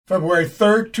February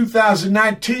 3rd,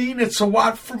 2019. It's a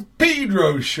Watt from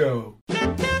Pedro Show.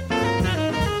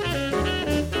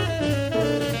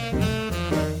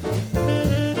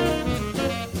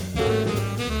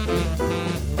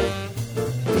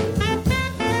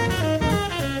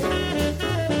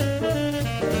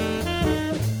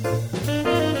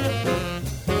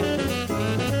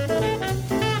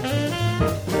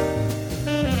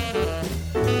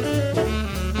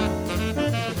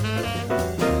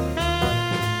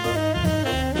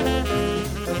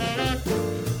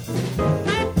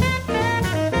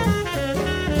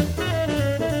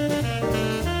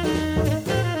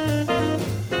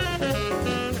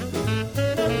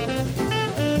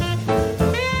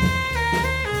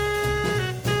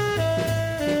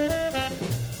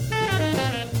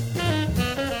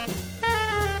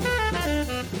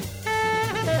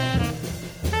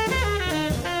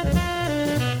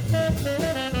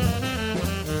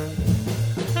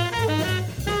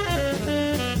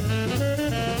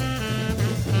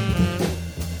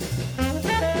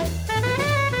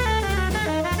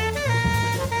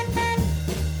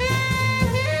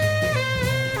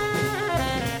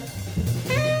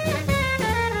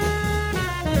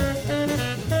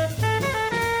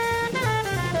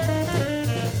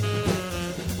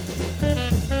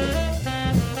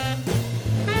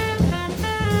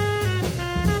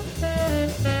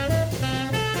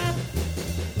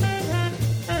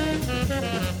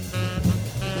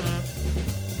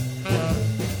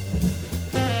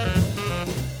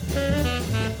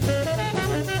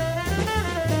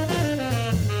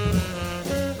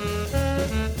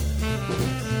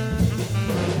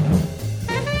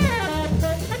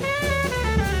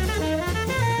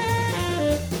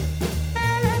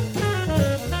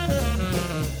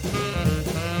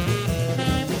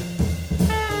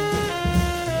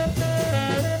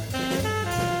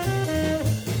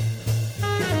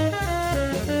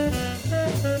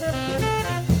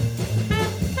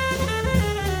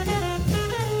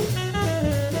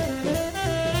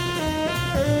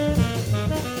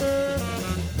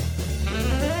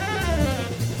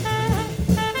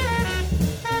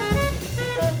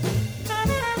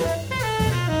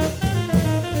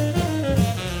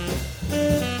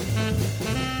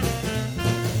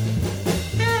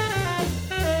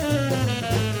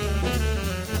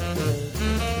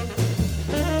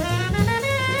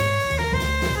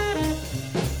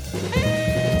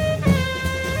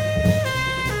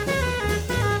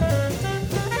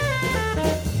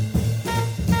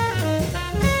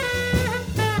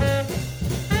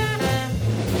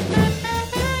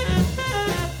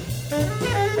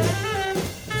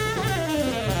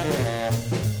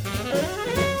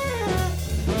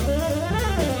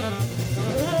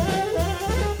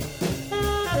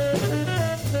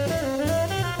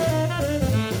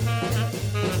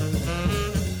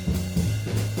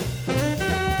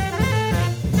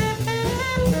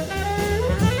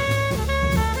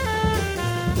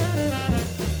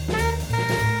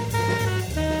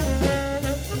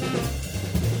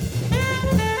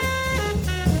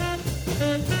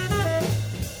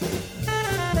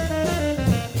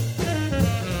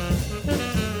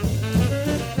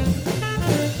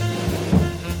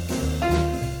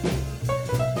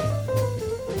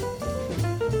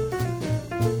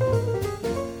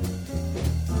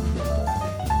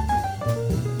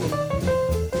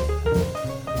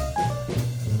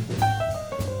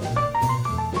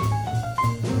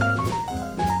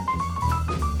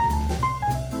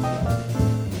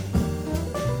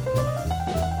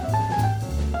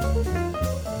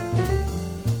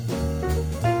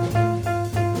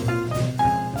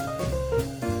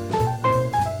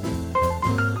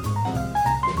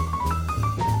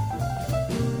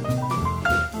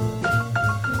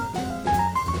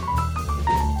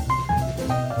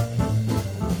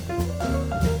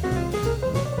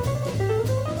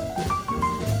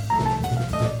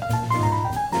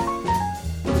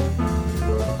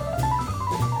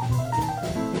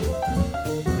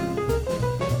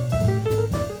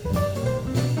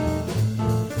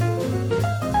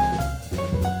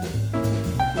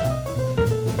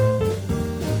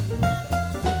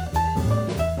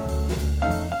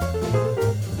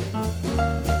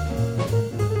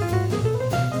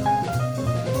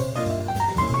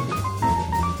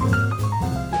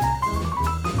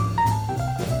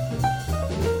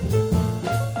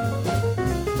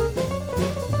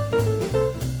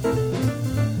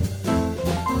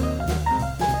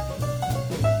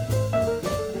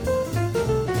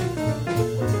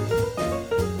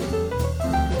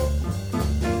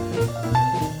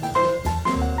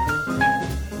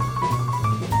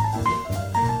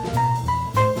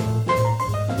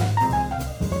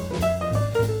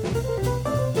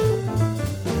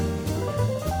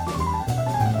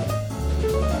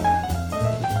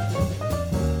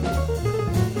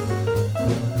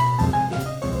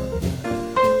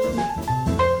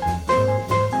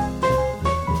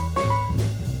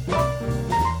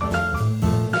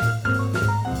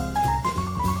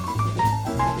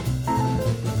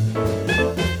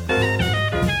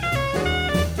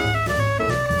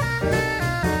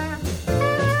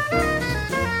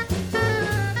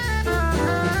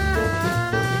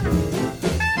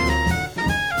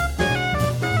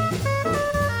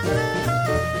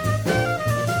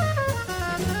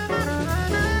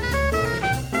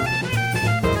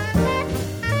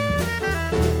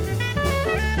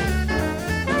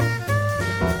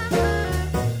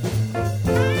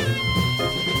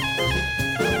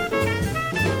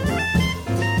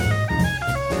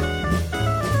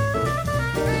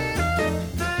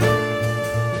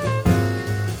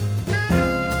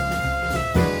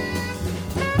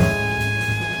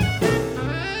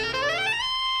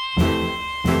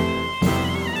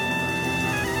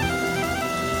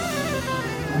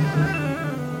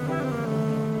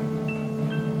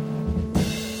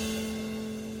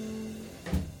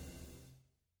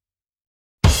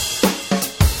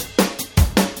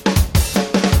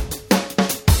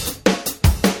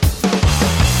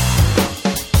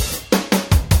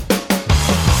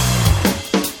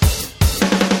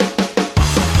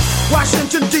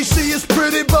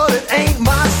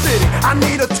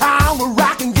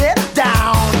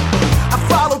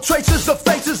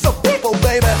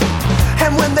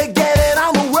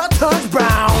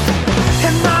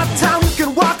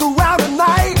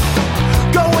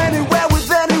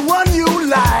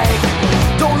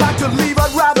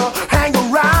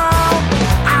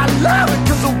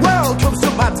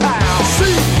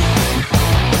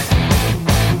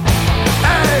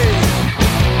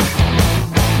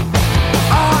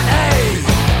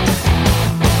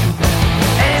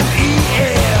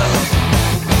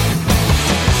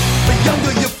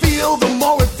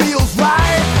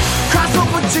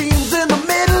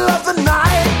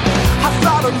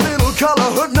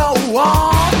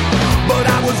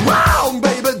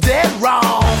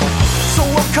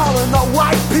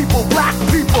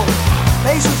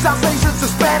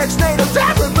 Hispanics, natives,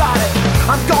 everybody.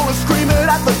 I'm gonna scream it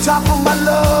at the top of my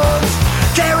lungs.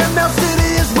 Caramel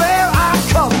City is where I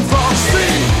come from.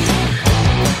 See?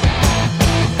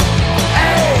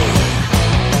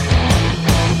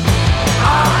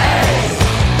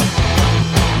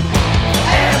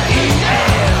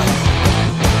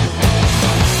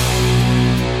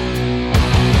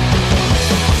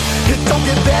 Don't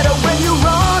get better when you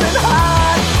run and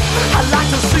hide. I like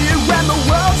to see it when the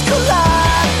worlds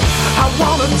collide. I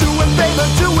wanna do it, baby,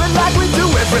 do it like we do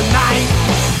every night.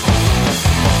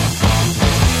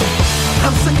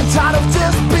 I'm sick and tired of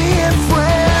just being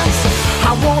friends.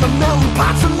 I wanna melt in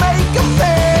pots and make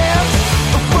amends.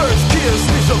 The first kiss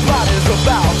means the ride is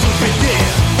about to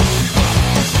begin.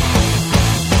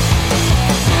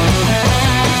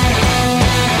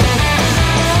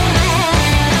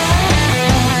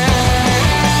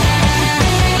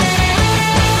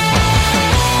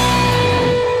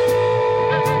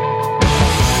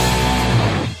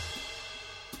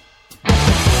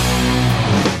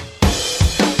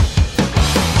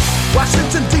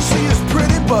 Washington, D.C. is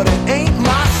pretty, but it ain't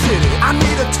my city. I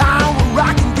need a town where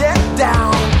I can get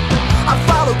down. I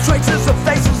follow traces of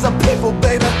faces of people,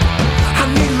 baby. I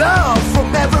need love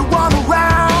from everyone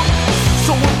around.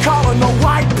 So we're calling the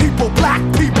white people, black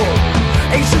people,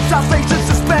 Asians, South Asians,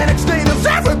 Hispanics, natives,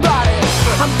 everybody.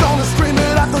 I'm gonna scream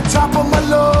it at the top of my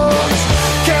lungs.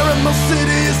 Caramel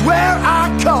City is where I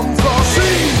come from.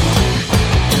 See?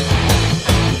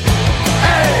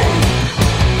 Hey!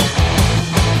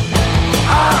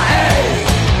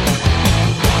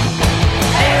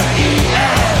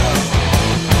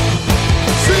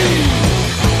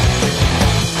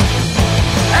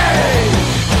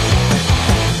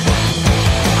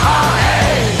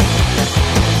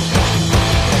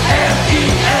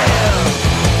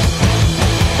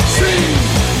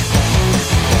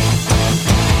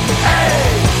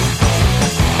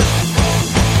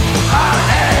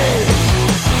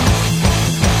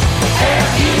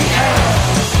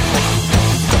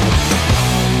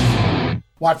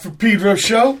 Watt from Pedro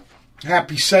Show.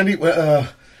 Happy Sunday.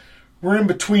 We're in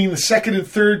between the second and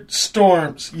third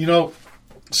storms. You know,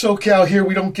 SoCal here,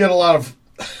 we don't get a lot of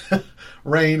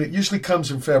rain. It usually comes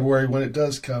in February when it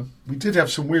does come. We did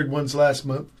have some weird ones last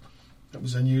month. That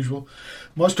was unusual.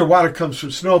 Most of our water comes from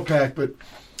snowpack, but,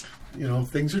 you know,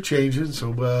 things are changing.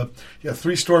 So,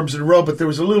 3 storms in a row, but there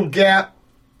was a little gap,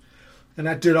 and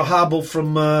I did a hobble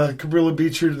from Cabrillo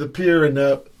Beach here to the pier,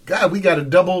 and, God, we got a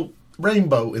double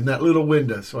rainbow in that little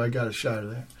window, so I got a shot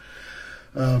of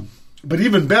that. But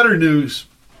even better news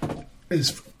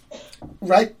is,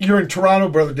 right, you're in Toronto,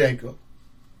 Brother Danko.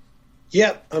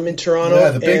 Yep, I'm in Toronto. Yeah,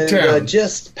 the big town.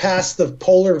 Just past the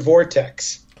polar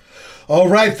vortex. All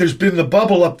right, there's been the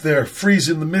bubble up there,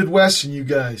 freezing the Midwest and you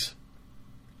guys.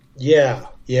 Yeah.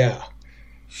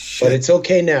 Shit. But it's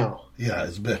okay now. Yeah,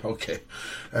 it's been okay.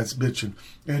 That's bitching.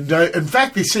 And in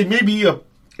fact, they say maybe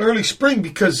early spring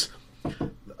because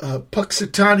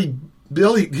Puxatani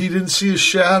Bill, he didn't see a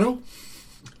shadow.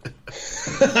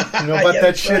 You know about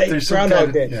that shit? Right. There's some Groundhog kind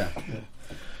of, Day. yeah.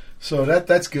 So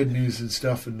that's good news and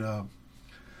stuff. And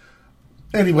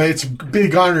anyway, it's a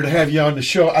big honor to have you on the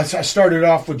show. I started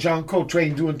off with John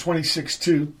Coltrane doing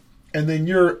 26-2, and then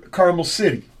you're Carmel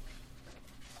City.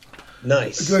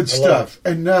 Nice. Good stuff.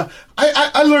 And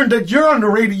I learned that you're on the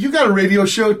radio. You got a radio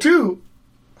show too.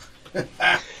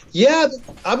 Yeah,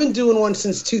 I've been doing one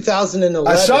since 2011.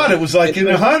 I saw it. It was like in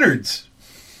the hundreds.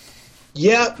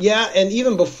 Yeah, and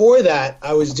even before that,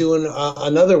 I was doing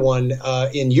another one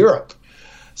in Europe.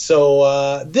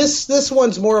 So this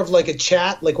one's more of like a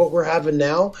chat, like what we're having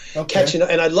now, catching up.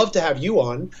 And I'd love to have you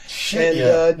on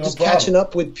just catching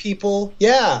up with people.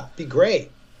 Yeah, be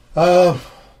great. Let's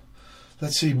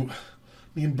see.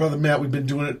 Me and Brother Matt, we've been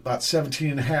doing it about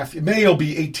 17 and a half. It may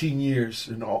be 18 years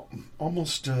and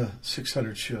almost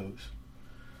 600 shows.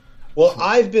 Well,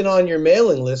 I've been on your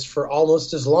mailing list for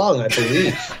almost as long, I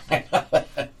believe.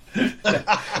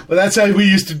 Well, that's how we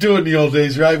used to do it in the old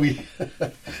days, right? We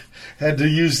had to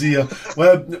use the...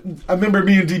 I remember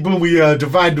me and D-Boom, we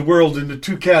divide the world into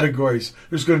 2 categories.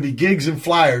 There's going to be gigs and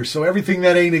flyers. So everything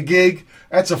that ain't a gig,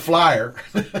 that's a flyer.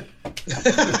 To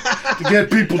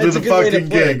get people to the fucking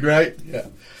gig, right?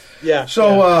 Yeah.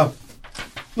 So,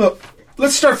 look,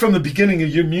 let's start from the beginning of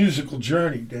your musical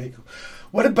journey, Danko.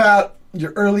 What about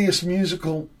your earliest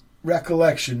musical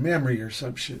recollection, memory, or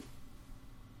some shit?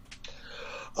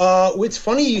 It's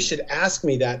funny you should ask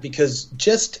me that because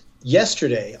just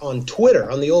yesterday on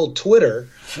Twitter, on the old Twitter,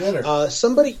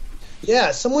 someone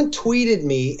tweeted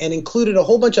me and included a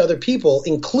whole bunch of other people,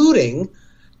 including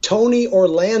Tony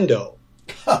Orlando.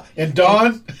 And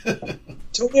Don?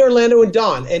 Tony Orlando and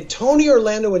Don. And Tony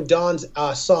Orlando and Don's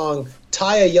song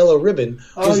Tie a Yellow Ribbon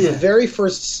was yeah. the very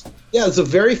first. Yeah, it was the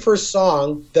very first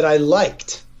song that I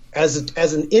liked as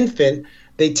an infant.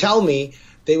 They tell me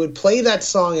they would play that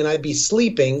song and I'd be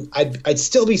sleeping. I'd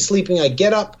still be sleeping. I'd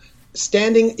get up,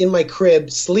 standing in my crib,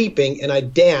 sleeping, and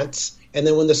I'd dance. And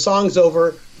then when the song's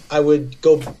over, I would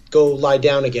go lie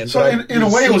down again. So in a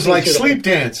way, it was like sleep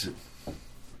dancing.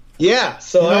 Yeah.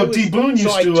 So D. Boone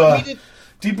used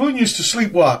to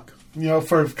sleepwalk.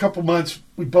 For a couple months,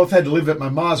 we both had to live at my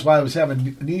mom's while I was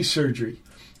having knee surgery.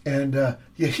 And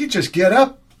he'd just get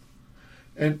up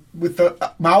and with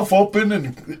the mouth open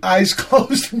and eyes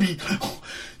closed. And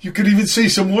you could even say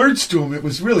some words to him. It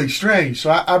was really strange. So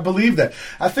I believe that.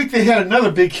 I think they had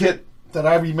another big hit that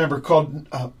I remember called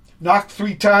Knocked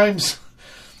 3 Times.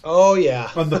 Oh,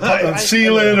 yeah. On the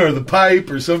ceiling or the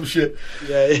pipe or some shit.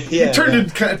 Yeah. He turned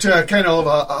into kind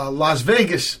of Las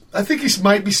Vegas. I think he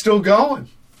might be still going.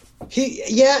 He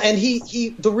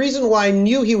the reason why I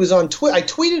knew he was on Twitter, I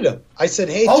tweeted him. I said,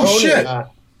 "Hey, Tony." Shit.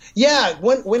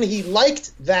 When he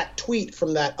liked that tweet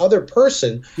from that other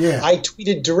person, I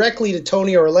tweeted directly to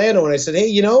Tony Orlando and I said,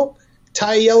 "Hey,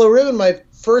 Tie a Yellow Ribbon, my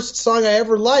first song I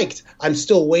ever liked." I'm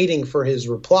still waiting for his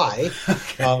reply.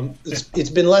 Okay.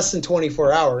 It's been less than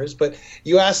 24 hours, but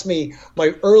you asked me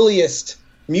my earliest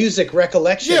music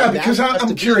recollection. Yeah, because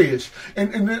I'm curious,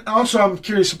 and also I'm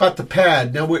curious about the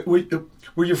pad. Now,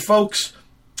 were your folks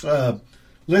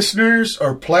listeners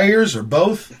or players or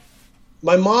both?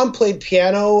 My mom played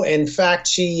piano. In fact,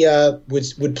 she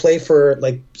would play for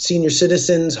like senior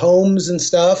citizens' homes and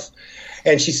stuff.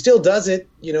 And she still does it.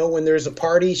 When there's a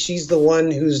party, she's the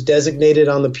one who's designated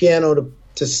on the piano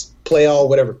to play all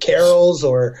whatever carols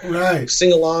or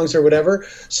sing-alongs or whatever.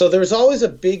 So there's always a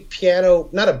big piano,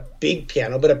 not a big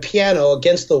piano, but a piano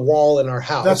against the wall in our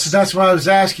house. That's what I was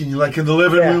asking you. Like in the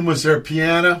living room, was there a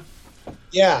piano?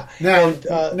 Yeah.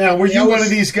 Now, were you one of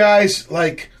these guys,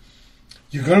 like,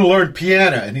 you're going to learn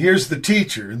piano, and here's the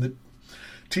teacher, and the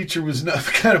teacher was not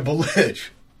kind of belittled?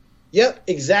 Yep,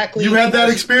 exactly. You had that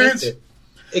experience?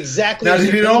 Exactly. Now,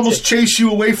 did it almost chase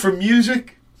you away from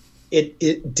music? It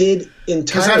did entirely.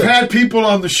 Because I've had people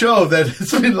on the show that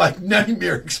it's been like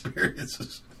nightmare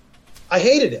experiences. I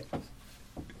hated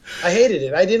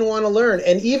it. I didn't want to learn.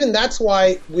 And even that's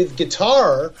why with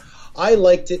guitar, I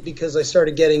liked it because I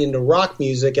started getting into rock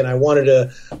music and I wanted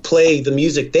to play the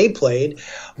music they played.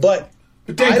 But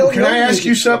Danko, can I ask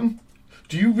you something?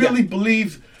 Do you really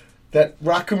believe that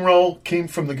rock and roll came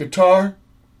from the guitar,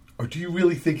 or do you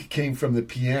really think it came from the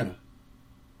piano?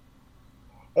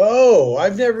 Oh,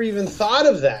 I've never even thought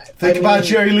of that. Think about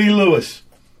Jerry Lee Lewis.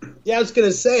 Yeah, I was going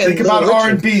to say. Think about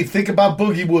R&B. Think about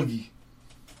Boogie Woogie.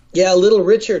 Yeah, Little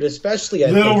Richard especially.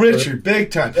 Little Richard,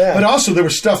 big time. Yeah. But also there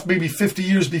was stuff maybe 50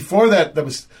 years before that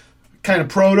was kind of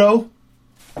proto.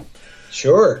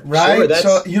 Sure. Right?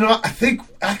 Sure, so, I think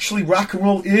actually rock and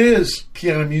roll is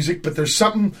piano music, but there's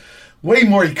something way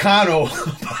more econo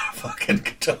about a fucking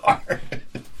guitar.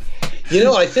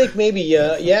 I think maybe,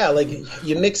 like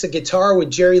you mix a guitar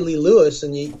with Jerry Lee Lewis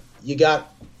and you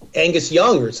got Angus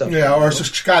Young or something. Yeah, or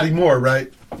Scotty Moore, right?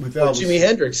 With Elvis. Jimi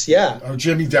Hendrix, yeah. Or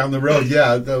Jimmy down the road,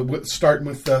 starting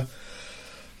with,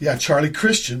 Charlie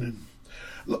Christian.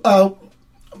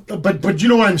 But you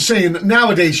know what I'm saying?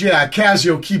 Nowadays, a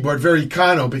Casio keyboard, very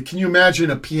econo, but can you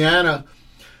imagine a piano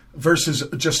versus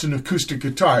just an acoustic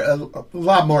guitar? A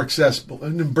lot more accessible,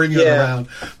 and then bring it around.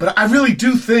 But I really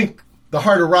do think the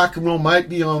heart of rock and roll might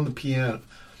be on the piano.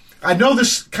 I know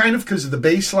this kind of because of the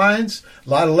bass lines. A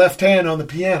lot of left hand on the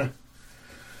piano.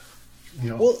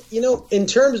 Well, in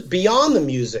terms beyond the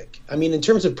music, in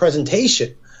terms of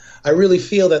presentation, I really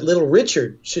feel that Little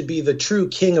Richard should be the true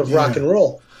king of rock and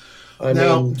roll.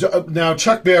 Now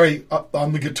Chuck Berry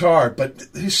on the guitar, but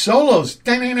his solos,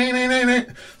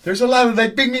 there's a lot of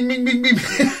that bing, bing, bing, bing, bing.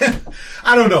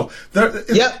 I don't know.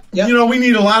 We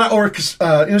need a lot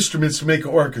of instruments to make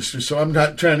an orchestra, so I'm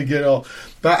not trying to get all,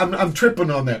 but I'm tripping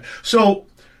on that. So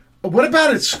what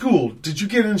about at school? Did you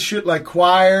get in shit like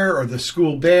choir or the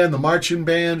school band, the marching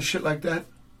band, shit like that?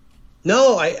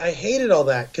 No, I hated all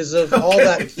that because of all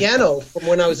that piano from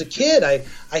when I was a kid. I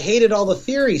hated all the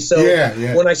theory. So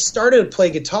when I started to play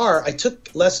guitar, I took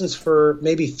lessons for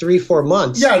maybe 3-4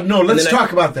 months. Yeah, no, let's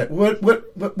talk about that.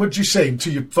 What'd you say to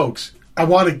your folks? I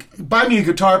want to buy me a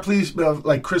guitar, please,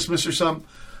 like Christmas or something.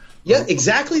 Yeah,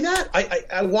 exactly that.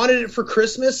 I wanted it for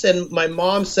Christmas, and my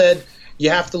mom said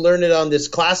you have to learn it on this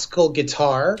classical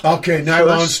guitar. Okay,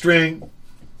 nylon string.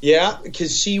 Yeah,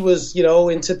 because she was,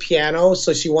 into piano,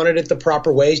 so she wanted it the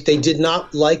proper way. They did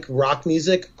not like rock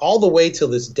music all the way till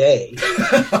this day.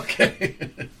 Okay.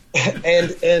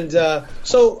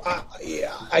 So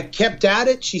I kept at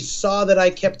it. She saw that I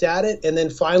kept at it, and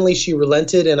then finally she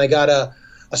relented, and I got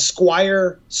a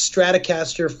Squier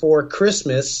Stratocaster for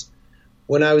Christmas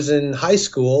when I was in high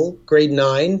school, grade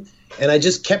 9, and I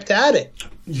just kept at it.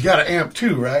 You got an amp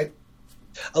too, right?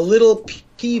 A little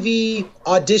PV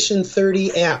Audition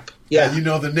 30 amp. Yeah, you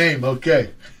know the name. Okay.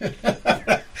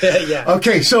 Yeah.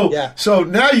 Okay, so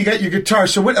now you got your guitar.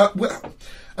 So what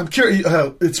I'm curious.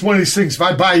 It's one of these things. If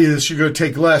I buy you this, you're going to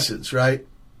take lessons, right?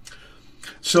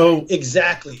 So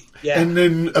exactly. Yeah. And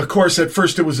then, of course, at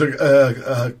first it was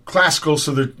a classical,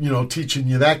 so they're teaching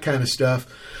you that kind of stuff.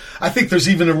 I think there's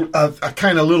even a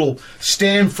kind of little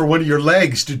stand for one of your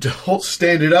legs to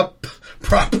stand it up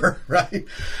proper, right?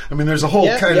 I mean, there's a whole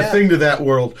kind of thing to that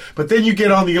world. But then you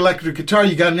get on the electric guitar,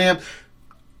 you got an amp.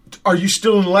 Are you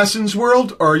still in the lessons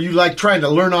world, or are you like trying to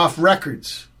learn off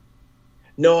records?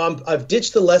 No, I've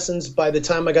ditched the lessons by the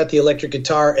time I got the electric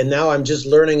guitar, and now I'm just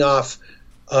learning off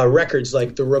records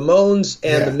like the Ramones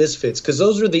and the Misfits, because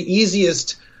those were the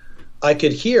easiest I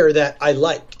could hear that I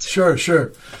liked.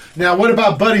 Sure. Now, what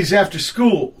about buddies after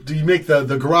school? Do you make the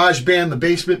garage band, the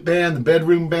basement band, the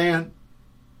bedroom band?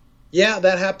 Yeah,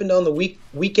 that happened on the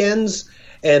weekends,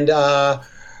 and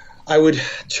I would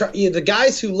try. The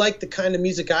guys who liked the kind of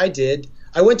music I did,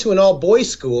 I went to an all-boys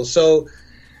school, so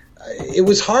it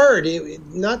was hard.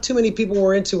 Not too many people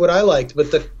were into what I liked,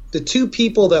 but the two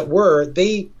people that were,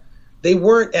 they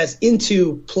weren't as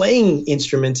into playing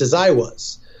instruments as I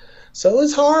was. So it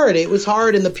was hard.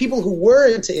 And the people who were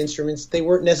into instruments, they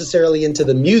weren't necessarily into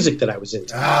the music that I was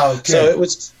into. Ah, okay. So it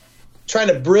was trying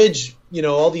to bridge,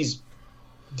 all these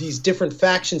different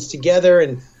factions together,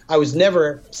 and I was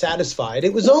never satisfied.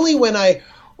 It was only when I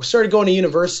started going to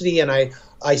university and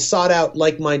I sought out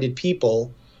like-minded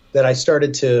people that I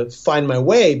started to find my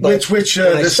way. But which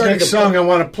this next song I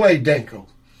want to play, Danko.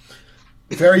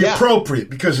 Very appropriate,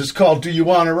 because it's called Do You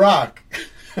Want to Rock?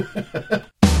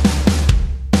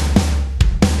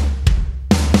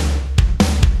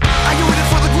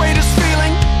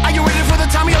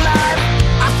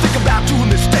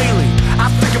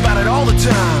 All the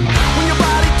time. When your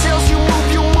body tells you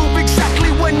move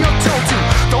exactly when you're told to.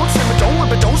 Don't slip it, don't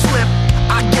whip it, don't slip.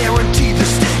 I guarantee the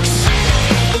sticks.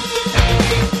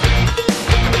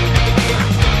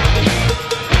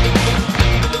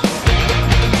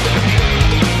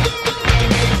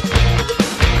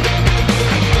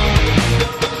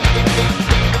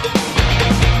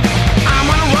 I'm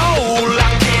on a roll,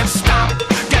 I can't stop.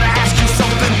 Gotta ask you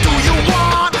something. Do you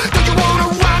wanna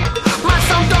rock? My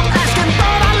son don't asking,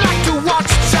 but I like to watch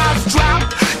sides drop.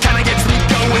 Kinda gets me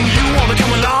going. You wanna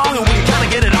come along and we kinda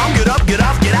get it on. Get up, get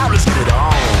off, get out, let's get it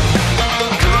on.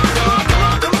 Come on, come on, come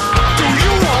on, come on. Do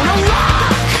you wanna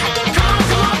rock? Come on,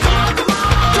 come on, come on, come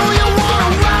on. Do you wanna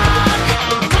rock?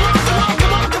 Come on, come on,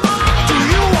 come on, come on. Do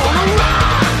you wanna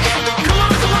rock? Come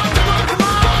on, come on, come on, come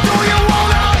on. Do you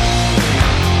wanna?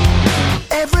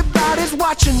 Everybody's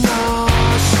watching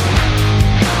us,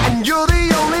 and you're the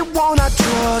only one I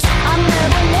trust. I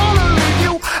never wanna leave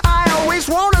you, I always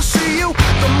wanna see you.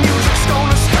 The music's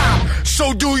gonna stop,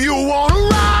 so do you wanna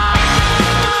rock?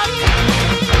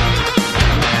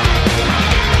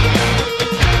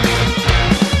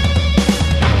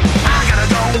 I gotta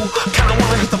go, kinda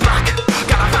wanna hit the block.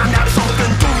 Gotta find out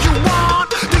something. Do you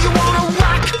wanna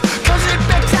rock? 'Cause it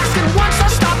begs asking once I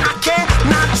stop, I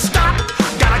cannot stop.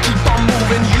 Gotta keep on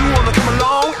moving. You wanna come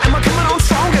along? Am I coming on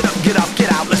strong? Get up, get off,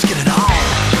 get out, let's get it on.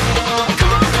 Come on,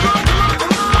 come on, come on,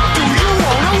 come on. Do you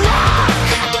wanna rock?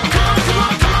 Come on, come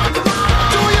on, come on, come on.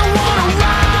 Do you wanna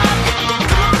rock? Come on,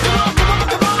 come on, come on,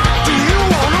 come on. Do you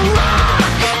wanna rock?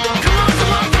 Come on,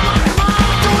 come on, come on, come on.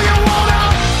 Do you wanna?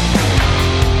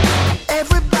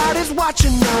 Everybody's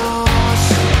watching us,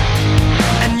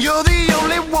 and you're the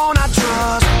only one I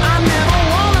trust. I never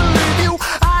wanna leave you,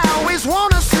 I always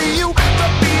wanna see you. The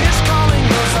beat is calling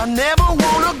us, I never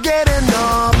wanna get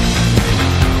enough.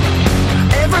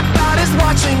 Everybody's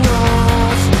watching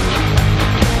us,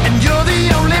 and you're the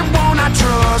only one I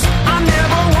trust. I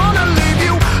never wanna leave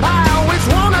you, I always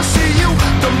wanna see you.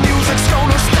 The music's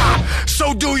gonna stop,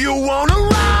 so do you wanna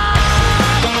rock?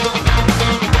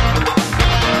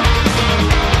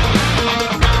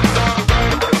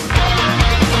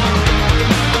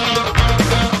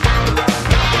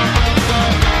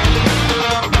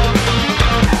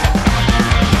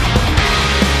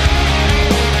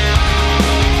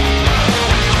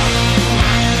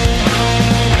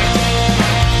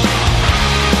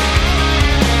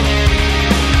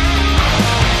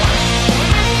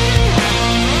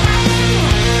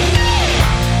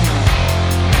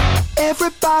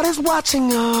 Everybody's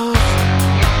watching us,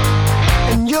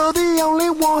 and you're the only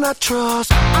one I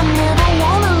trust. I never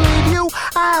wanna leave you,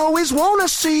 I always wanna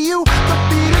see you. The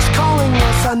beat is calling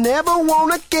us, I never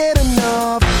wanna get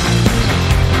enough.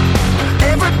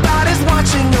 Every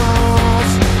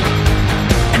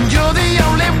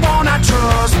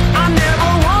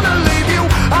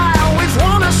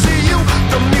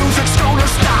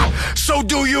So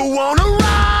do you wanna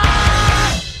ride?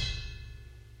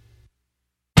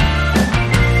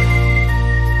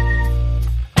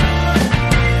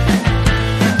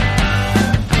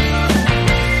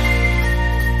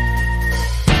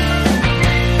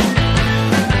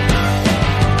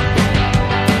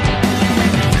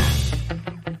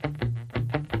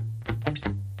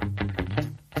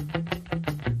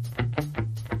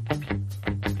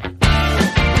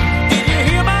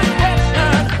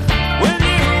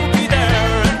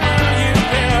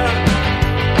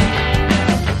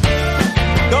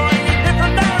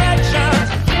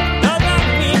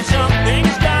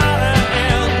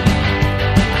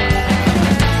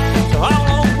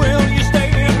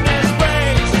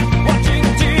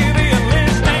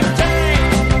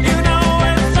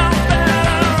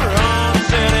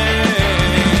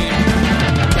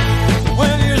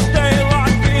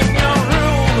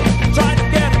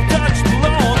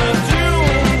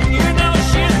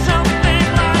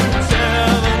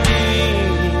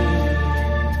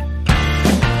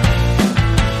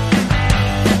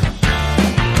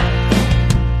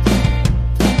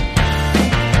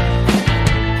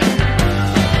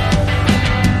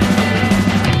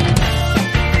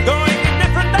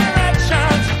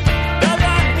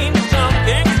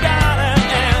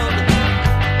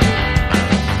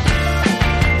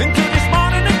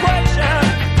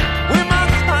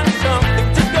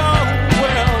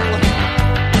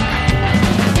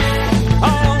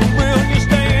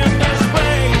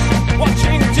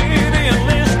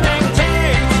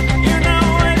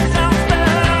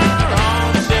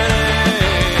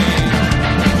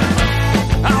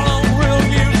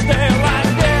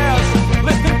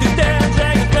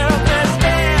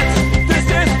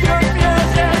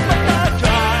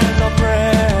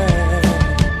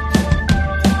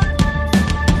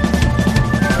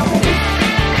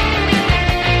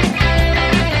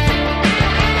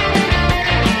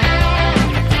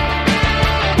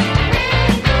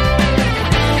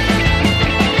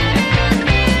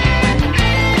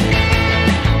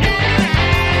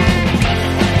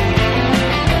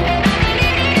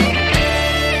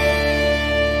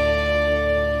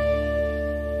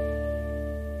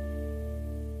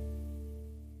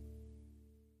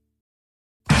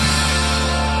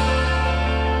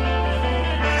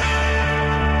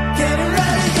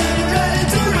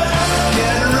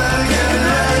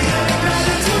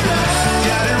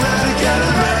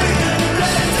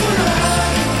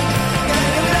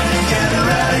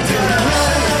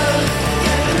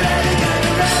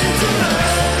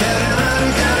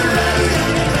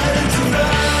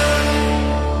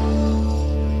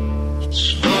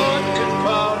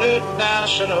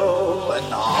 national,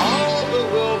 and all the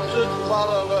wilted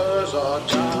followers are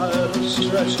tired of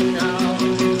stretching out.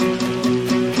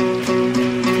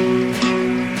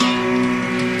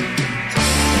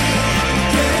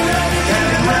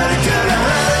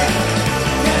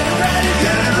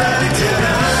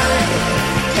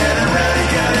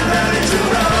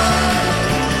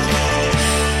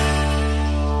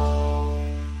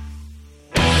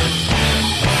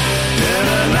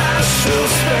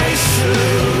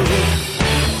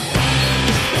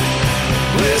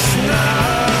 With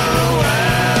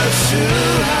nowhere to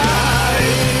hide.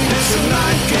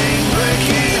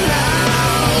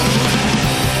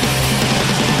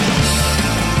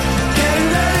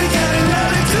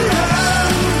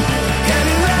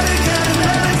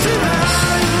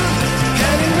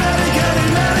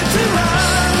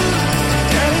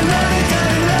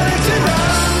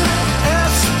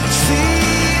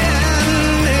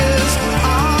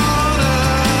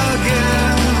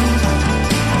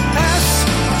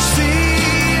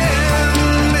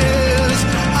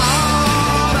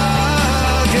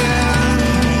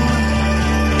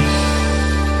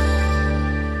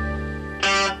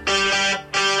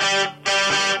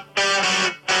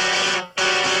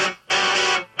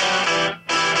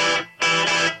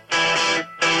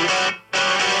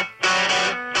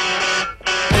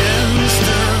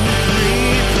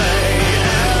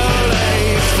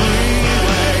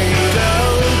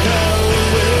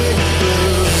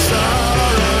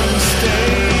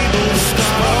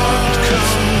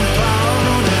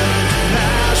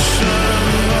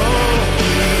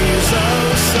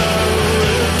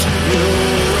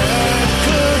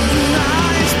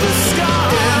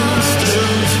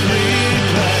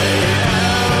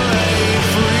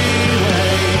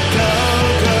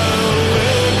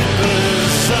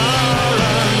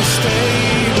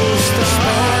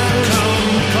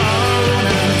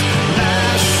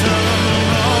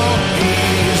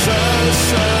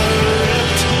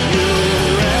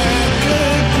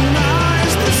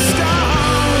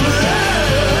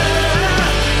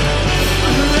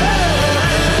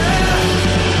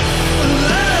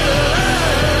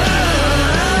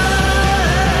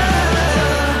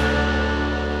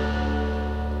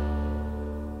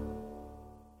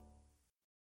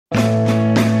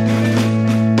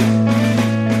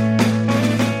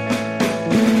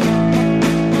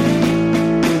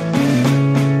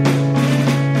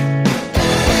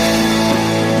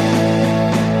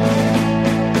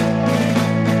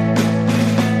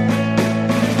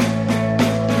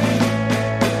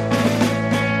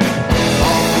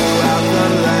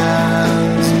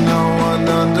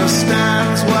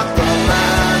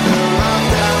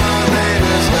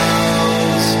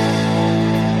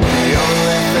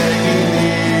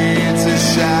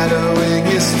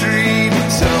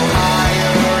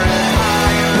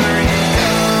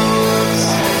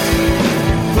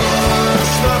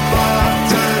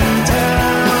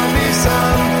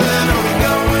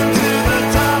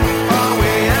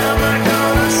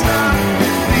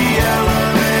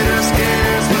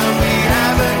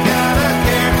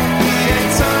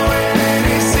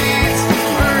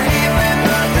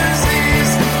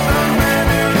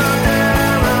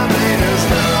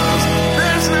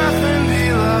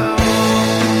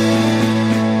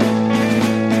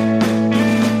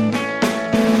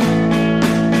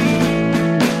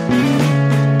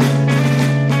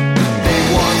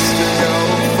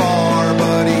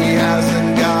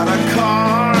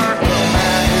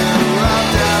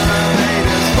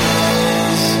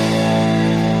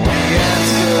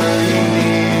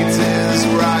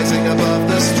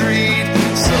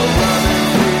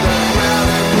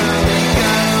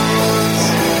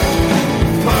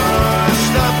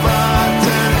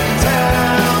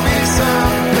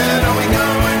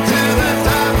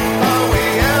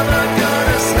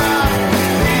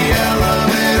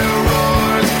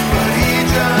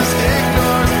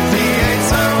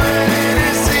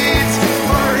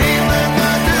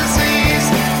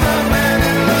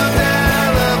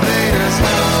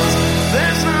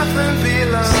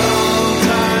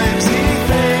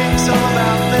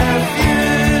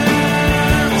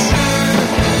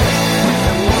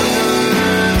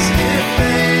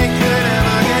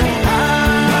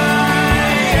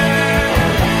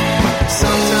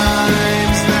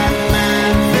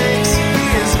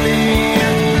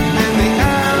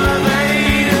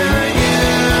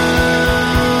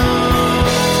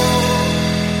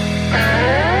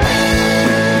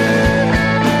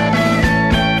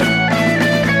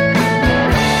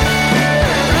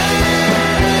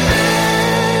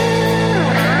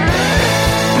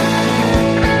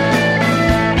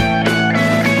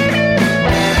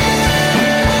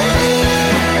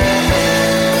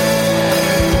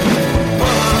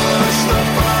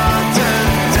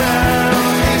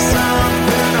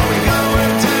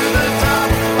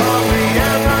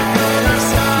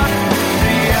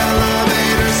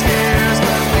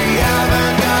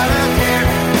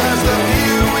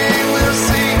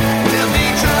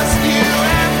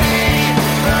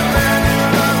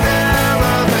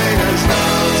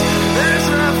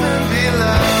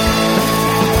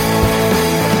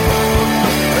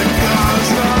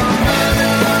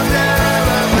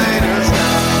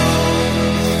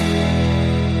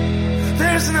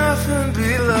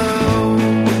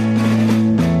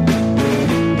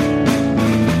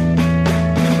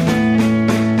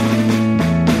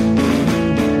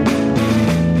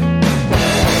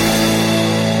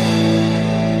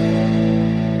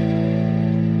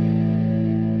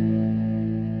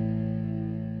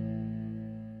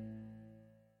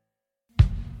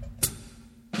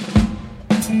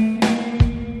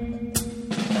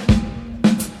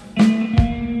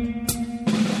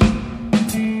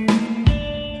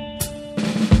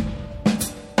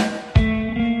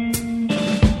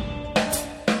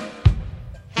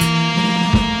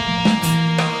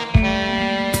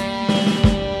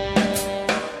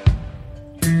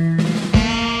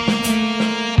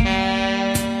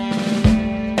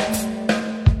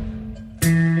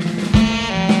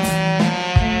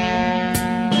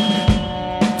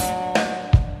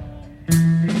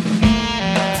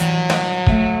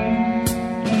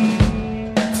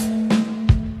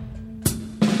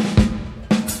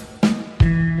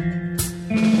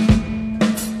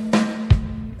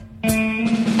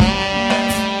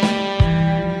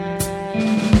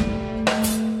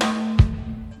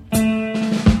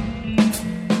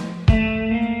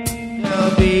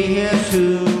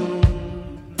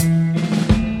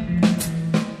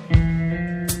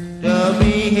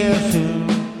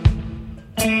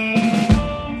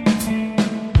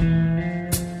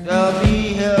 They'll be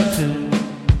here soon.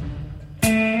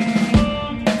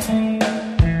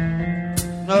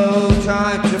 No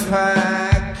time to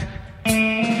pack.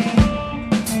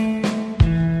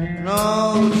 No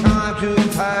time to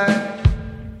pack.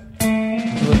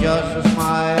 With just a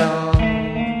smile.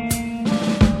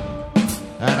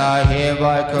 And I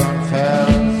hereby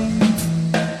confess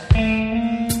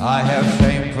I have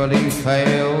shamefully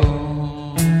failed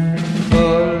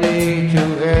fully to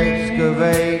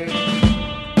excavate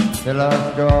the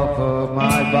last drop of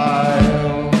my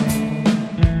bile.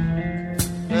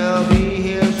 They'll be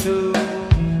here soon.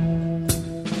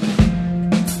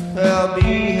 They'll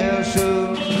be here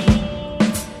soon.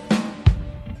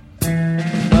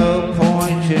 No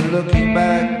point in looking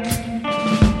back.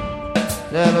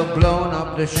 They'll have blown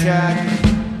up the shack,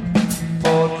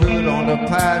 poured crude on the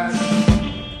patch,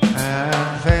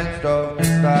 and fenced off the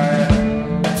style.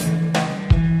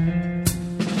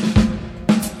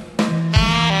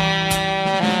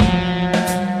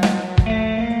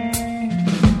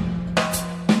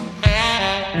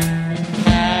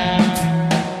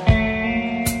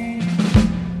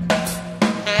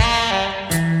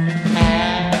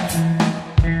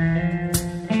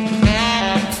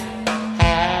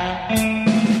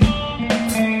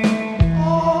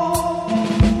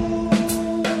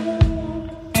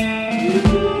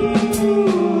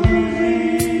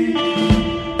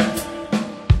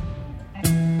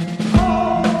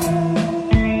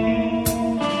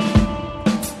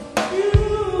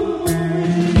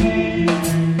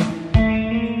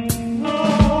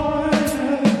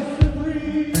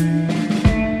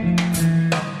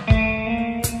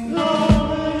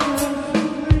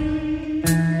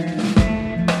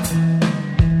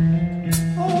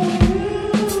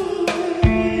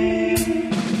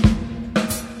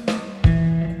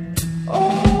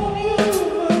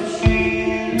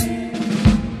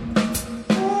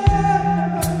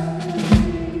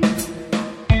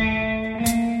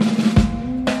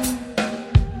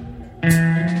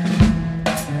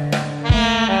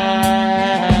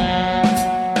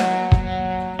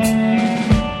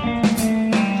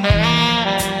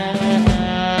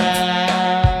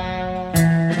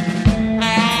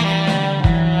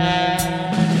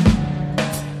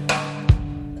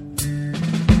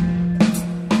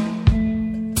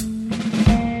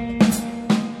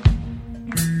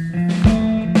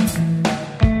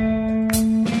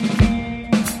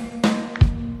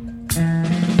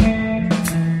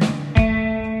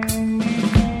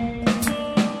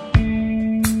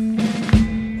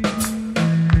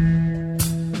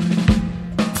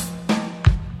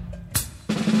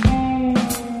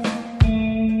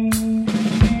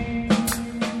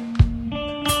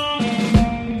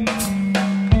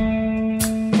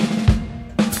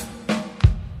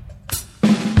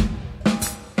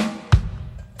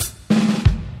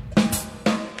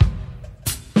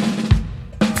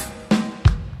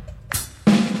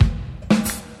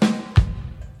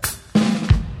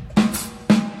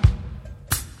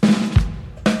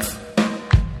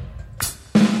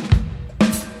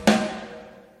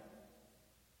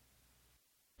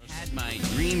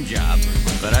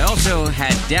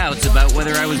 Had doubts about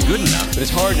whether I was good enough. But it's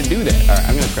hard to do that. All right,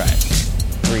 I'm going to try it.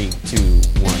 3,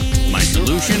 2, 1. My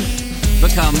solution?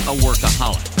 Become a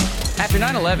workaholic. After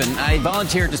 9/11, I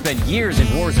volunteered to spend years in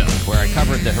war zones where I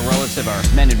covered the heroics of our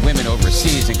men and women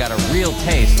overseas and got a real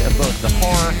taste of both the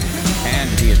horror and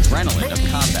the adrenaline of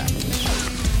combat.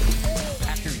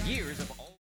 After years of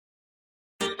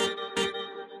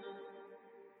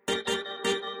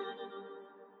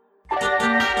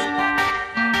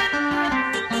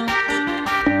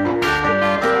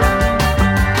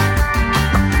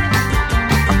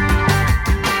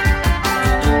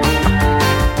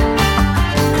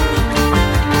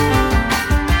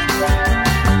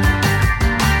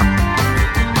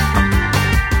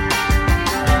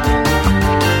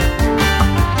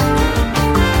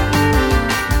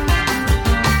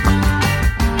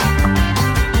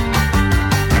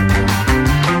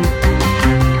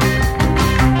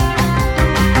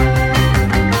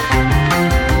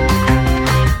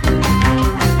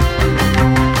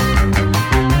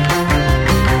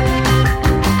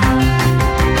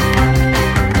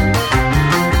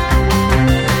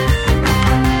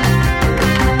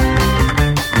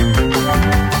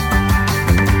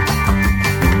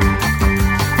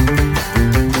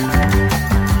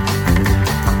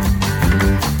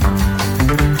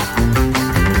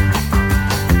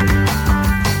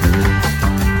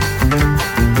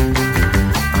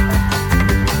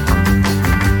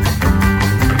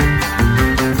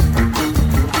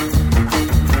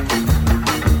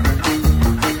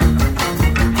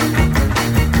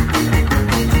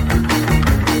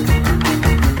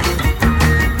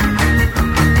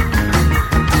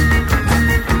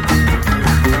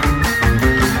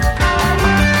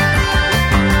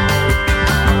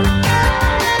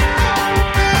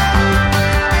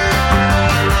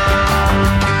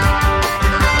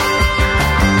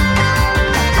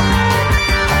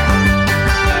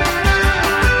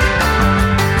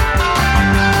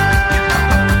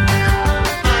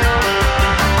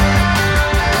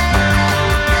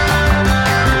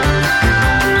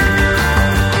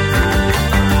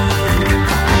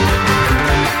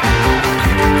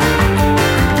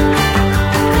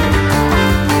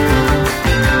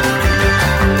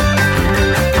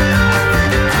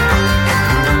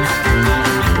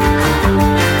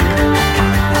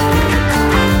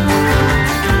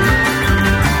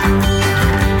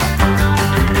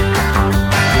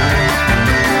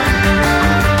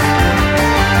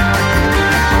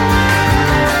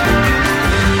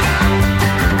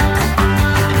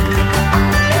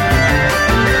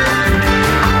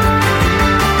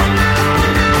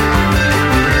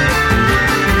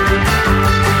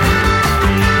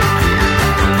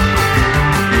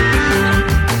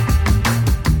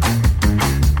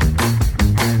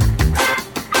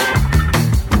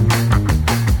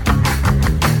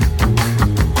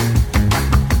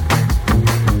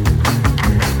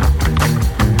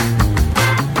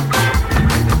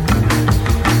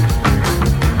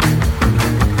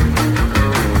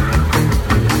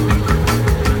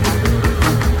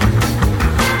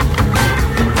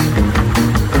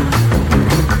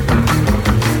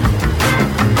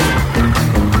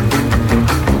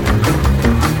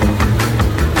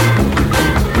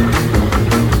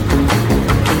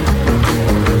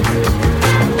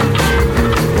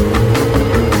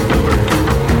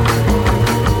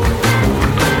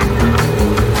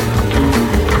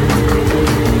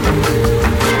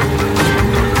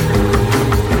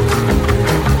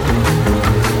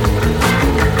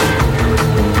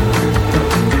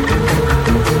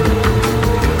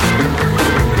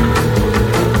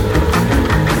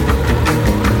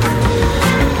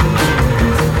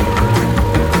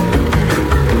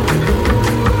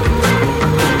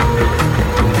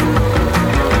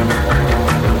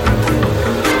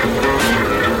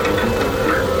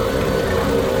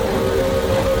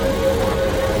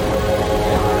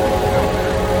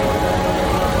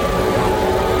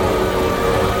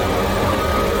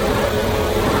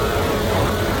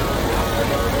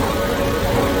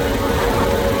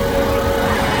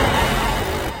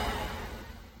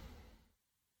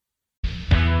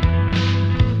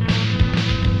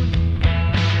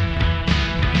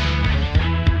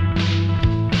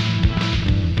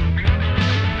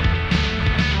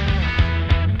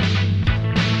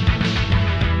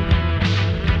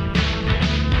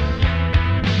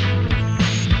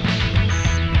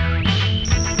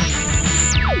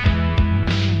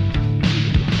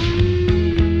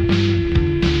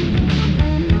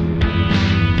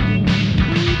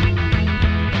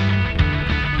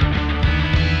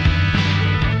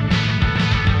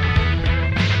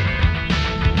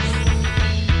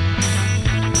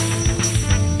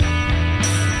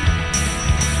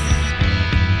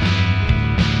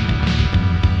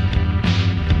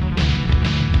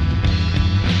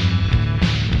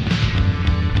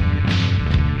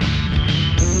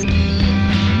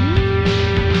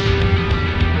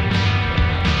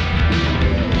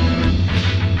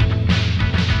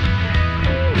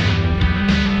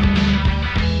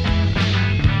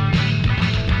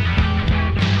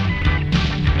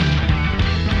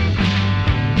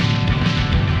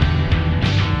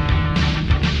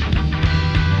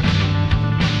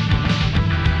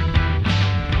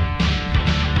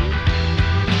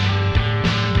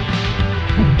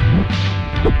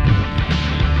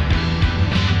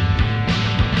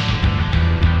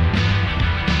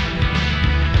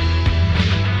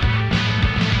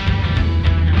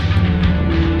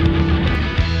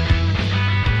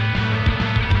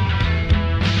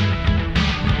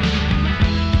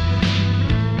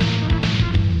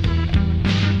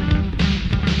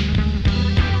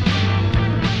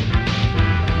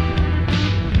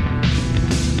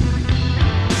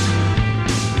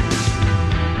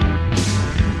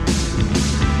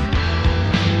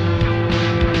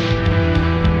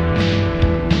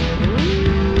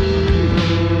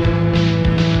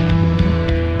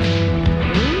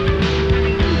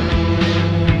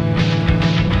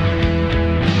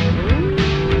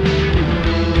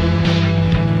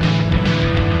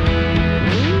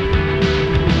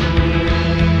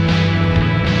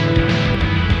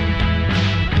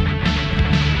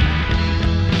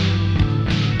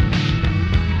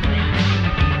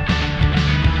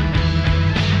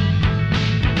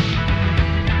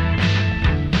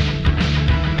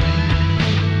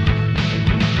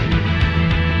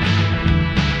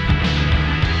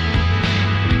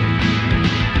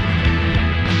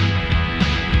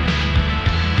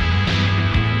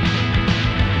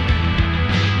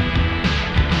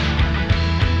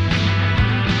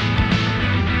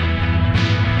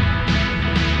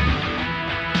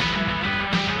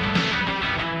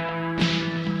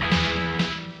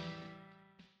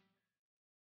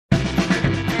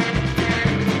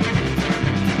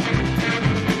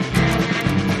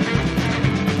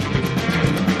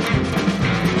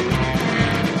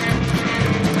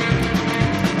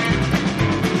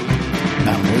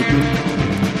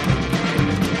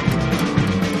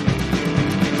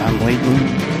I'm waiting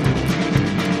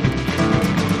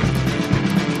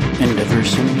and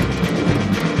diversing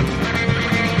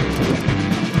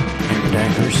and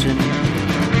diversing.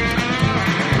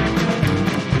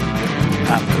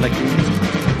 I'm collecting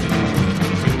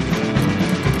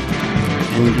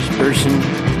and dispersing.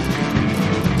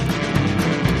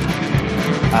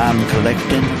 I'm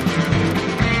collecting,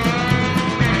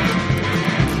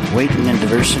 waiting and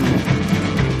diversing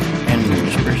and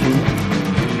dispersing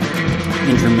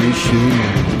information.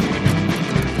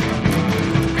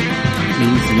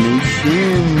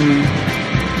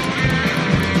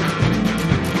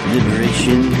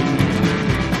 Liberation.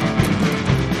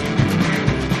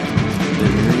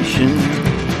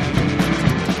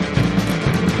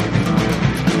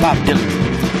 Bob Dylan.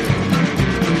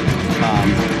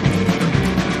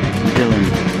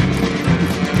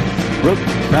 Wrote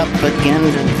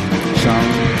propaganda song.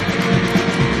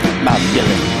 Bob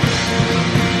Dylan.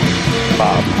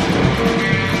 Bob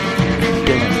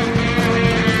Dylan.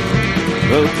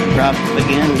 Wrote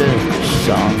propaganda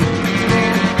song.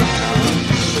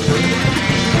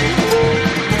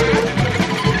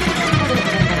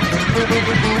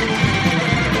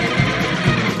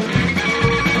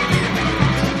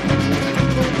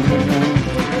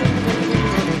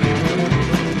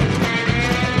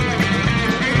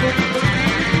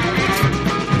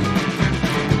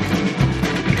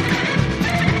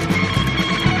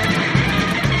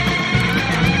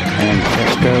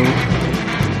 Manifesto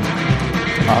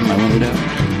on the window.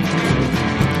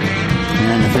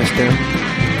 Manifesto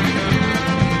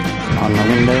on the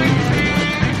window.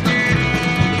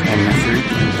 And the fruit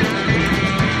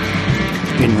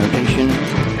in rotation.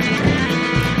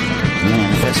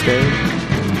 Manifesto.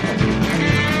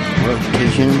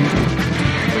 Rotation.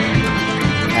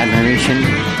 Admiration.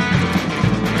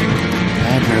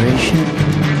 Admiration.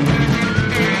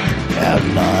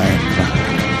 Outline.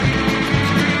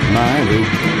 My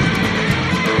route.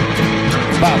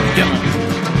 Bob Dylan.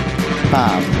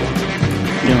 Bob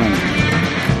Dylan.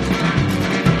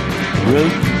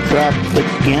 Wrote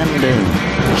propaganda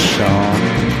song.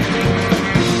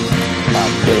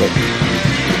 Bob Dylan.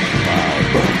 Bob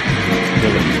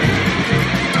Dylan.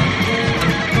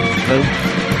 Wrote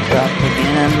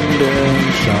propaganda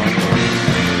song.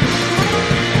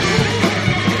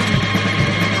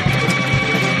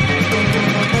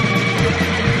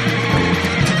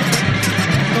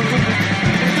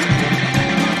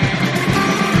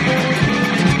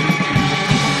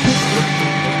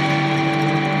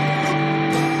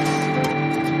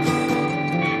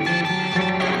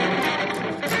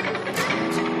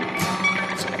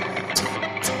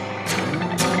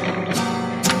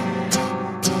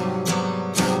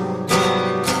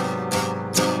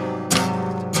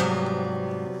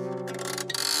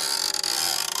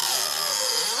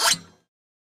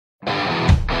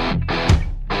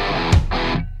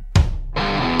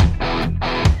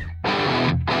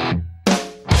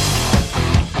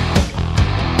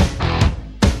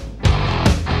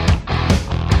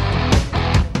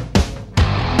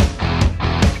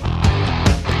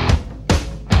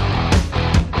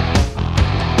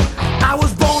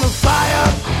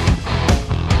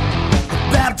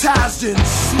 In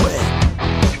sweat,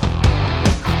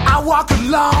 I walk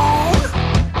alone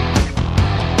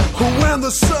when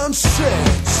the sun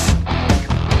sets.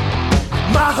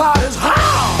 My heart is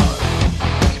hard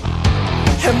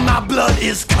and my blood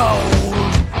is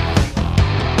cold.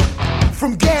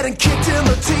 From getting kicked in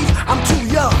the teeth, I'm too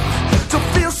young to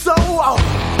feel so old.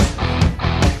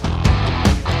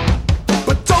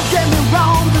 But don't get me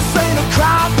wrong, this ain't a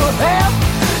cry for help.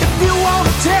 If you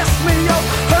wanna test me, you'll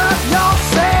hurt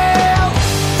yourself.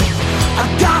 I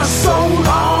got a soul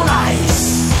on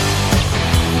ice,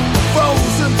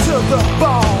 frozen to the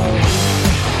bone.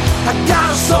 I got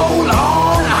a soul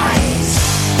on ice.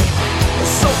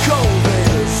 It's so cold,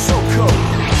 baby, so cold.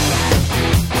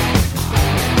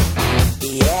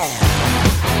 Yeah.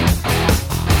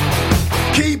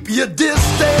 Keep your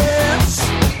distance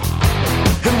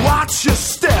and watch your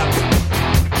step.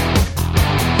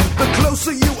 The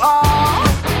closer you are,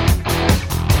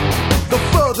 the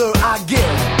further I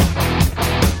get.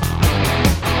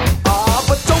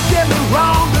 But don't get me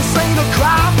wrong, this ain't a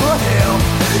cry for help.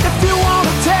 If you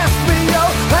wanna test me,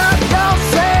 you'll hurt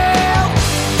yourself.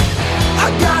 I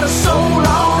got a soul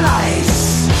on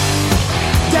ice,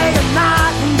 day and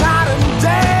night and night and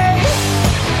day.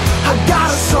 I got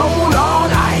a soul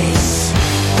on ice,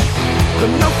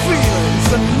 no feelings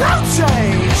and no change.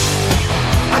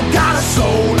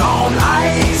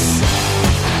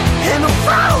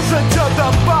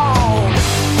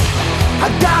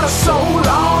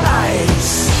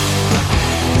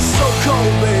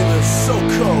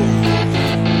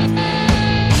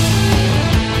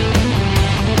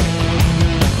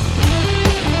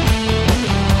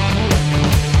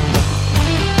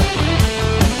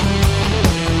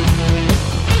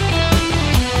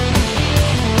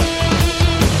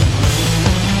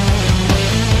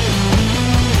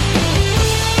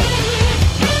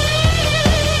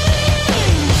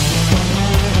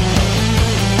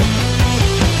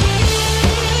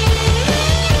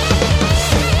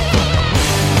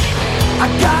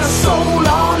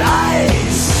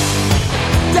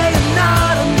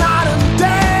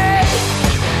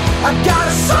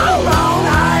 soul on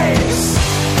ice,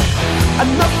 and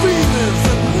no feelings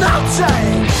and no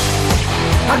change.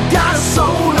 I got a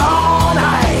soul on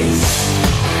ice,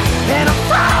 and I'm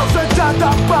frozen to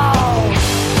the bone.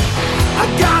 I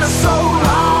got a soul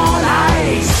on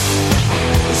ice.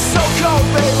 It's so cold,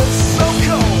 baby, it's so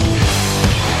cold.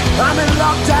 I'm in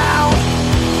lockdown,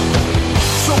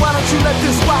 so why don't you let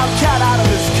this wild cat out of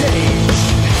his cage?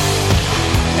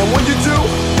 And when you do,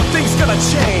 things gonna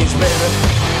change, baby.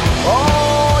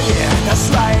 Oh yeah, that's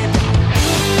right.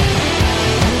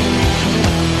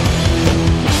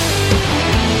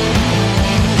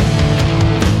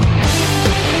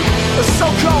 It's so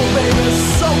cold, baby, it's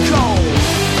so cold.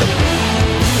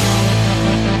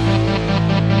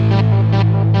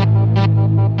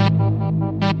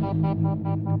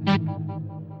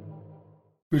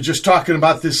 We were just talking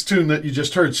about this tune that you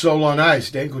just heard, Soul on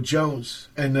Ice, Danko Jones.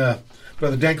 And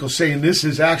Brother Danko's saying this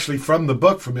is actually from the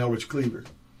book from Elrich Cleaver.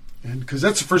 And because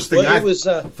that's the first thing I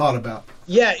thought about.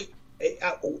 Yeah,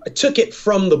 I took it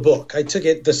from the book. I took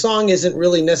it. The song isn't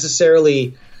really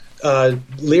necessarily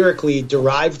lyrically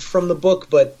derived from the book,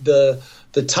 but the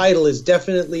title is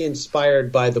definitely inspired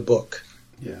by the book.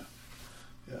 Yeah.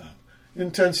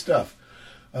 Intense stuff.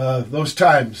 Those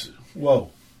times,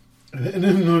 whoa.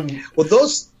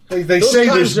 Well, they say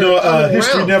there's no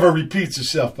history never repeats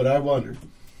itself, but I wonder.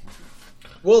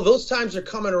 Well, those times are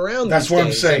coming around. That's what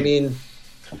I'm saying. I mean,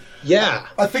 yeah.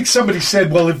 I think somebody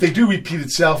said, well, if they do repeat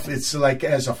itself, it's like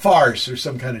as a farce or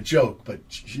some kind of joke. But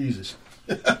Jesus.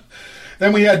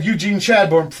 Then we had Eugene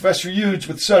Chadbourne, Professor Huge,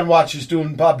 with Sunwatchers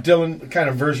doing Bob Dylan, a kind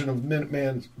of version of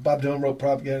Minuteman. Bob Dylan wrote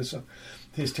Propaganda, so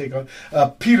his take on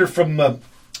Peter from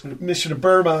Mission of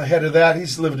Burma, ahead of that.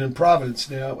 He's living in Providence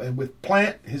now. And with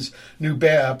Plant, his new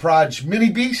proj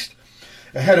Minibeast.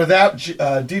 Ahead of that,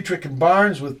 Dieterich and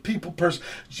Barnes with People Person.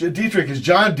 Dieterich is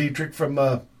John Dieterich from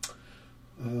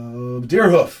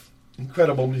Deerhoof.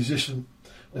 Incredible musician.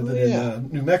 And then in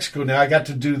New Mexico now, I got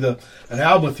to do an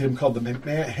album with him called the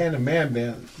Hannah Man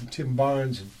Band. Tim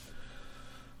Barnes and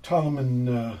Tom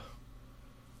and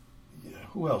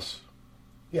who else?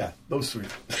 Yeah, those three.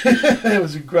 It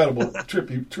was incredible.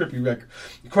 trippy record.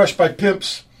 Crushed by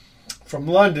Pimps from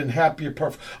London, Happier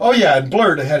Part. Oh, yeah, and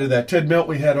Blurt ahead of that. Ted Milt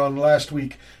we had on last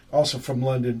week, also from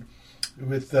London,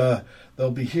 with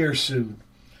They'll Be Here Soon.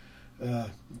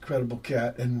 Incredible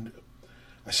cat. And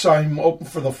I saw him open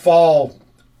for the Fall,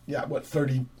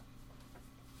 39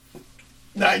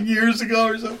 years ago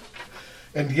or so.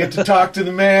 And to get to talk to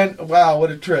the man, wow, what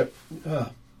a trip.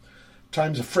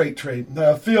 Time's a freight train.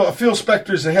 Phil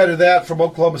Spectres ahead of that from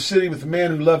Oklahoma City with the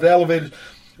man who loved elevators.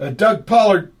 Doug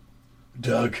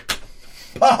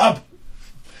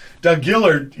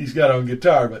Gillard, he's got on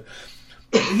guitar, but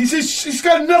he's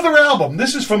got another album.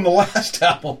 This is from the last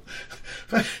album.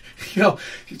 I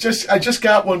just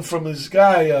got one from his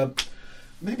guy,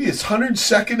 maybe his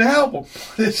 102nd album.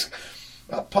 This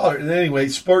Pollard. And anyway,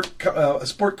 Sport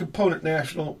Component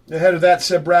National. Ahead of that,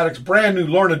 Seb Radix, brand new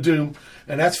Lorna Doom.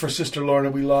 And that's for Sister Lorna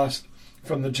we lost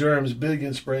from the Germs. Big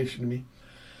inspiration to me.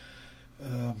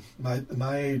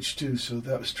 My age, too, so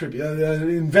that was trippy. It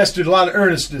invested a lot of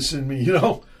earnestness in me,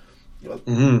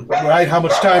 Mm-hmm. Right? How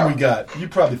much time we got. You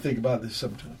probably think about this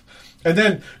sometime. And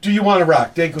then, Do You Want to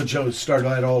Rock? Danko Jones started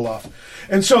that all off.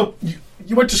 And so,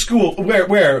 you went to school,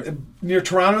 where? Near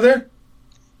Toronto there?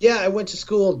 Yeah, I went to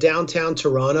school downtown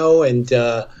Toronto, and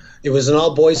it was an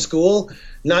all-boys school.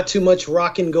 Not too much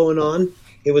rocking going on.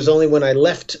 It was only when I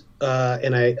left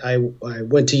and I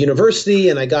went to university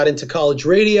and I got into college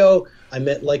radio, I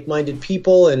met like-minded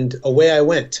people, and away I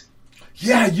went.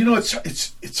 Yeah,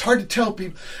 it's hard to tell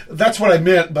people. That's what I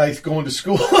meant by going to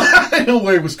school. I know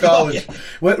where it was college. Oh,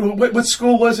 yeah. What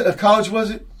school was it? College was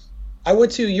it? I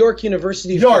went to York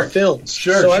University for films.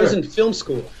 Sure. I was in film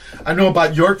school. I know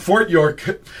about Fort York.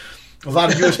 A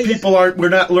lot of U.S. people we're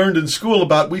not learned in school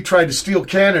about. We tried to steal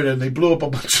Canada and they blew up a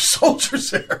bunch of soldiers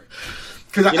there.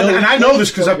 I know this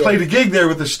because I played a gig there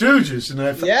with the Stooges. And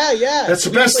that's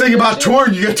the best thing about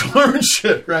touring. You get to learn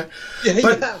shit, right?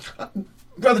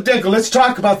 Brother Danko, let's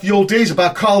talk about the old days,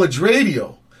 about college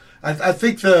radio. I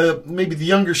think maybe the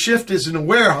younger shift isn't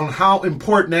aware on how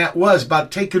important that was,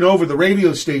 about taking over the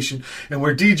radio station and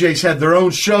where DJs had their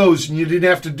own shows and you didn't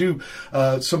have to do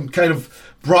some kind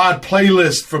of broad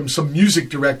playlist from some music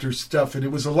director stuff. And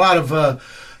it was a lot of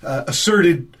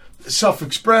asserted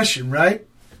self-expression, right?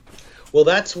 Well,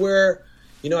 that's where,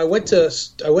 I went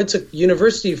to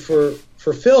university for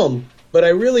film, but I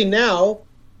really now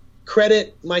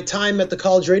credit my time at the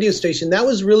college radio station. That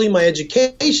was really my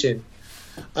education.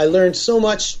 I learned so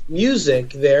much music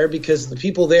there because the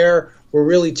people there were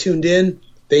really tuned in.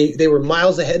 They were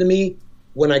miles ahead of me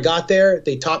when I got there.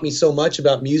 They taught me so much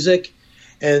about music.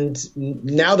 And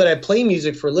now that I play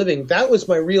music for a living, that was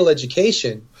my real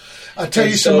education. I'll tell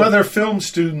you some other film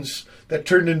students that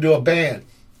turned into a band.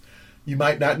 You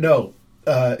might not know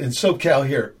in SoCal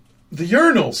here. The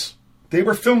Urinals. They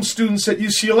were film students at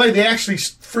UCLA. They actually,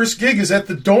 first gig is at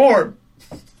the dorm.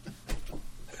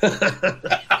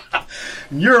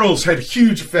 Urinals had a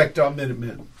huge effect on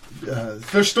Minutemen.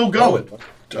 They're still going.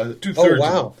 2/3. Oh,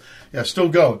 wow. Yeah, still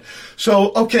going.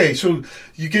 So, okay, so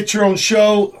you get your own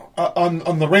show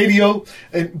on the radio,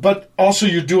 but also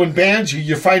you're doing bands.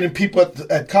 You're finding people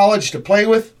at college to play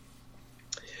with.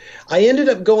 I ended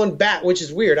up going back, which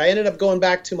is weird. I ended up going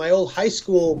back to my old high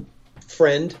school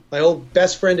friend, my old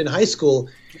best friend in high school,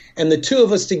 and the two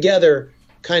of us together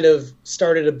kind of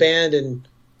started a band and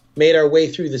made our way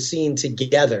through the scene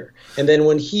together. And then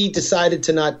when he decided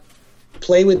to not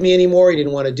play with me anymore, he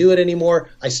didn't want to do it anymore,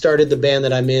 I started the band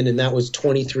that I'm in, and that was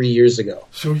 23 years ago.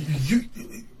 So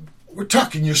we're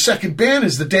talking your second band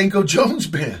is the Danko Jones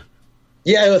Band.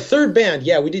 Yeah, a third band.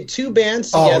 Yeah, we did two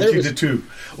bands together. Oh, you did two.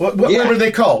 What were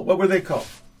they called? What were they called?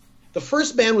 The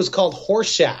first band was called Horse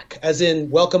Shack, as in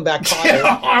Welcome Back Kotter.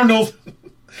 Arnold,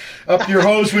 up your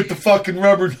hose with the fucking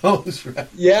rubber nose. Right?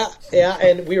 Yeah,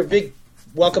 and we were big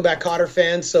Welcome Back Kotter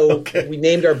fans, so we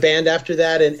named our band after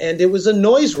that. And it was a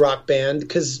noise rock band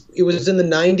because it was in the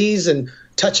 90s, and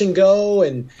Touch and Go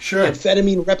and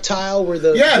Amphetamine Reptile were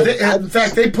the... Yeah, in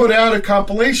fact, they put out a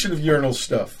compilation of Urinal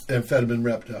stuff, Amphetamine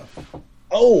Reptile.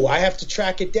 Oh, I have to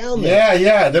track it down there.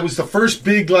 Yeah. That was the first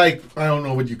big, like, I don't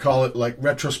know what you call it, like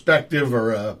retrospective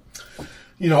or,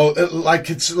 like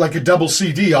it's like a double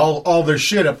CD, all their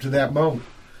shit up to that moment.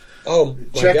 Oh,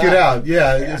 Check it out.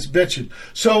 Yeah, it's bitchin'.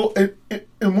 So,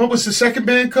 and what was the second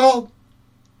band called?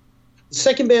 The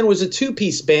second band was a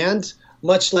two-piece band,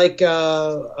 much like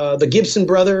the Gibson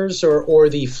Brothers or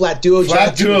the Flat Duo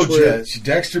Jets.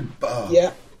 Dexter,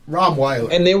 Ron Weiler.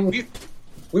 And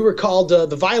we were called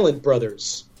the Violent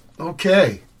Brothers.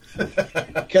 Okay.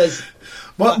 Because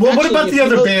what about the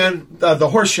other band, the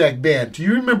Horse Shack Band? Do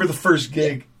you remember the first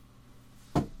gig?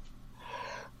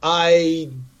 I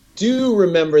do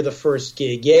remember the first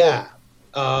gig, yeah.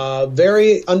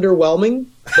 Very underwhelming,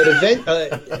 but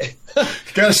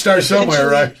got to start somewhere,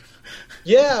 right?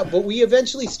 Yeah, but we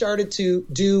eventually started to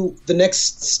do the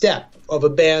next step of a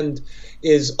band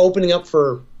is opening up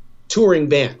for touring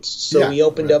bands. So we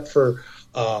opened up for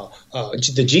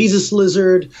the Jesus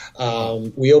Lizard.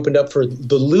 We opened up for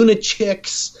the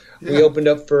Lunachicks. Yeah. We opened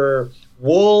up for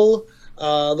Wool.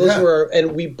 Those were,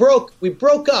 and we broke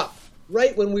up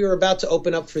right when we were about to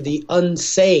open up for the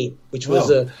Unsane, which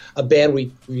was a band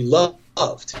we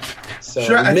loved. So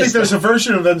sure, I think there's a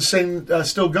version of Unsane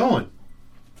still going.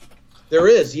 There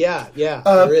is, yeah.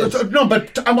 There is. No,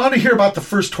 but I want to hear about the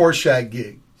first Horse Shack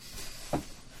gig.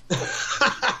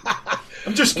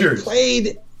 I'm just curious.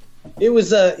 It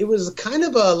was kind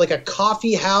of like a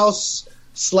coffee house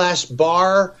 /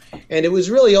 bar, and it was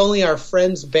really only our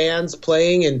friends' bands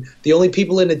playing, and the only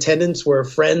people in attendance were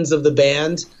friends of the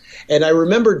band. And I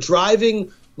remember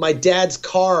driving my dad's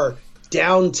car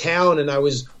downtown, and I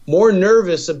was more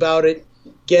nervous about it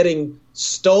getting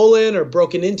stolen or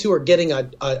broken into or getting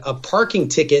a parking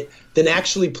ticket than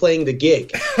actually playing the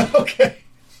gig. Okay.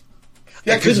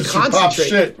 Yeah, because it's pop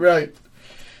shit, right?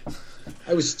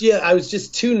 I was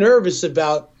just too nervous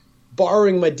about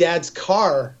borrowing my dad's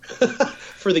car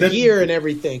for the gear and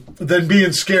everything. Than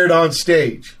being scared on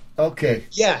stage. Okay.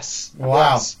 Yes.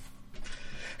 Wow. Yes.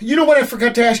 You know what I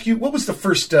forgot to ask you? What was the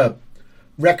first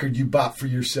record you bought for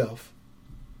yourself?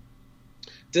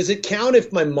 Does it count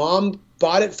if my mom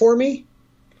bought it for me?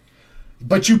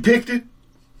 But you picked it?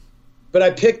 But I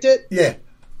picked it? Yeah.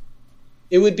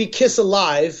 It would be Kiss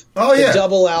Alive, the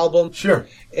double album. Sure.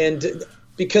 And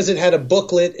because it had a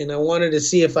booklet, and I wanted to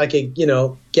see if I could,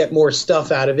 get more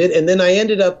stuff out of it. And then I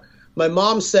ended up, my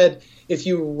mom said, if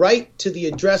you write to the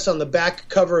address on the back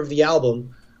cover of the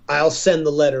album, I'll send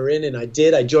the letter in. And I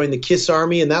did. I joined the Kiss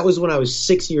Army, and that was when I was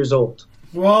 6 years old.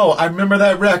 Whoa, I remember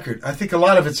that record. I think a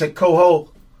lot of it's at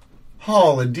Coho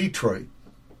Hall in Detroit.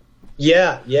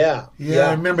 Yeah.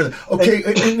 I remember that. Okay,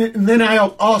 and then I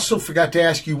also forgot to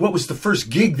ask you, what was the first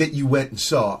gig that you went and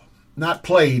saw? Not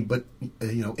played, but,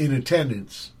 in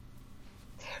attendance.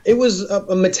 It was a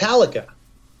Metallica.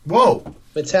 Whoa.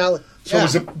 Metallica. So it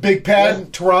was a big pad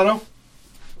in Toronto?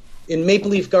 In Maple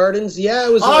Leaf Gardens? Yeah,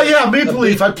 it was. Maple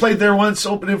Leaf. I played there once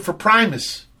opening for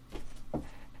Primus.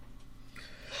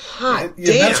 Damn.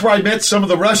 That's where I met some of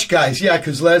the Rush guys. Yeah,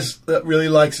 because Les really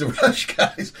likes the Rush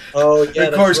guys. Oh, yeah,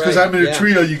 of course, because I'm in a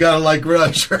trio, you got to like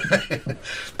Rush, right?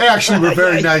 They actually were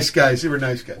very nice guys. They were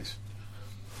nice guys.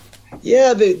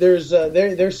 Yeah,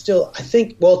 they're still, I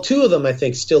think, two of them, I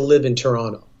think, still live in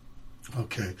Toronto.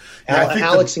 Okay. Yeah,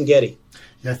 Alex and Getty.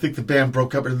 Yeah, I think the band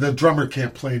broke up. The drummer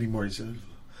can't play anymore. He's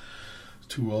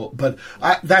too old. But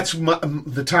that's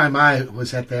the time I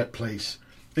was at that place.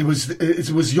 It was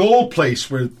the old place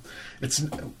where it's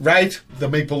right. The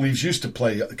Maple Leafs used to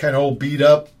play, kind of old, beat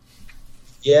up.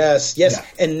 Yes. Yeah.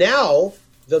 And now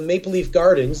the Maple Leaf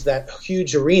Gardens, that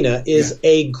huge arena, is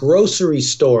a grocery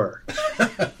store.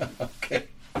 Okay,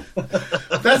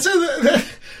 that's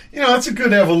a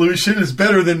good evolution. It's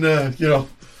better than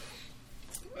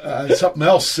something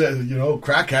else.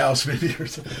 Crack house maybe or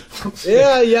something.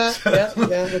 Yeah.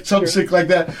 Something sick like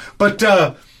that. But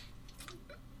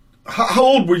how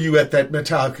old were you at that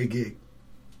Metallica gig?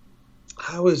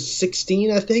 I was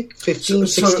 16, I think, 15,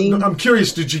 16. So I'm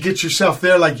curious, did you get yourself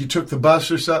there like you took the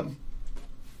bus or something?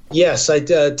 Yes, I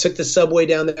took the subway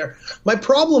down there. My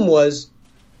problem was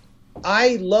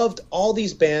I loved all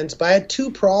these bands, but I had two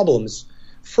problems.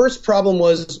 First problem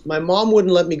was my mom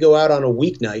wouldn't let me go out on a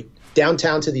weeknight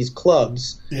downtown to these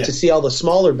clubs to see all the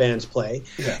smaller bands play.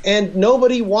 Yeah. And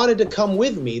nobody wanted to come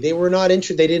with me. They were not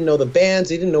interested. They didn't know the bands.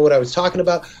 They didn't know what I was talking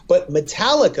about. But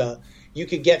Metallica, you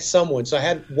could get someone. So I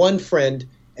had one friend,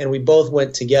 and we both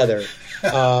went together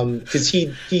because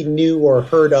he knew or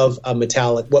heard of what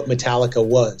Metallica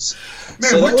was.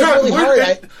 Man, so we're talking,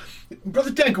 really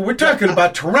Brother Danko, we're talking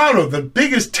about Toronto, the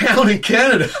biggest town in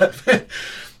Canada.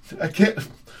 I can't,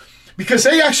 because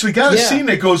they actually got a scene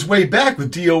that goes way back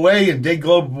with DOA and Day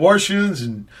Globe Abortions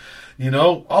and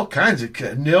all kinds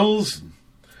of Nils.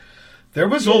 There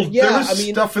was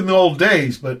stuff in the old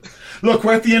days, but look,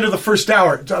 we're at the end of the first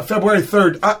hour, February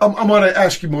 3rd. I want to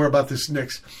ask you more about this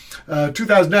next.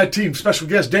 2019 special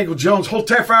guest Danko Jones, hold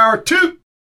tight for hour 2.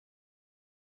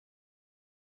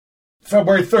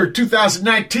 February 3rd,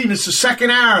 2019 is the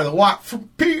second hour of the Watt from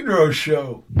Pedro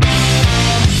Show.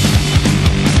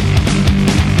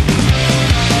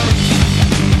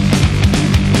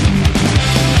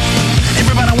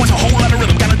 Everybody wants a whole lot of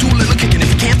rhythm, gotta do a little kicking. If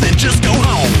you can't, then just go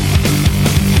home.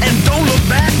 And don't look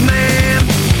back, man.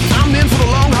 I'm in for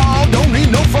the long haul, don't need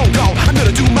no phone call. I'm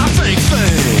gonna do my thing.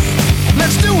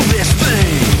 Let's do this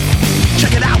thing.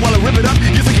 Check it out while I rip it up.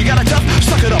 You think you got it tough?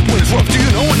 Suck it up when it's rough. Do you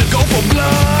know when to go for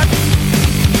blood?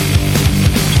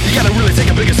 You gotta really take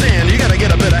a bigger stand. You gotta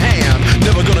get a better hand.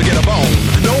 Never gonna get a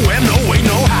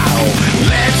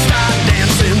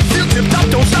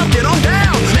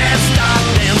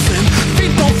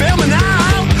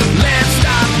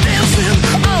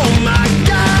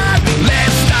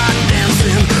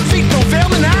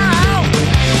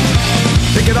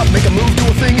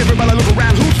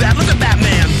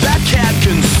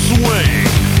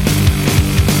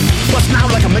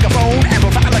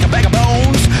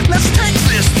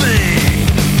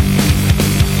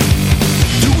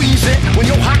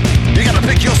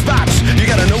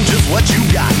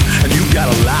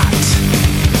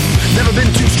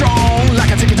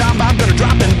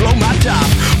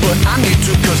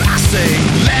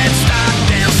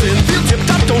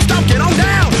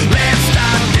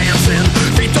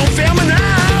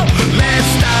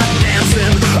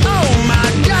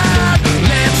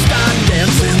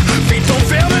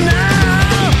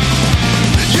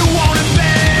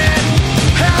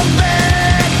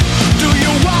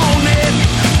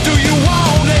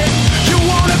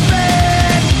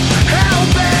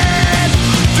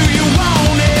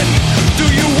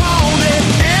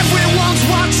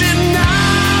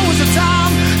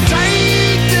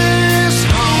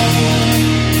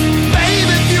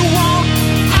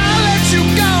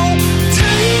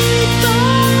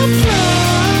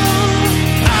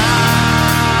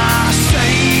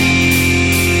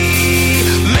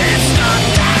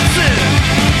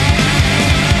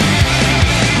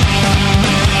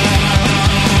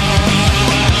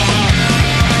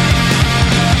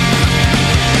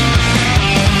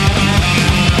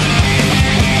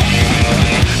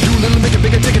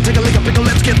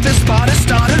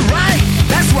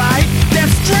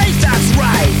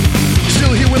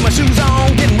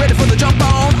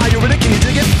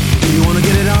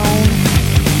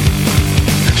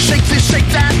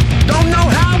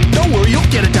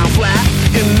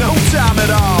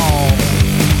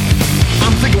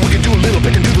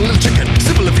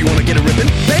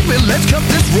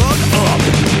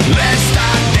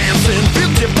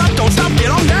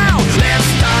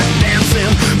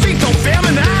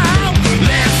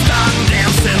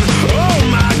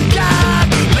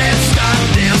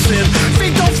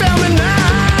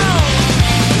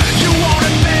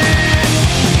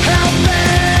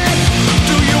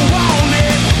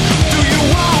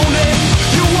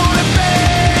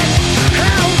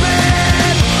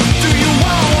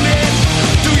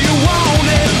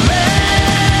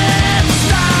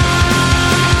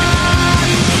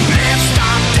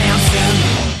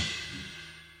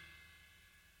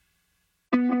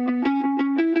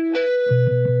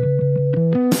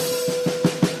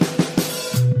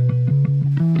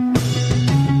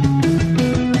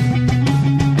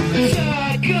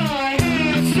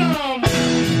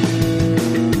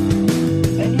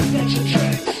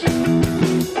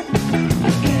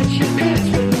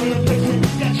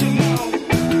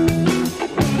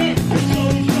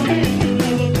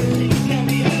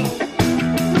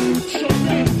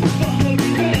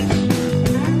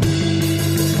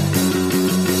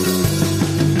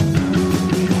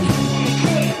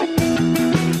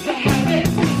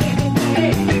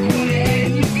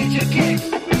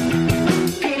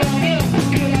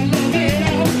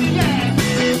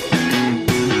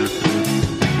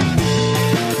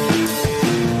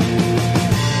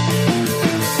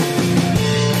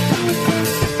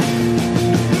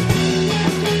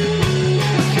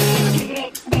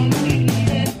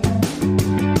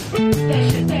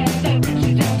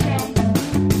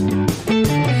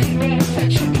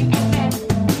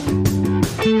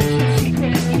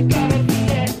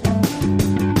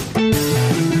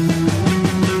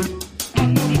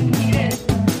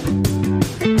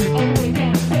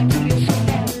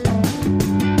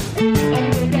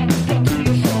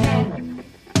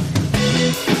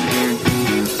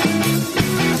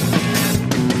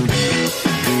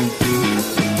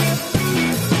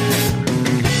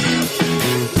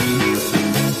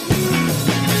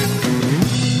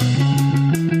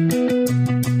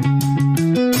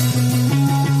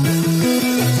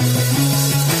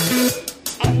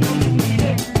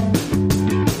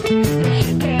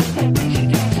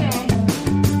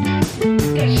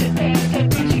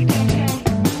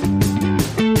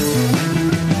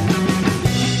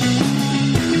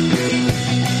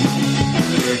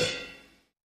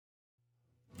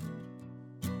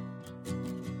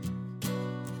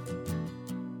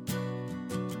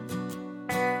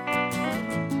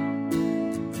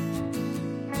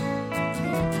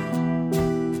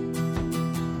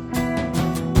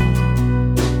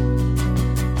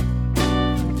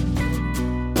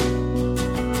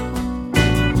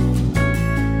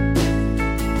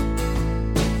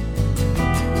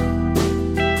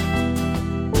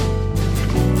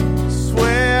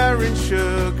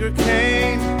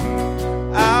sugarkane,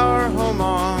 our home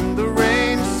on the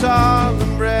range,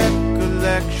 solemn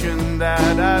recollection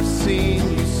that I've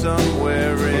seen you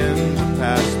somewhere in the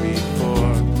past before.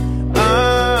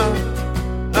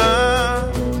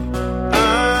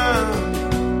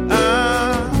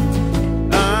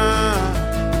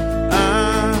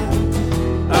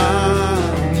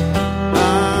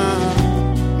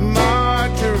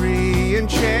 Marjorie in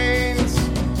chains,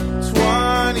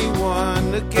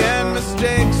 21 again,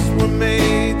 mistakes were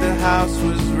made, the house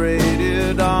was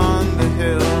raided on the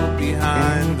hill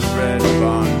behind the red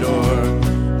barn door.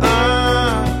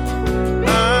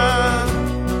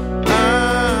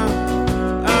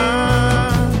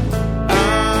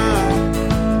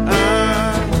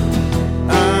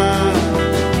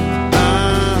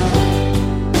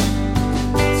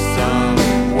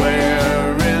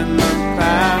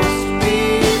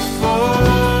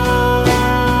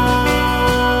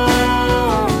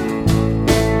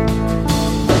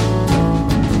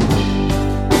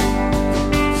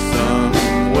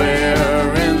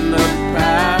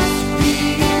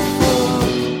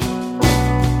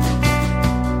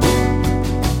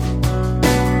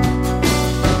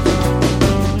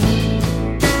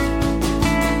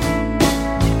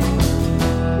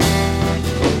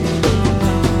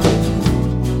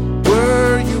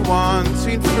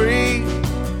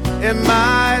 Am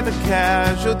I the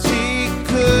casualty?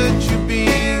 Could you be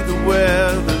the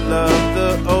well that loved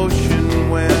the ocean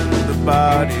when the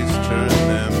bodies turn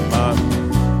them up?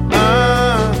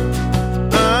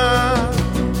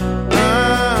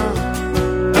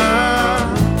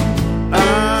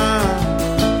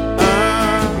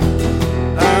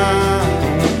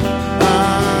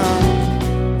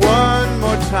 One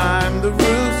more time, the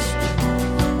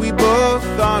roost. We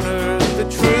both honored the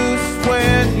truce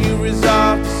when you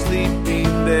resolved to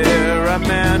sleeping there. I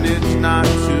managed not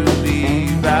to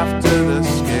leave after the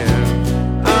scare.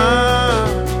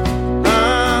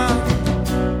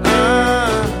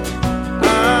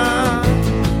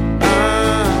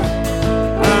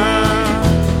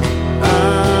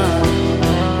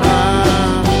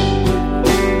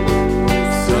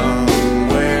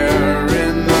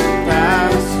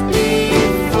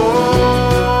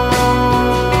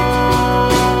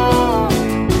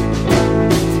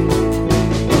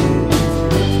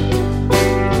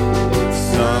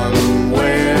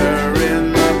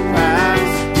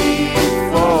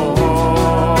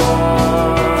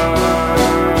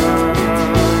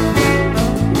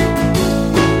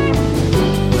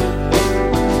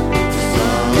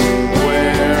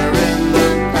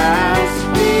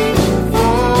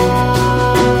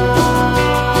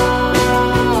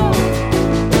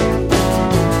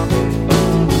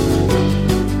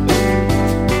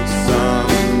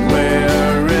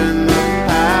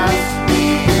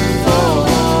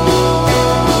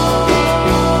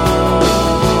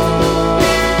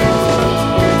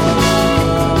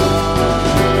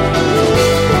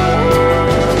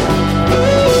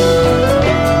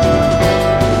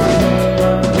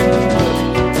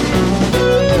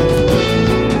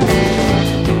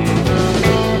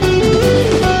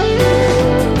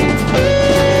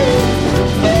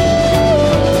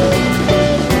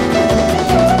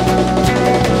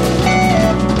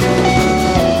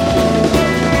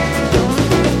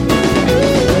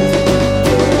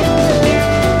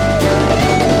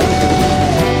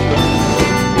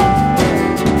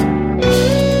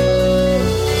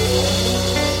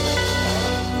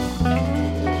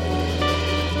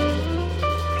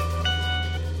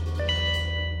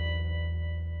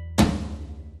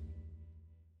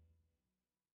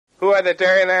 Who are the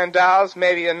Dairyland Dolls?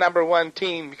 Maybe a #1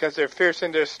 team because they're fierce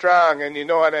and they're strong, and you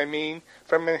know what I mean.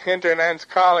 From the hinterland's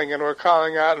calling, and we're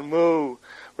calling out moo.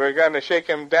 We're going to shake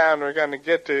 'em down, we're going to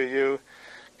get to you.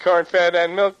 Corn-fed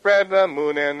and milk-bread, the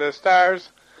moon and the stars.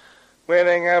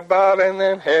 Winning a ball and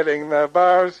then hitting the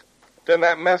bars. Do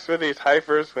not mess with these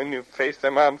heifers when you face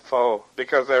them on foe,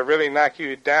 because they'll really knock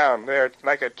you down. They're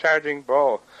like a charging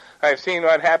bull. I've seen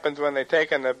what happens when they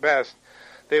take in the best.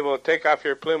 They will take off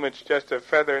your plumage just a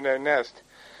feather in their nest.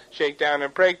 Shake down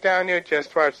and break down, you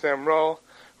just watch them roll.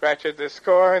 Ratchet the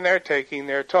score, and they're taking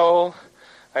their toll.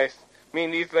 I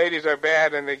mean, these ladies are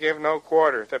bad, and they give no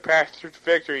quarter. The path to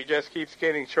victory just keeps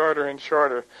getting shorter and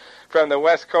shorter. From the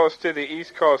west coast to the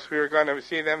east coast, we are going to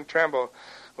see them tremble.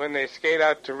 When they skate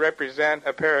out to represent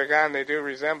a paragon, they do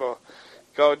resemble.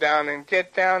 Go down and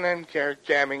get down, and you're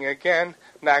jamming again.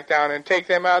 Knock down and take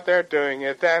them out, they're doing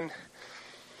it then.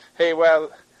 Hey, well,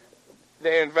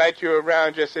 they invite you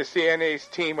around just to see CNA's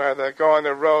team, or they go on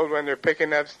the road when they're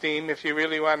picking up steam. If you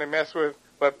really want to mess with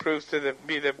what proves to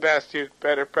be the best, you'd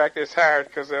better practice hard,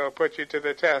 because they'll put you to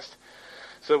the test.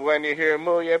 So when you hear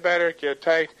moo, you better get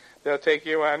tight. They'll take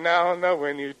you on now, no,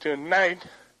 when you tonight.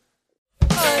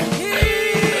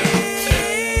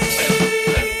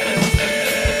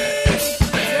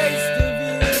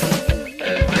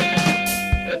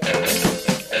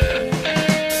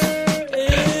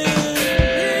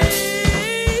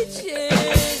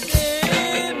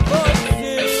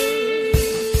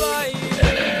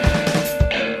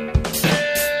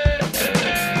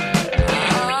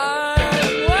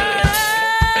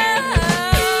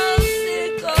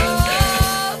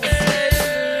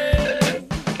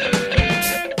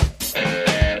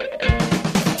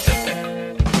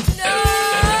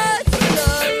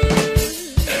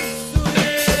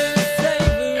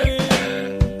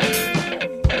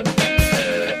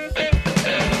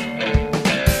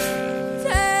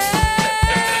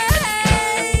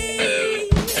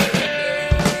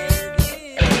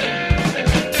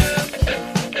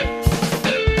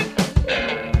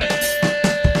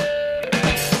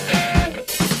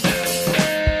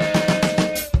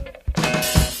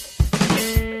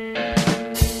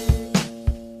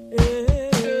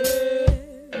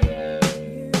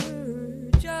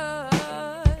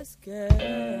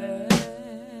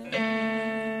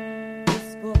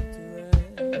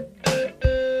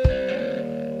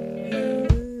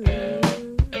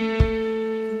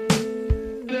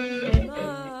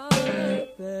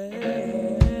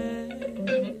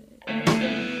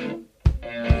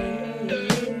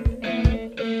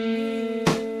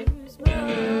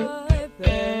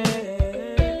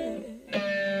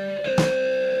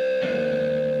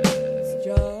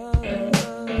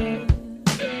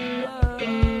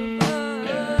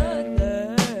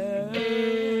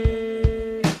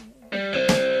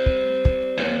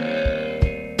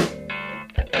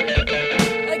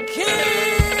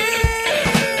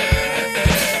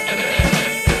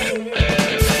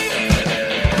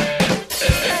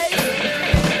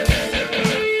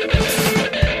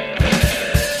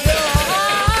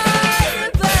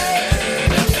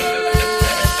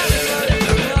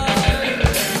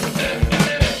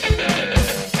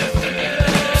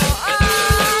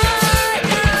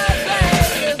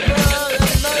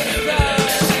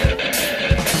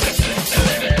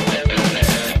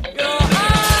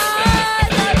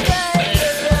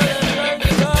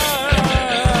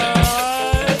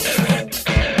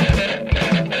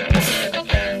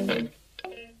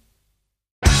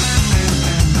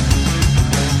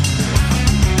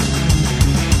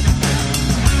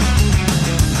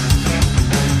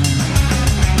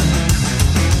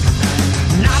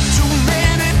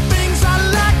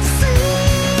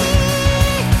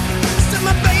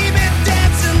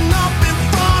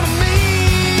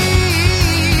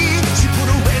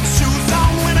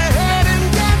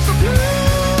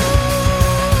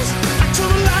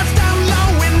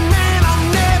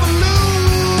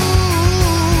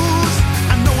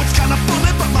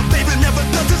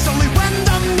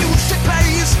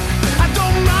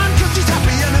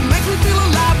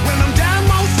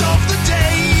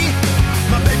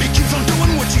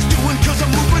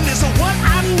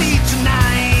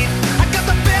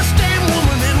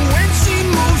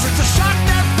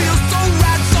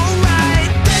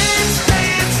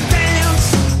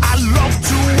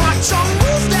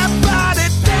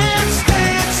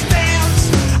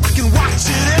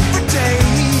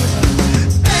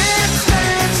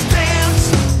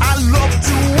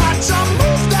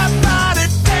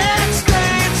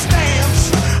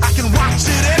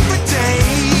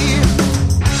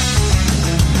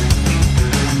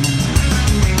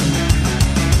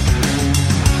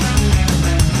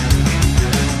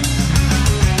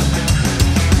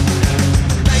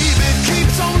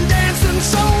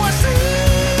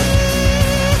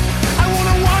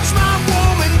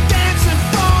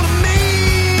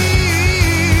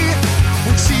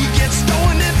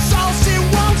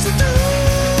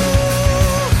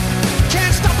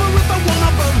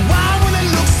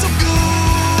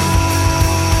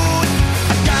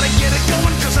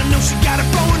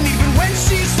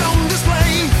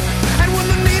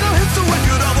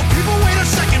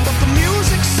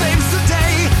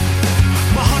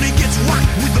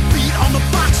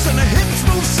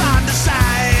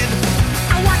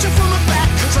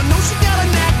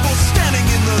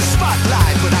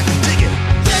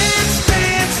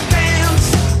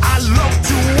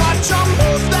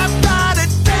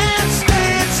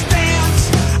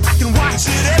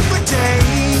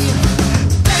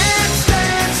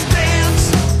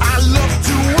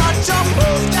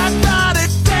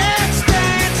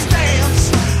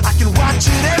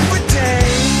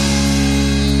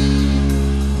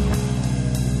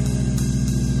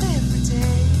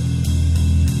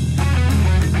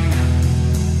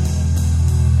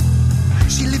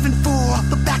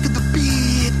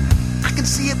 can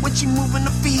see it when she moving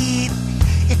her feet.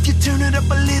 If you turn it up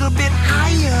a little bit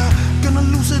higher, gonna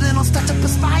lose it and I'll start to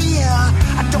perspire.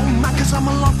 I don't mind cause I'm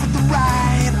along for the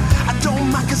ride. I don't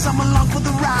mind cause I'm along for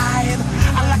the ride.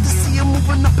 I like to see her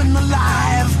moving up and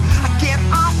alive. I get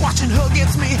off watching her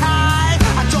gets me high.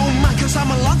 I don't mind cause I'm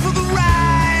along for the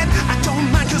ride. I don't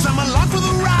mind cause I'm along for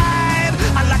the ride.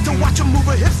 I like to watch her move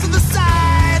her hips to the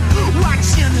side.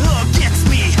 Watching her gets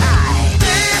me high.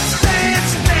 Dance,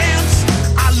 dance, dance.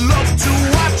 I love to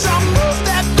watch her move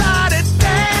that body.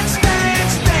 Dance,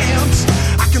 dance, dance.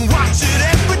 I can watch it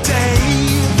every day.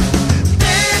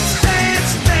 Dance,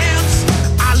 dance, dance.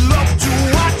 I love to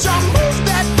watch her move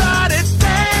that body.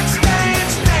 Dance,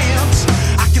 dance, dance.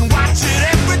 I can watch it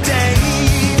every day.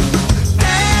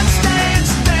 Dance,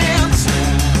 dance, dance.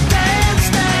 Dance,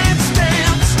 dance,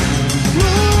 dance.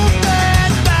 Move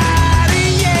that body,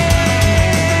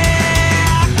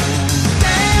 yeah.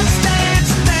 Dance,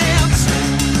 dance, dance.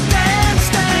 Dance,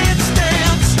 dance,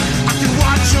 dance. I can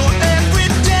watch her every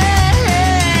day.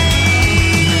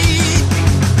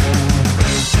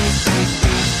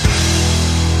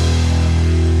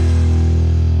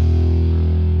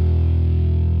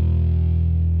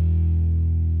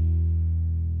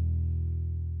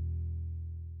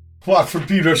 Well, from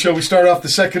Pedro Show, we start off the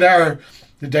second hour.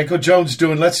 The Danko Jones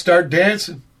doing Let's Start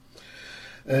Dancing.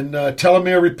 And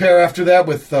telomere repair after that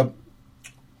with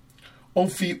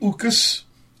ophiuchus,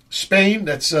 Spain.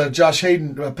 That's Josh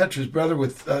Hayden, Petra's brother,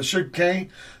 with sugarkane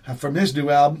from his new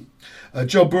album.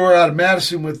 Joe Brewer out of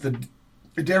Madison with the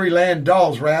Diaryland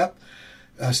Dolls rap.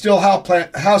 Still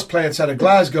Houseplants out of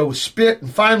Glasgow with Spit.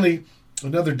 And finally,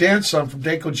 another dance song from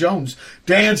Danko Jones.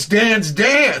 Dance, dance,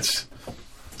 dance.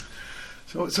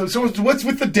 So what's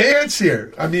with the dance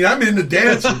here? I mean, I'm into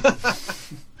dancing.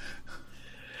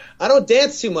 I don't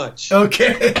dance too much,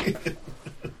 Okay.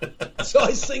 so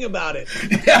I sing about it.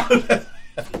 Yeah.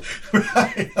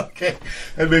 Right. Okay.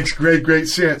 That makes great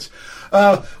sense.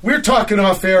 We're talking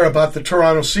off air about the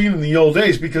Toronto scene in the old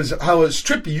days because how it's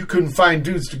trippy. You couldn't find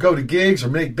dudes to go to gigs or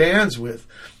make bands with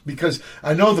because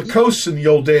I know the coasts in the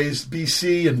old days,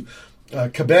 BC and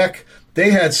Quebec,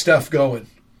 they had stuff going.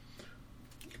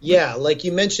 Yeah, like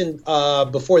you mentioned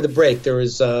before the break, there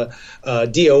was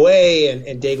DOA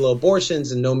and Dayglow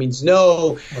Abortions and No Means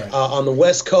No Right. On the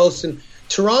West Coast. And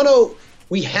Toronto,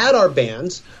 we had our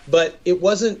bands, but it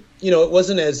wasn't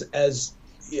as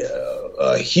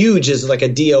huge as like a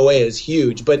DOA is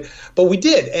huge. But we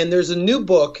did. And there's a new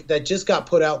book that just got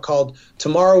put out called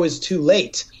Tomorrow is Too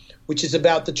Late, which is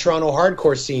about the Toronto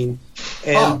hardcore scene.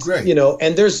 And, great.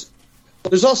 And there's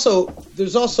also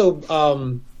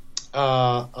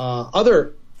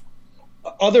other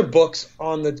books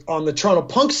on the Toronto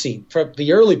punk scene, from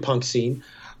the early punk scene,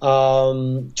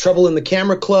 Trouble in the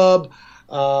Camera Club,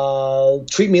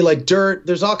 Treat Me Like Dirt.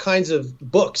 There's all kinds of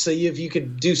books that if you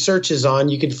could do searches on,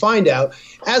 you could find out,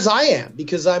 as I am,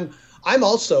 because I'm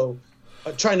also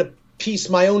trying to piece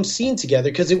my own scene together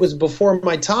because it was before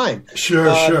my time. Sure.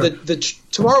 The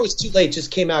Tomorrow is Too Late just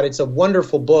came out. It's a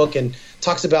wonderful book and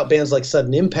talks about bands like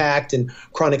Sudden Impact and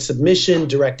Chronic Submission,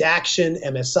 Direct Action,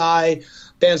 MSI,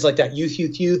 bands like that.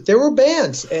 Youth. There were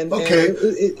bands. And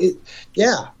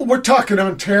yeah. We're talking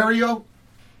Ontario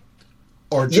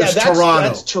or just that's, Toronto?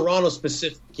 That's Toronto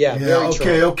specific. Yeah,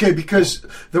 okay, because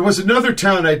there was another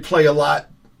town I'd play a lot,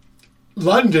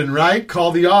 London, right,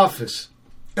 called The Office.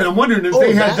 And I'm wondering if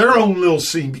they had their own little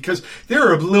scene because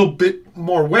they're a little bit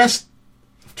more west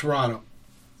of Toronto.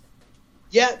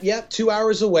 Yeah, 2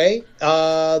 hours away.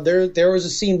 There was a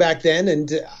scene back then,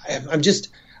 and I'm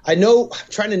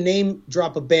trying to name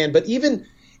drop a band, but even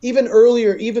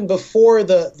earlier, even before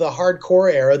the hardcore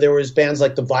era, there was bands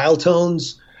like the Vile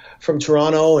Tones from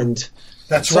Toronto, and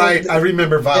that's right. I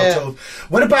remember Vile Tones.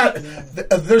 What about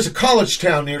there's a college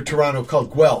town near Toronto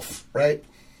called Guelph, right?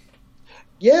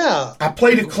 Yeah, I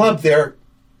played a club there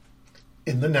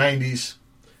in the 90s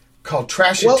called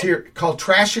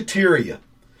Trashateria.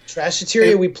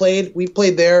 Trashateria, we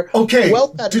played there. Okay,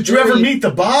 did you ever meet the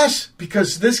boss?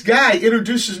 Because this guy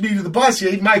introduces me to the boss.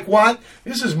 Hey, Mike Watt.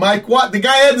 This is Mike Watt. The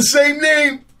guy had the same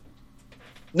name.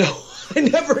 No, I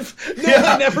never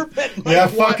met Mike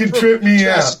Watt. Fucking tripped me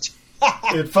out.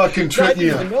 It fucking tripped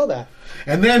me out. I didn't even know that.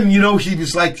 And then, he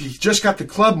was like, he just got the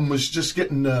club and was just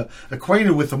getting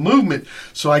acquainted with the movement.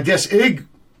 So I guess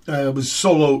was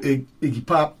solo Iggy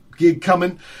Pop gig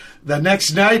coming. The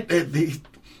next night,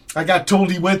 I got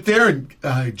told he went there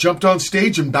and jumped on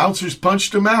stage and bouncers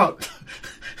punched him out.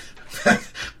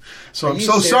 So I'm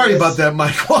so sorry about that,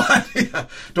 Mike Watt.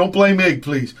 Don't blame Ig,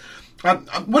 please.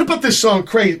 What about this song,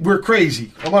 We're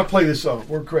Crazy? I want to play this song,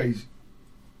 We're Crazy.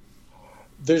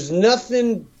 There's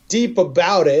nothing deep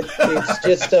about it. It's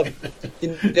just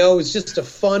it's just a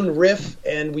fun riff,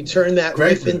 and we turn that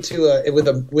riff into with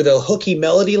a hooky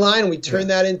melody line. We turn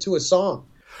that into a song.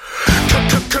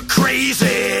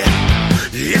 Crazy,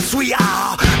 yes we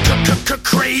are.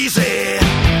 Crazy,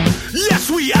 yes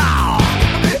we are.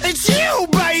 It's you,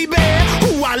 baby,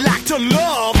 who I like to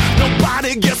love.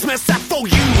 Nobody gets me except for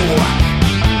you.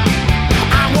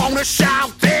 I wanna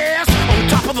shout this on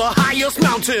top of the highest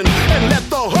mountain and let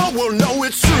the whole world know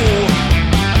it's true.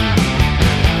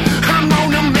 I'm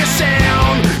on a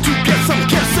mission to get some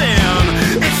kissing.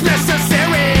 It's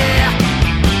necessary.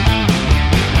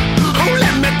 Oh,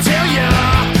 let me tell you,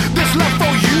 this love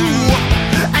for you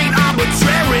ain't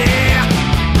arbitrary.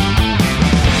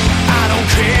 I don't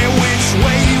care which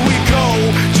way we go,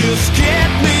 just get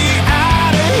me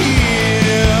out of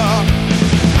here.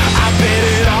 I bet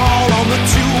it all on the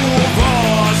two of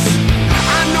us.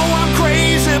 I know I'm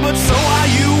crazy, but so are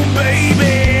you,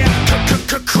 baby.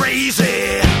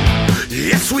 Crazy,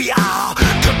 yes we are.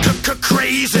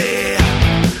 Crazy,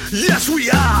 yes we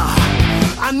are.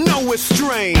 I know it's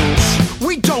strange,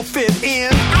 we don't fit in.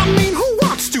 I mean, who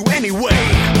wants to anyway?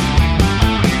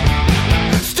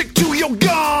 Stick to your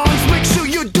guns, make sure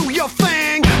you do your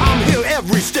thing. I'm here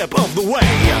every step of the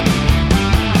way.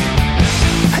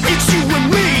 It's you and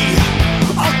me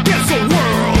against the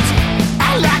world.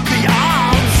 I like the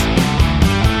odds.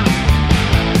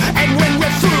 And when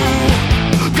we're through,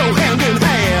 go hand in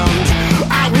hand.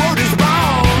 Our word is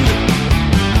bond.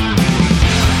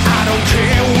 I don't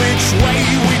care which way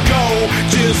we go,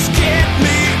 just get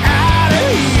me out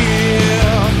of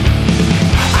here.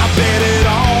 I bet it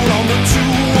all on the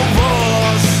two of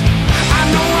us. I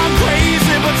know I'm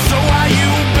crazy, but so are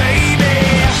you, baby.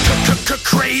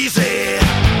 Crazy,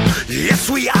 yes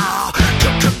we are.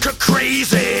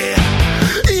 Crazy,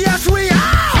 yes we are.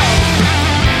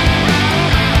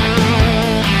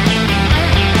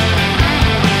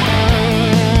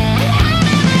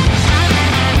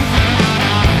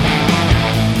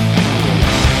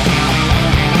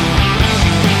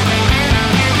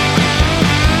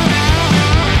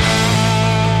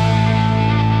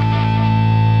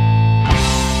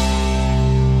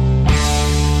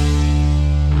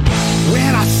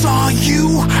 When I saw you,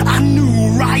 I knew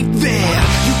right there.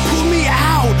 You pulled me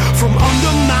out from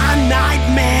under my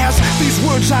nightmares. These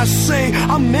words I say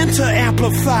are meant to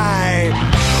amplify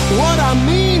what I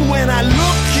mean when I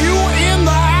look you in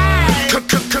the eye.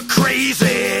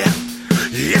 Crazy,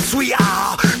 yes we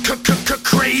are.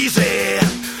 Crazy,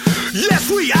 yes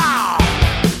we are.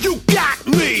 You got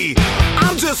me,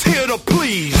 I'm just here to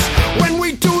please. When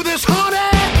we do this,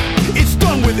 honey, it's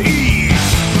done with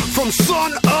ease. From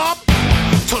sun up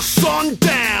to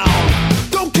sundown.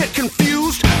 Don't get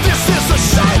confused, this is a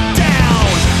shakedown.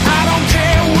 I don't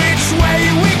care which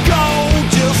way we go,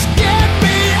 just get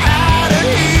me out of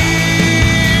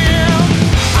here.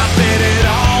 I bet it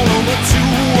all on the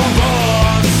two of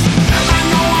us. I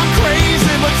know I'm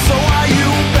crazy, but so are you,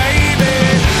 baby.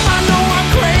 I know I'm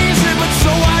crazy, but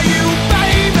so are you,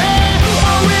 baby.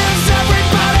 Or is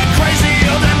everybody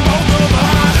crazier than both of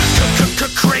us?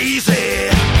 Crazy,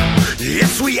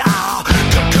 yes we are.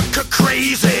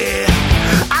 Crazy,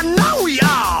 I know we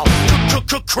are.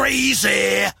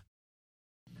 Crazy.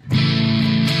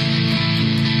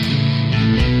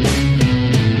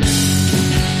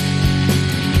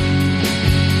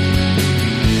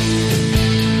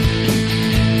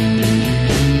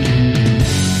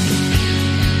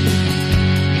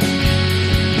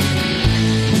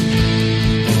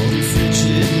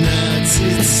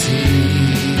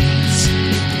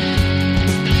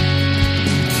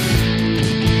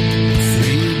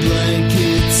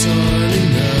 Blankets aren't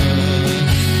enough.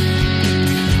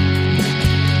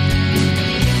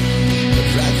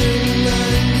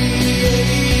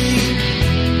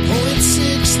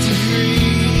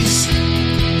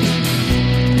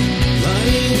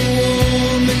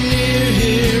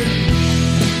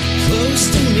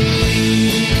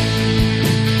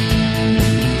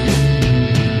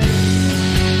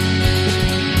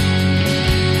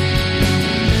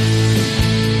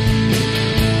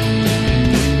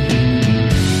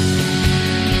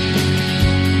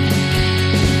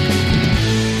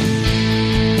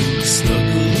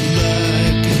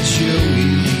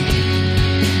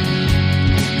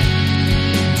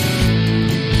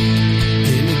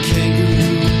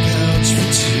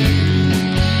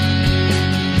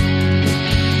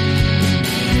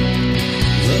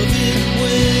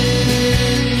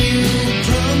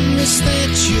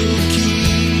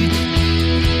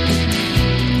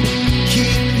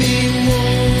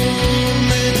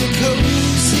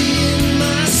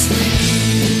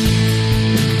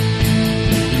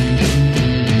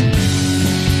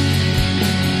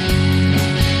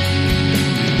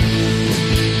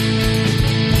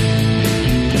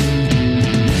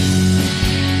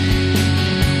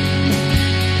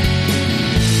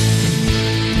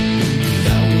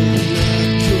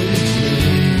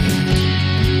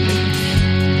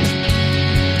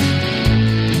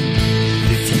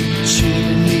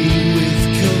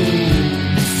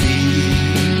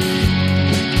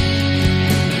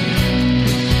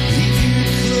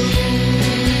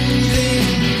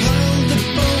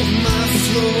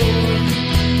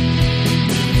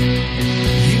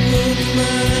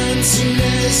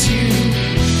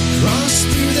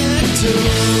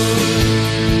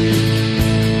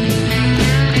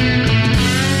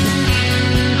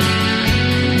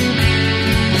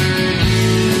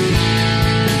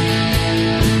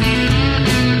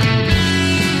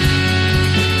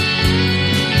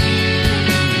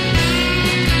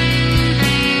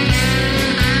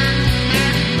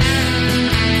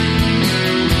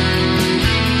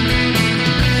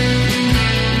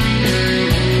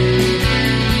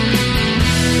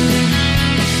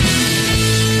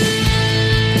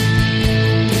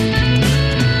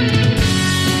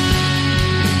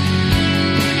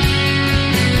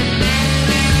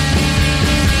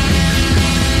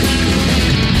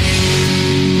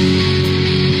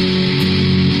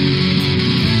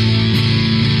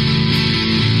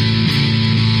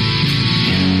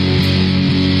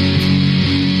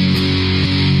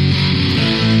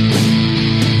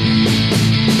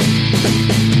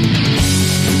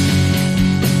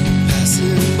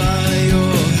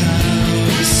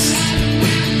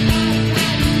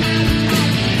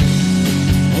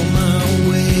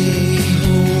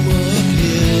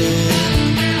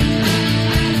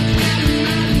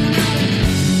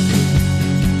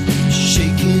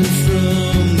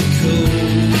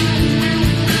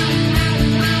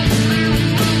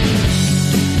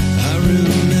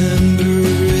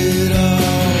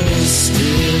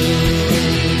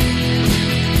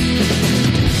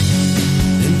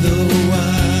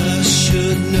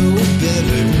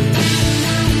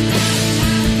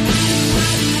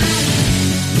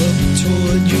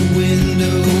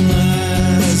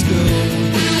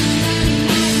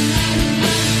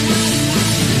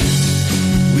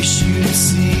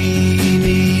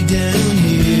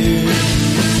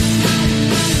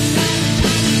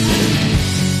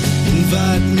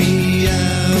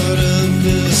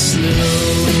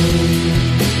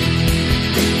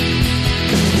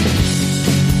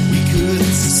 We could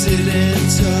sit and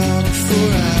talk for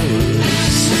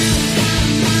hours,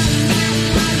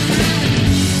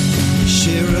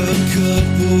 share a cup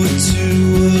or two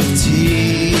of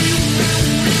tea,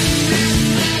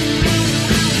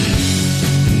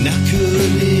 and I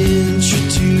could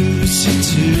introduce you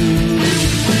to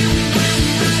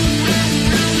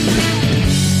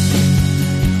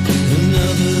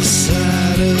another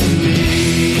side of me.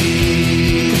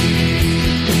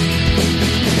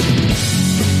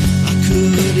 I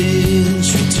could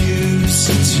introduce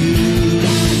you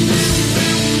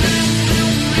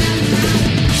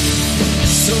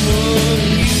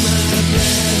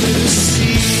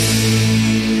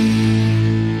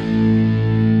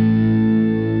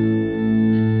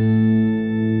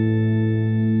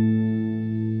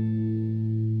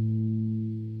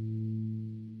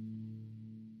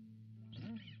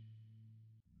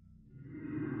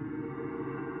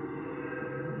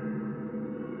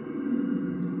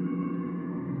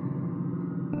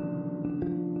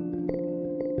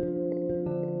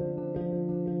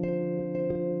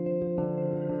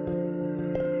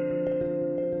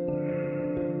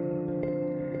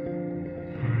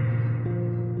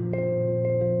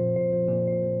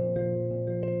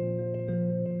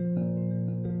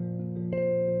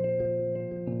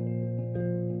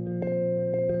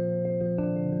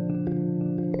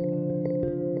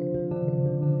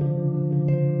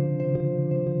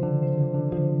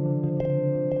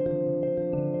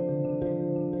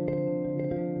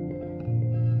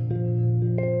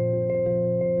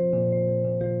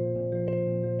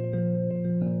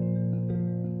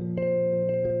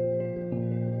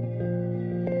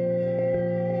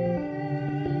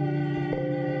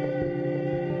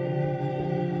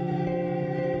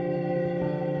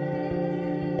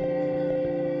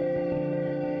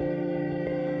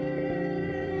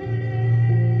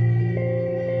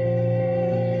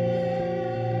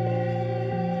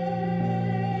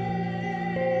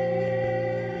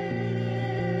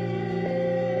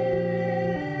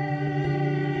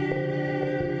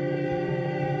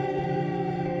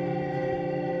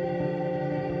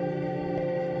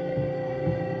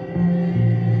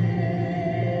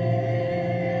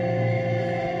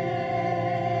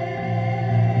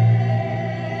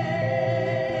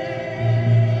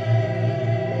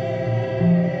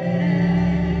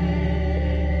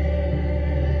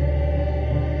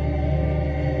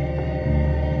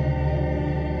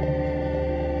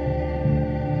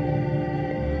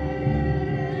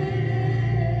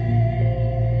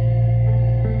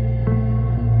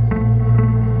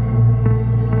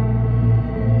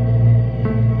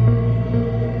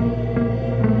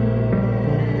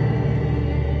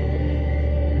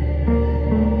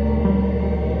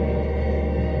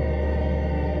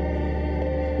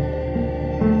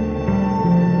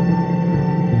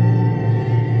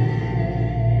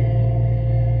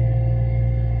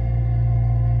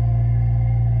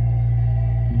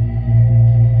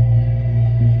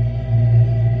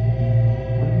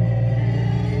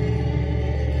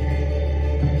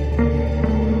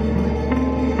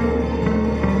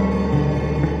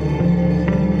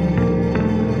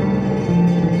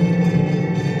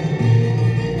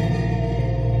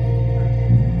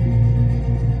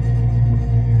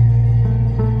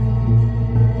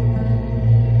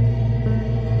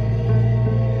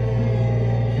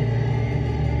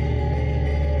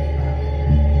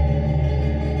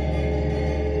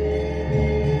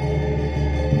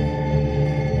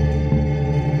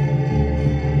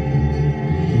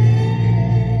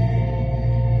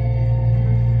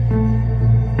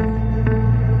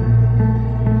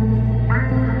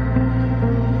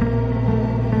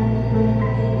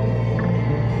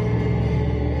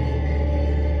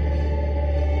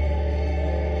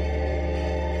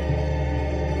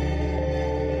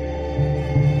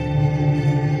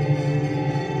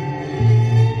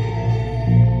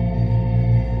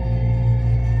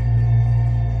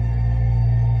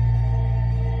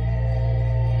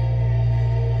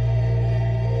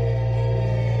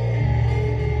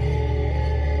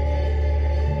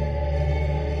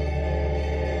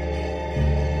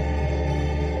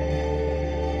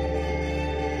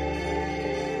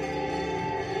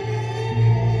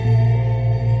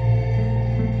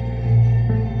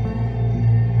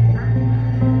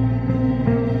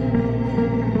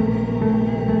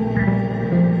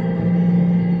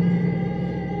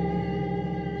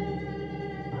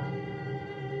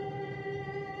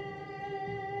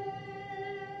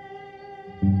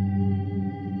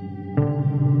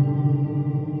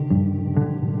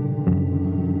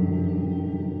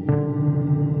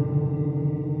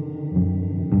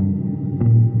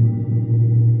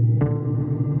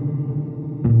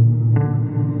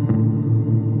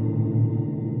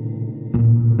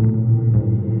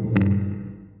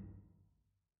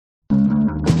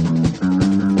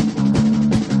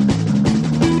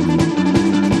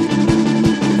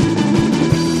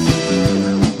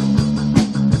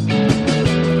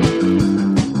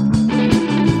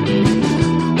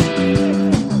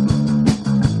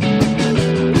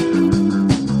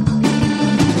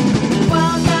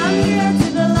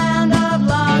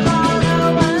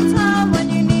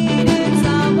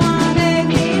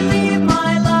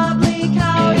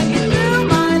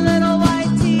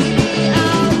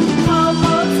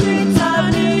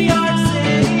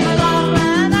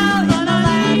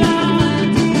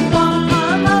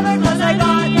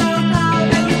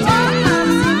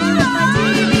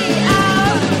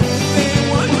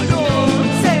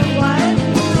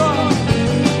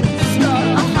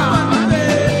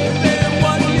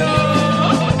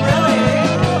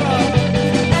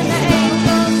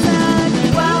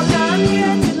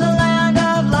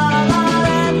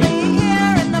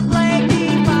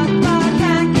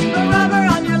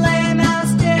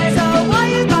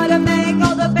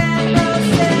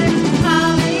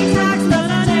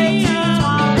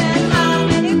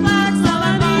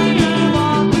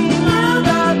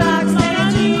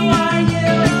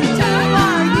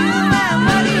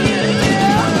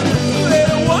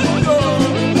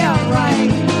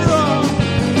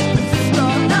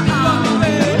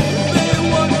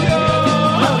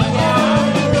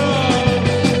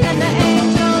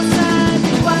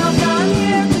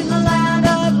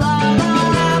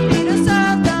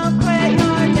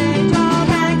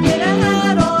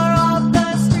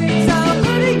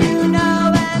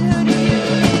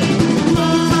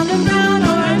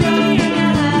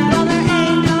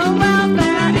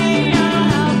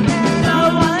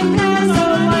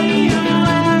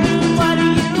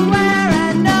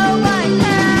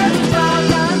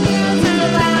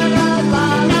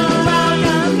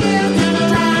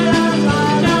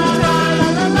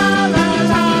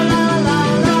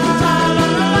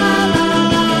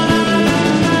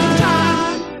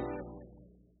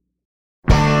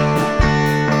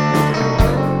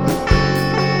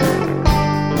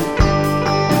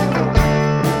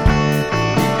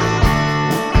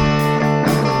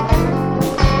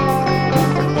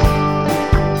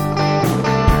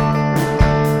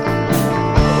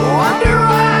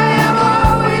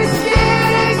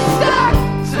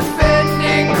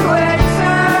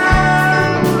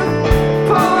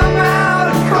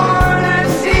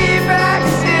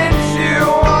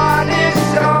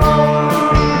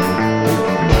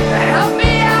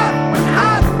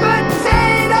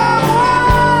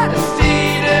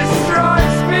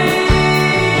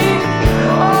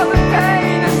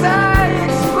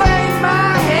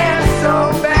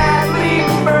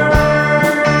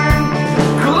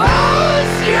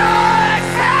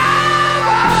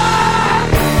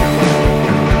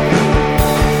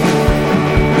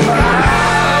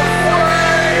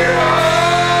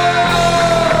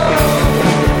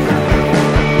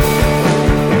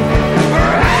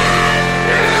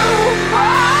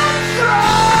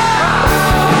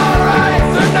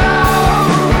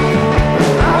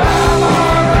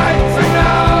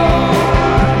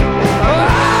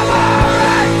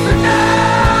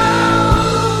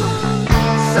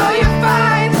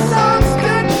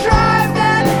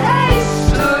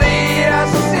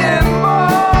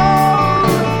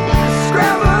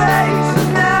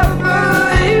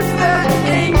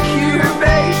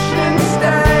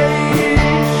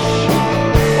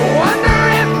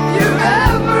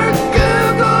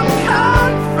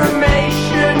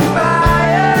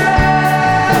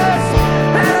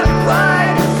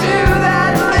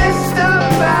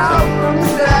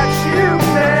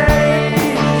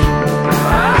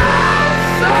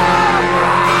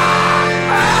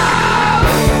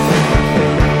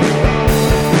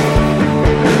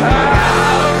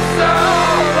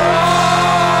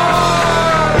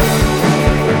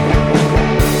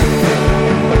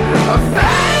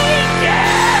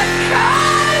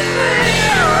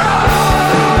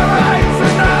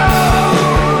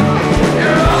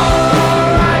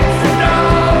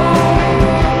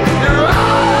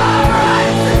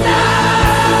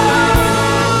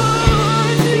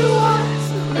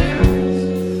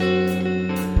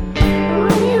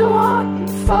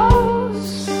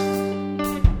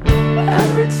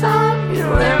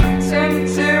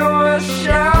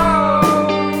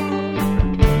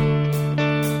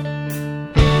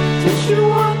Did you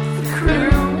want the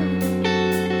crew?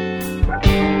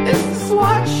 Is this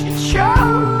what you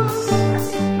chose?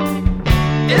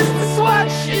 Is this what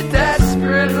you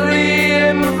desperately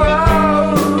invoked?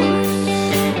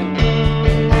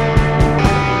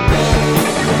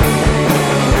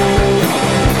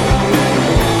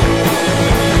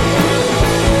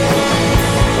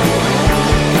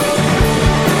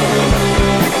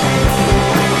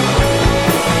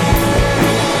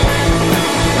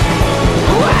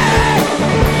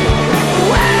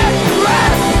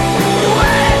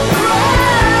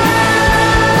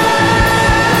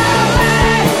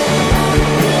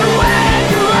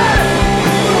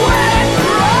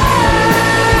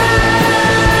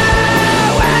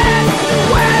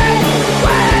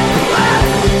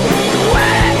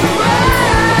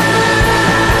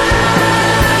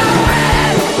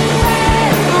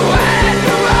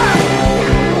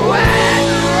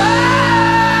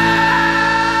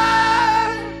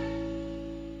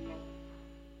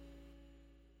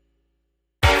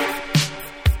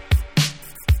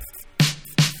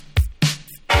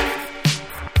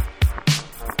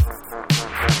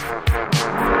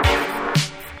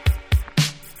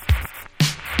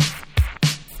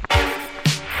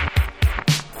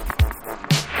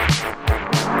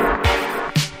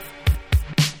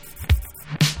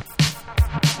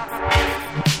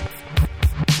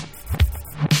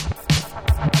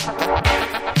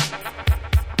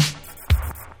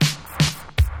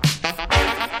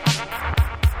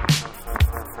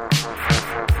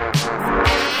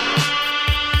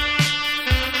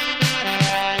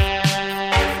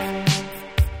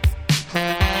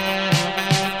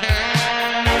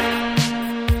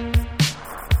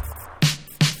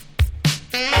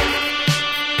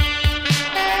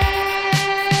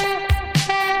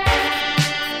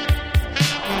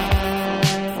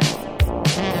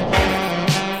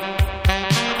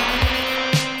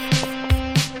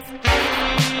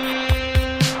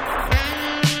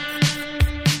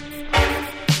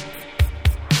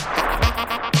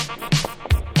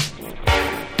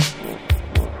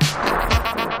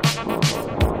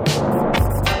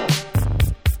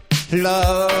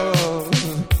 Love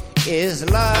is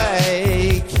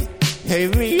like a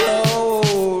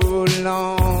violence.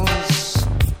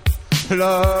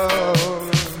 Love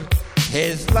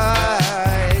is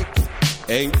like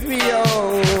a violence.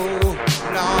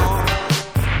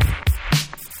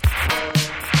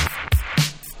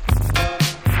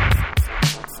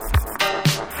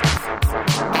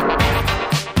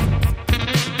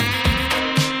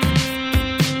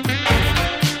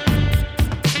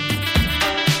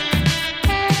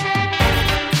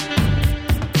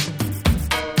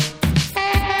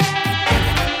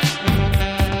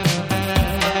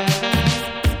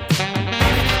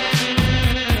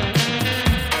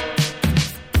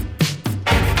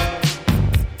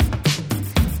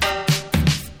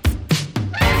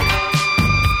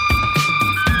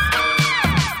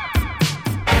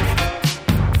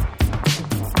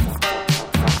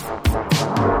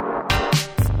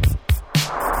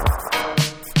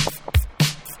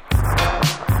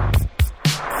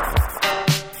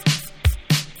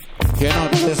 You're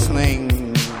not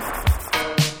listening,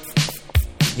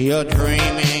 you're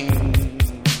dreaming.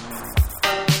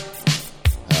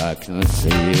 I can see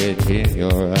it in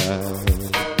your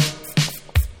eyes.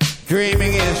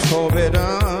 Dreaming is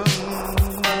forbidden,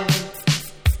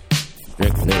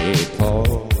 strictly for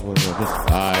the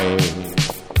spies.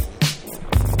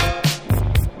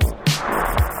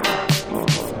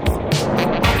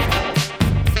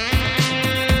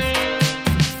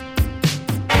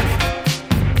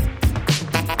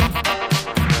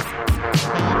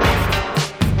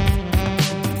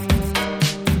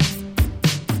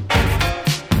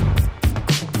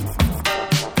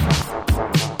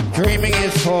 Dreaming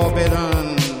is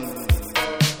forbidden.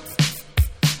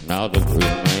 Now the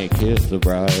groom may kiss the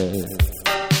bride.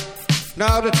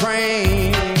 Now the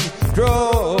train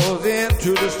drove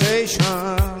into the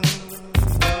station.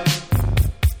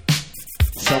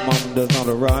 Someone does not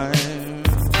arrive.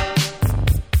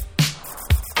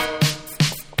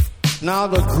 Now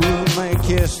the groom may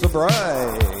kiss the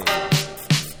bride.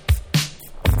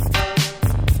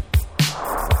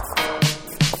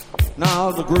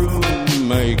 Now the groom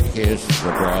may kiss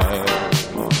the bride.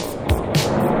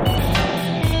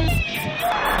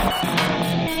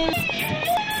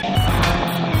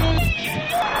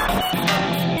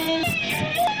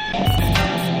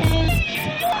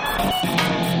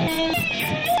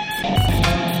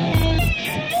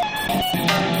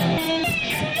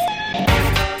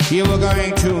 You were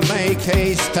going to make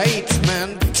a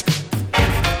statement,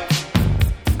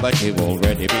 but you've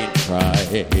already been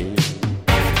tried.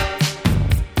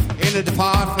 In in the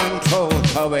departmental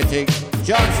poetic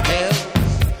judge tales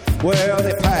where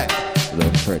they pack the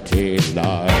pretty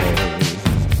lies.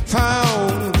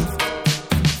 Found,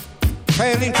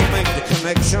 failing to make the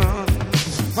connection.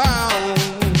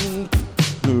 Found,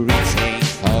 reaching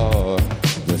for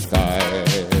the sky.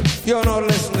 You're not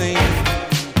listening,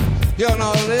 you're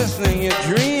not listening, you're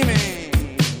dreaming.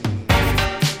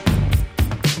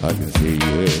 I can see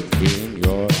it in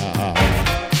your eyes.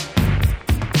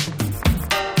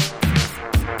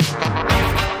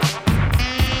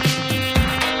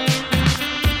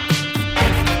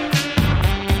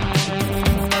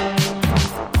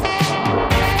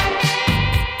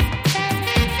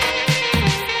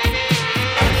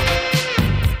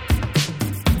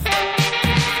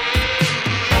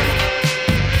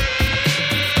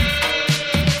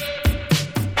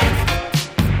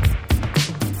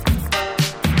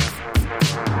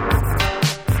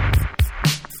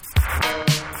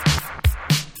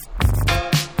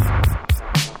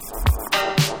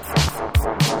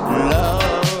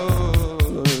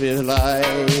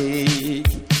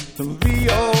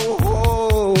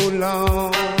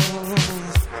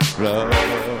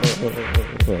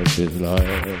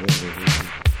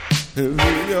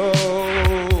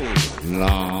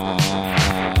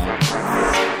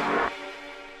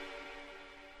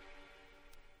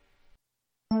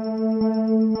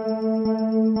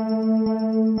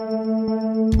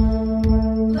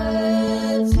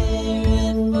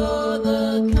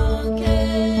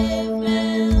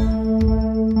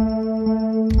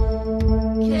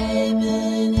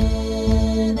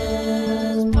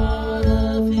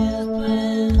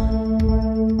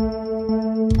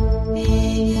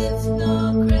 He gets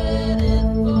no credit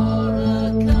for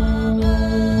a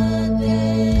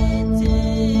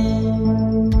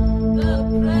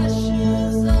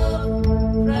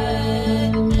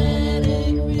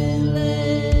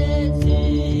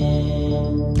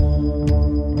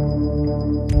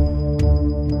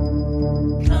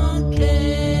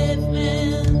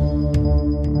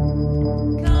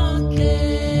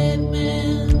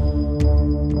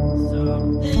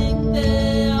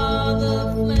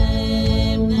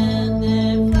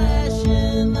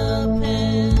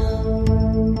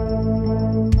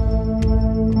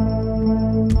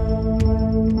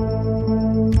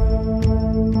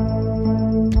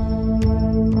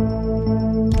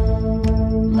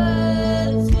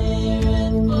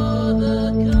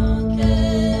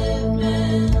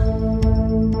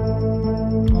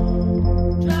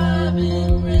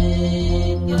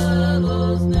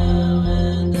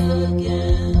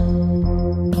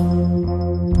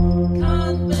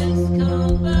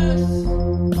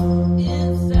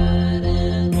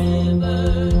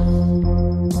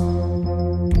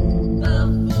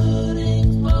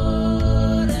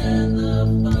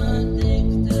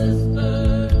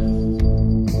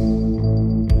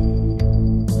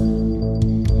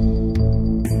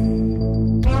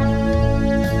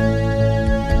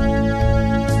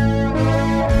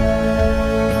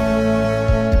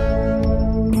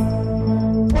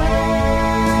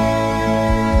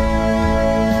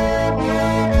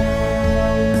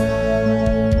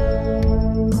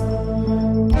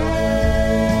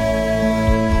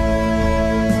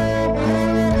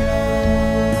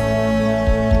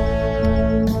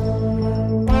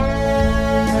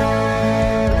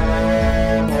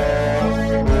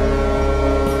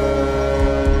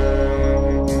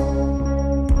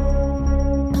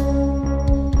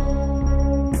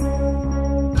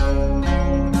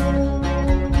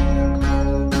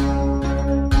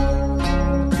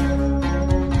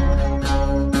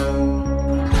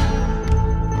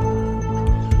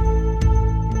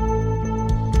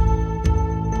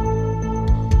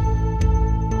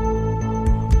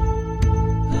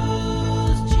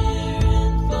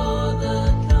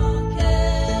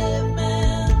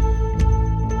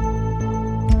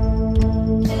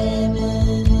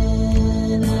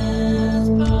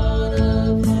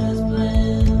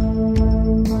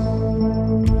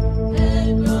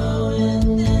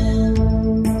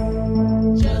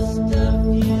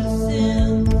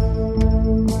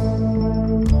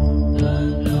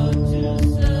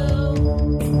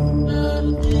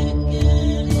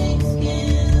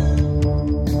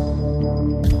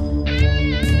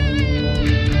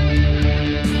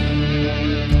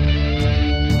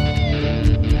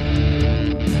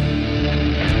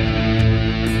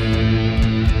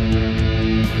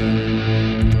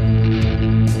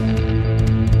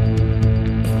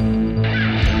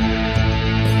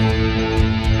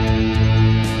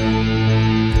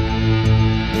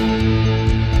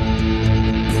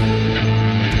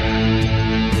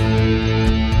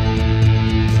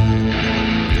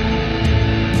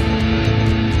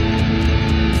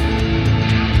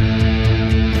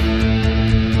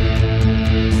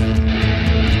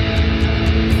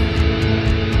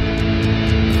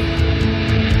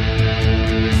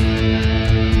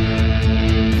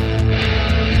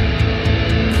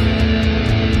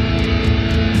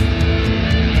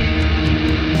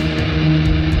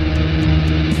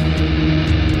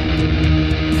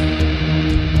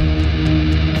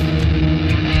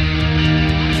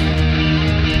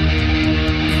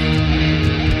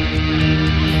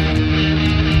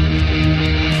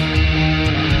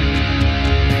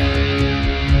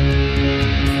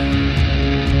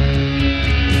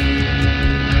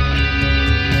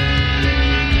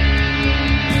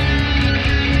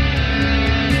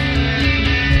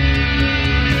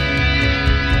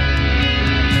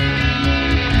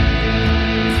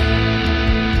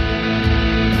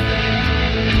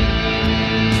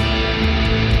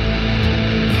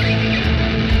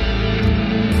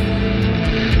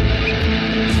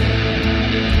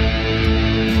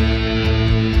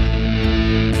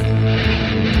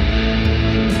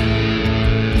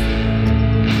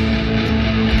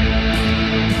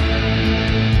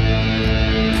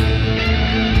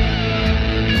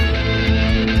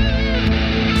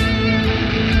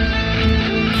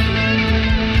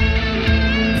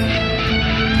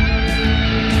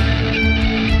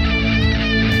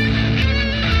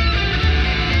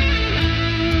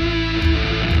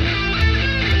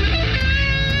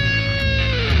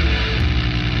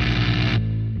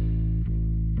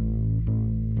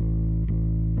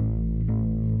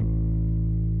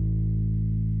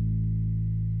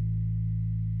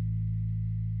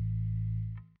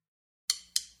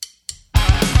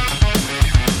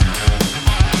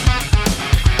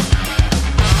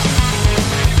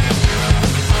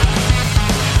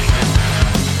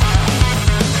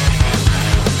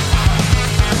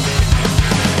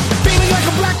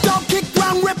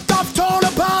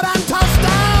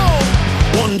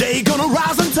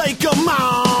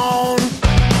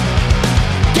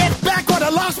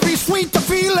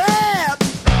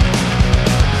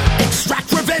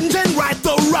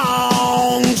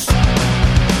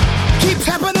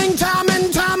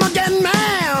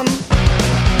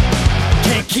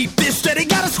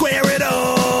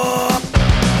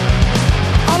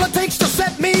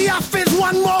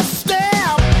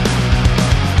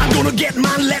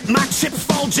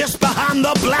on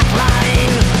the black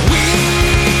line.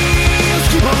 Wheels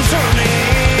keep on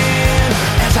turning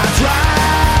as I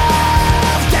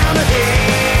drive down the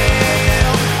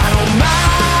hill. I don't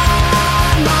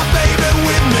mind my baby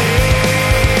with me.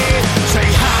 Say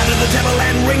hi to the devil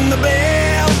and ring the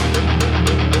bell.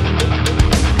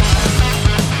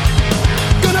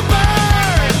 Gonna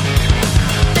burn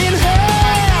in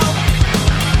hell.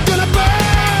 Gonna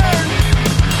burn.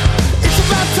 It's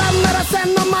about time that I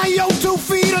stand on my own 2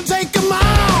 feet and take them on.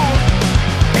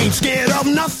 Ain't scared of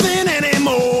nothing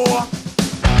anymore.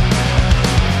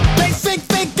 They think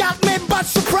they got me, but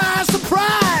surprise,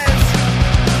 surprise.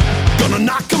 Gonna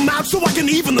knock them out so I can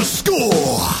even the score.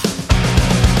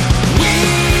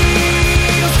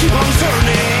 Wheels keep on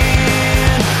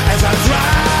turning as I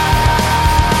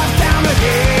drive down the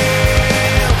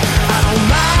hill. I don't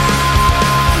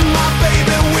mind my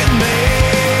baby with me.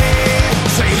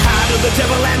 Say hi to the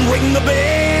devil and ring the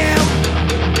bell.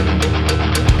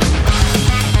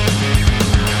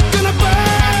 Gonna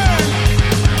burn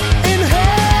in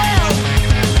hell.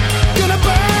 Gonna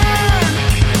burn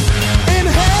in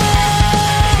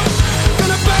hell.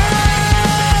 Gonna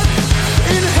burn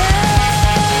in hell.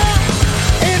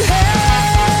 In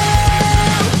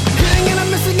hell. Hitting and a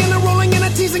missing and a rolling and a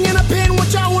teasing and a pin.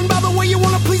 Watch out one by the way you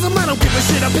wanna please them. I don't give a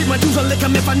shit. I pay my dues, I lick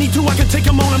them. If I need to, I can take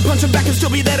them on and punch them back and still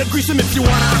be there to grease them. If you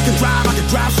wanna, I can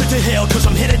drive straight to hell. Cause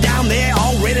I'm headed down there,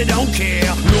 already don't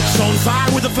care. Looks on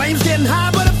fire with the flames getting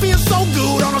high, but it feels so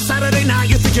good on a Saturday night.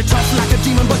 You think you're tough like a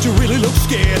demon, but you really look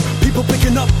scared. People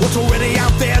picking up what's already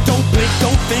out there. Don't blink,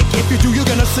 don't think. If you do, you're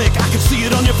gonna sink. I can see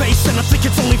it on your face, and I think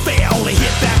it's only fair. Only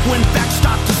hit back when facts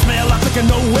start to smell. I think I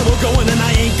know where we're going, and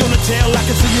I ain't gonna tell. I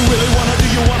can see you really wanna. Do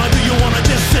you wanna? Do you wanna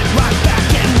just sit right back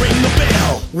and ring the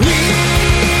bell?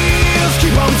 Wheels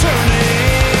keep on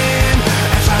turning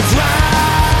as I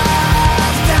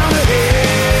drive down the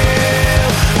hill.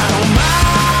 I don't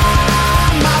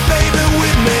mind my baby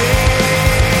with me.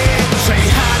 Say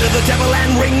hi to the devil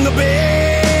and ring the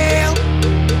bell.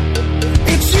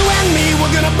 It's you and me,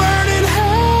 we're gonna burn in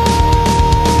hell.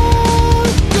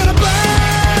 Gonna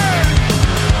burn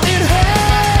in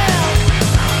hell.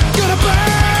 Gonna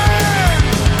burn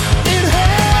in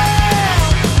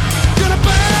hell. Gonna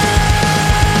burn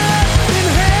in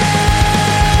hell.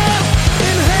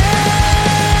 In hell.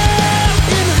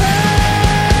 In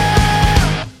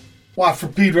hell. What for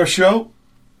Pedro Show?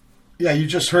 Yeah, you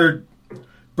just heard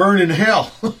Burn in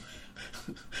Hell.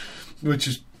 Which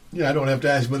is, yeah, I don't have to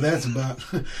ask what that's about.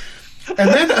 And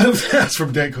then, that's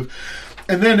from danko.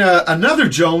 And then another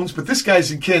Jones, but this guy's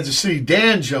in Kansas City,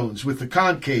 Dan Jones with the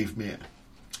Concave Man.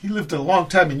 He lived a long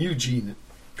time in Eugene.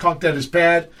 Conked at his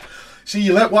pad. See,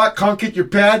 you let Watt conk at your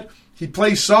pad, he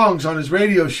plays songs on his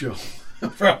radio show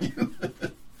from you.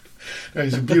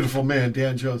 He's a beautiful man,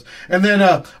 Dan Jones. And then,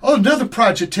 another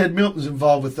project Ted Milton's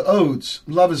involved with, the Odes.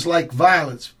 Love is Like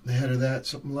Violence, the head of that,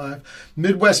 something live.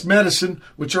 Midwest Medicine,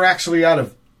 which are actually out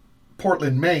of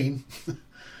Portland, Maine.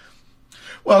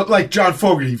 Well, like John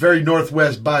Fogerty, very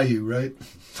Northwest Bayou, right?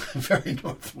 Very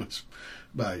Northwest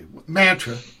Bayou.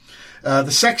 Mantra. The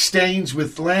Sex Stains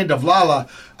with Land of Lala.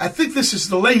 I think this is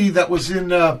the lady that was in,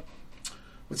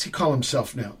 what's he call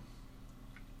himself now?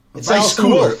 Vice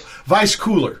Cooler. Vice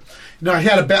Cooler. No, he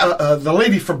had the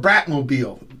lady from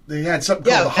Bratmobile. They had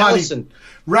something called the Honey. Allison.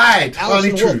 Right,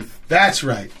 Allison Honey Wolf. Truth. That's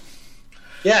right.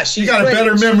 Yeah, she's You got great. a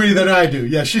better memory than I do.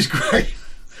 Yeah, she's great.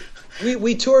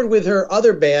 We toured with her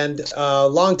other band a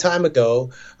long time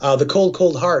ago, the Cold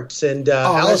Cold Hearts, and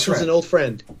Alice was right. an old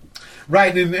friend.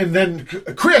 Right, and then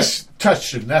Chris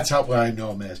touched him. That's how I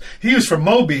know him as. He was from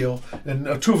Mobile,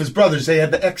 and two of his brothers, they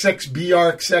had the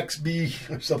XXBR,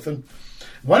 XXB or something.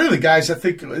 One of the guys, I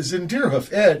think, is in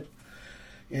Deerhoof, Ed.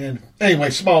 And anyway,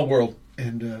 small world.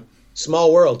 And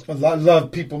small world. I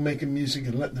love people making music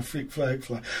and letting the freak flag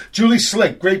fly. Julie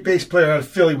Slick, great bass player out of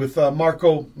Philly with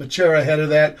Marco Machera ahead of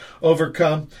that.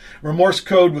 Overcome. Remorse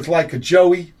Code with Like a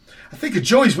Joey. I think a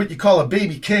Joey's what you call a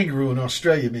baby kangaroo in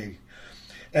Australia, maybe.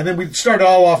 And then we started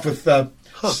all off with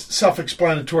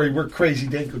self-explanatory, We're Crazy,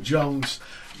 Danko Jones.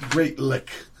 Great lick.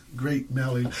 Great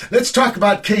melody. Let's talk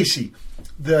about Casey.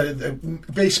 The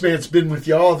bass man's been with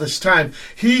you all this time.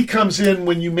 He comes in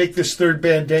when you make this third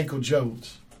band, Danko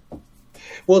Jones.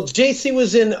 Well, JC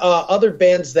was in other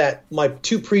bands that my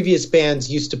two previous bands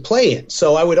used to play in.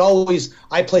 So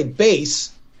I played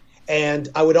bass, and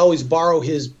I would always borrow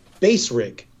his bass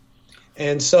rig.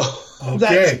 And so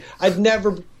okay. I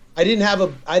didn't have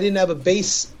a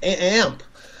bass amp.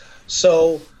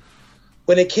 So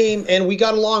when it came, and we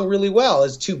got along really well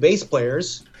as two bass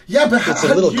players. Yeah, but it's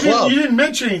a little club. You didn't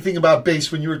mention anything about bass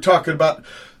when you were talking about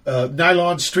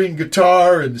nylon string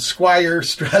guitar and Squier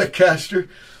Stratocaster.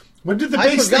 When did the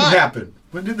bass thing happen?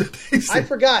 When did the bass thing? I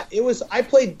forgot. I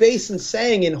played bass and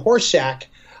sang in Horseshack.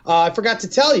 I forgot to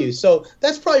tell you. So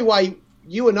that's probably why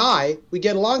you and we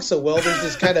get along so well. There's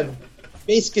this kind of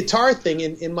bass guitar thing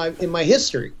in my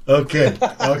history. Okay.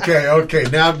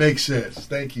 Now it makes sense.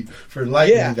 Thank you for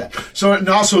enlightening that. So, and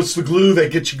also it's the glue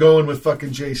that gets you going with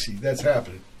fucking JC. That's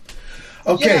happening.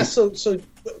 Okay. Yeah, so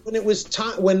when it was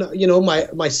time, when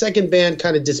my second band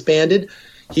kind of disbanded,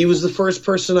 he was the first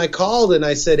person I called, and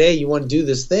I said, "Hey, you want to do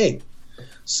this thing?"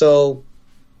 So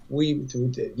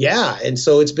and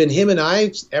so it's been him and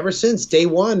I ever since day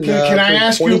one. Can I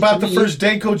ask you about the first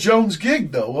Danko Jones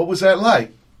gig, though? What was that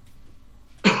like?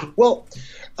 Well,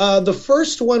 the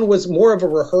first one was more of a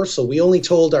rehearsal. We only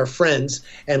told our friends,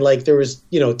 and there was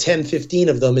 10, 15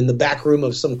 of them in the back room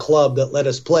of some club that let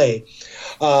us play,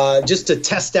 just to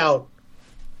test out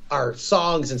our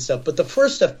songs and stuff. But the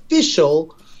first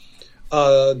official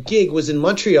gig was in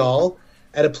Montreal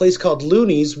at a place called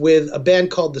Looney's with a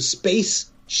band called the Space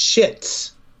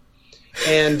Shits.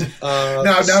 And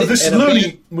now this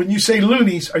Looney, when you say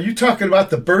Looney's, are you talking about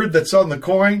the bird that's on the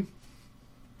coin?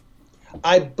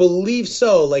 I believe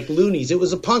so, like Looney's. It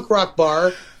was a punk rock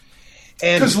bar.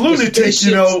 Because lunatic,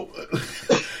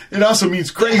 it also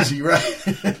means crazy,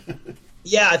 right?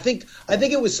 Yeah, I think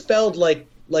it was spelled like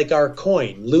our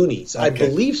coin, Looney's. Okay. I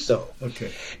believe so.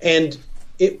 Okay. And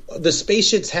the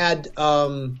Spaceships had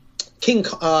King.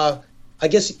 I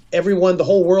guess the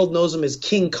whole world knows him as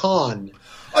King Khan.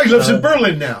 Oh, he lives in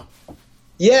Berlin now.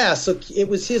 Yeah, so it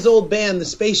was his old band, the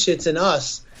Spaceships, and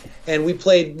us, and we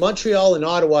played Montreal and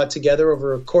Ottawa together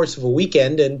over a course of a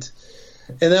weekend, and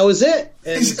that was it.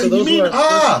 And so those you mean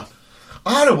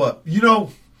Ottawa?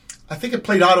 I think I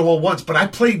played Ottawa once, but I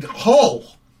played Hull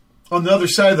on the other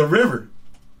side of the river.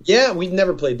 Yeah, we'd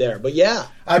never played there, but yeah.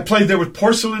 I played there with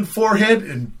Porcelain Forehead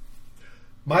and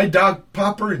My Dog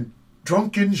Popper and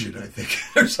Drunk Injun, I think,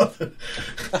 or something.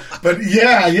 But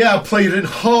yeah, I played in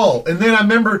Hull. And then I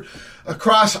remember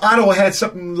across Ottawa had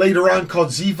something later on called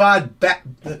Zevod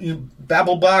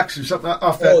Babelbox or something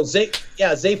off that. Oh,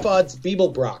 Zaphod's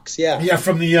Bibelbrox, yeah. Yeah,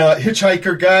 from the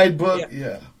Hitchhiker Guidebook.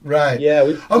 Yeah, right.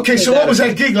 Yeah. Okay, so what was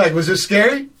that gig like? Was it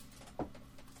scary?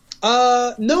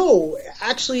 No,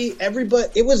 actually,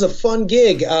 it was a fun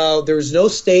gig. There was no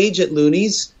stage at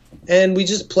Looney's, and we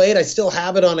just played. I still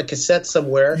have it on a cassette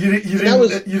somewhere. You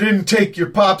didn't take your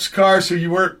pop's car, so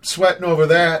you weren't sweating over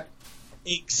that.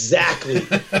 Exactly.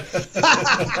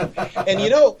 And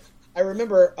I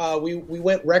remember we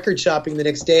went record shopping the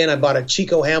next day, and I bought a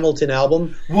Chico Hamilton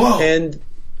album. Whoa! And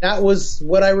that was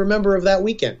what I remember of that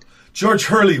weekend. George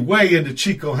Hurley, way into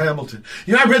Chico Hamilton.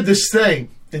 I read this thing.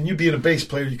 And you being a bass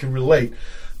player, you can relate.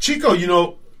 Chico,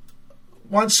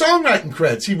 won songwriting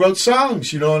credits. He wrote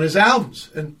songs, on his albums.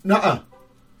 And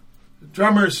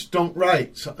drummers don't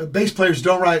write. Bass players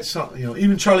don't write songs.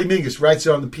 Even Charlie Mingus writes it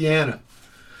on the piano.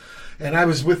 And I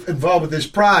was involved with this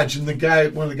project,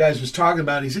 and one of the guys was talking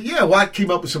about it. He said, "Yeah, Watt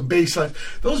came up with some bass lines.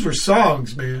 Those were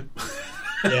songs, man."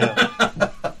 Yeah.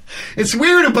 It's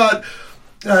weird about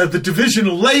the division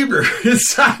of labor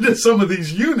inside of some of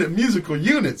these musical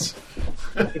units.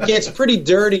 It gets pretty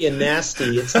dirty and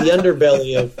nasty. It's the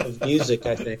underbelly of music,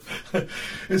 I think.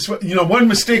 It's one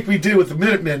mistake we did with the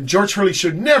Minutemen. George Hurley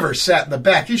should never sat in the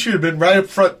back. He should have been right up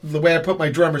front, the way I put my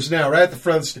drummers now, right at the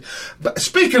front. But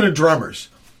speaking of drummers,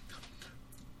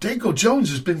 Danko Jones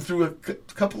has been through a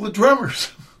couple of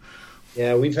drummers.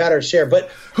 Yeah, we've had our share.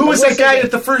 But who was that guy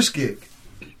at the first gig?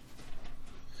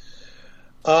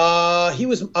 He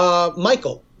was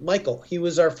Michael. Michael. He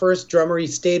was our first drummer. He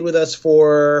stayed with us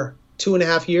for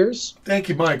 2.5 years. Thank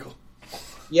you, Michael.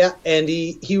 Yeah, and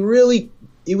he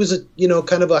was a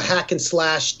kind of a hack and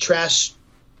slash trash,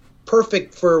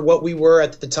 perfect for what we were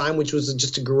at the time, which was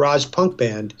just a garage punk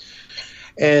band.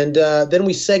 And then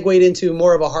we segued into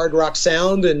more of a hard rock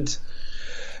sound, and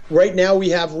right now we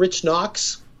have Rich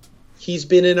Knox. He's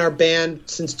been in our band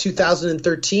since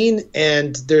 2013,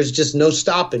 and there's just no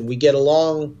stopping. We get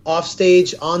along off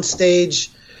stage, on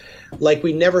stage, like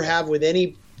we never have with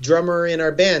any drummer in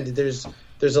our band. There's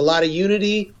a lot of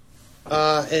unity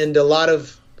and a lot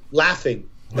of laughing.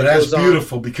 Well, that's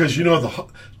beautiful because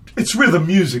it's rhythm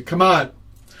music. Come on,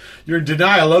 you're in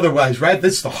denial otherwise, right?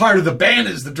 That's the heart of the band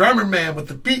is the drummer man with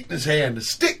the beat in his hand, the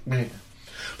stick man.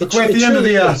 Look, we're at the end of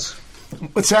the.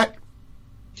 What's that?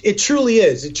 It truly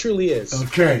is. It truly is.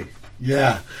 Okay,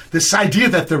 yeah. This idea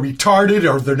that they're retarded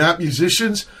or they're not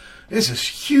musicians. This is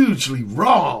hugely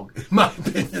wrong, in my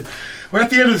opinion. We're at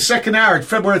the end of the second hour. It's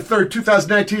February 3rd,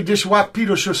 2019 edition Watt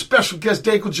Pedro Show. Special guest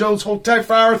Danko Jones. Hold tight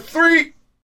for hour 3.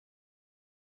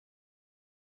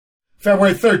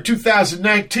 February 3rd,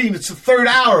 2019. It's the third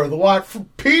hour of the Watt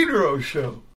Pedro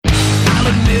Show.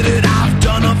 admit it, I've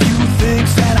done a few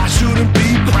things that I shouldn't be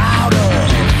proud of.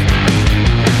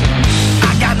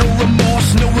 I got no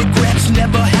remorse, no regrets,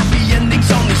 never happy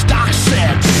endings, only stock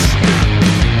sets.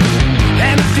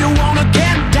 And if you wanna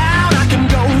get down, I can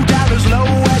go down as low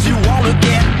as you wanna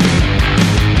get.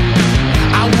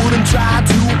 I wouldn't try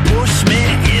to push me,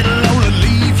 it'll only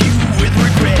leave you with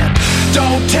regret.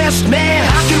 Don't test me,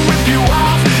 I can whip you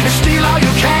off and steal all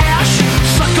your cash.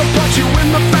 Sucker punch you in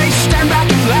the face, stand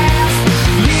back and laugh.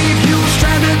 Leave you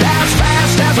stranded as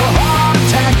fast as a heart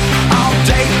attack. All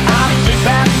day I think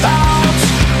bad thoughts.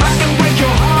 I can break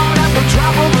your heart at the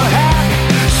drop of a hat.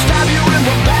 Stab you in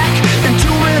the back in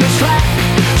 2 minutes flat.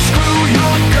 Screw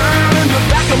your girl in the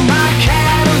back of my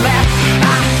Cadillac.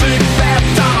 I think bad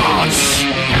thoughts.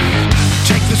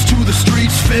 Take this to the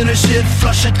streets, finish it,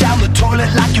 flush it down the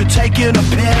toilet like you're taking a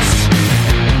piss.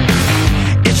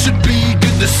 It should be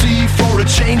good to see for a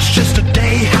change just a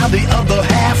day how the other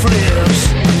half lives.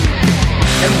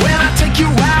 And when I take you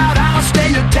out, I'll stay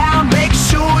you down, make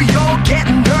sure you're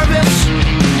getting nervous.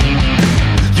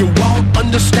 You won't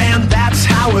understand that's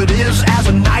how it is as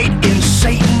a knight in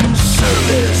Satan's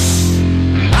service.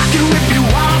 I can rip you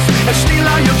off and steal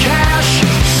all your cash.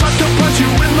 Sucker punch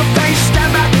you in the face,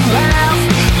 stand back and laugh.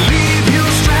 Leave you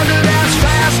stranded as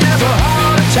fast as a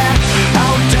heart attack.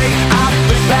 All day I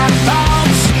think bad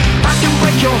thoughts. I can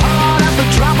break your heart at the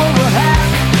drop of a hat.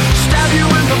 Stab you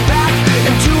in the back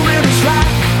in 2 minutes flat.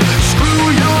 Screw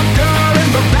your girl in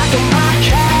the back of my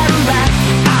Cadillac.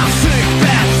 I think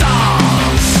bad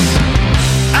thoughts.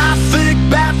 I think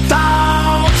bad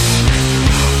thoughts.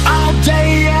 All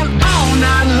day and all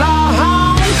night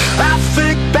long. I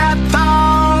think bad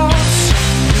thoughts.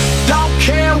 Don't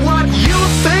care what you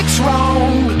think's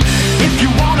wrong. If you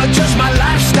wanna judge my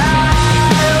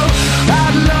lifestyle,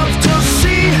 I'd love to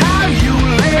see how you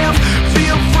live.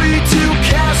 Feel free to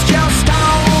cast your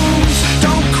stones.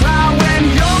 Don't cry when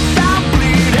you're found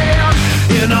bleeding.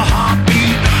 In a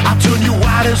heartbeat, I'll turn you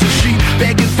white as a sheet,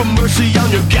 begging for mercy on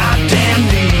your goddamn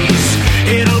knees.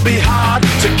 It'll be hard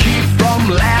to keep from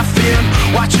laughing.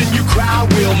 Watching you cry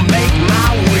will make my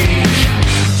week.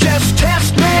 Just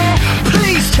test me,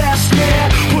 please test me.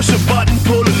 Push a button,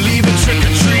 pull a lever, trick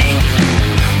or treat.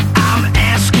 I'm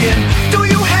asking, do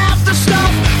you have the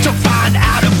stuff to find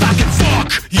out if I can fuck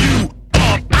you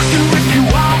up? I can rip you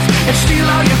off and steal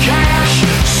all your cash.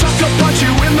 Sucker punch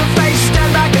you in the face,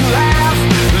 stand back and laugh.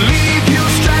 Leave you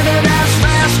stranded as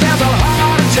fast as a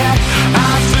heart attack.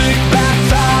 I think bad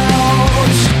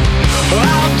thoughts.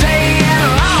 All day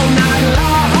and all night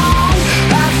long.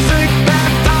 I think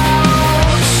bad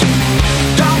thoughts.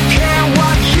 Don't care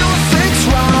what you think's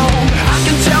wrong. I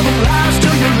can tell them lies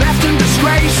till you're left in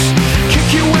disgrace. Kick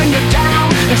you when you're down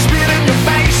and spit in your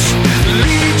face.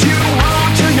 Lead you on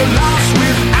till you're lost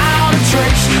without a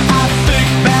trace. I think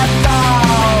bad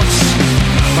thoughts.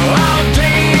 All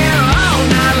day and all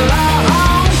night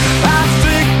long. I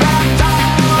think bad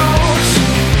thoughts.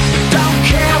 Don't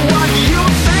care what you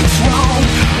think's wrong.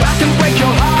 I can break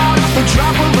your heart off the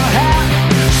drop of a hat.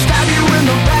 Stab you in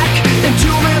the back in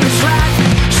 2 minutes flat.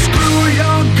 Screw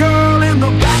your girl in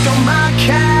the back of my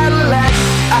Cadillac.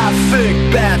 I think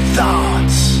bad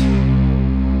thoughts.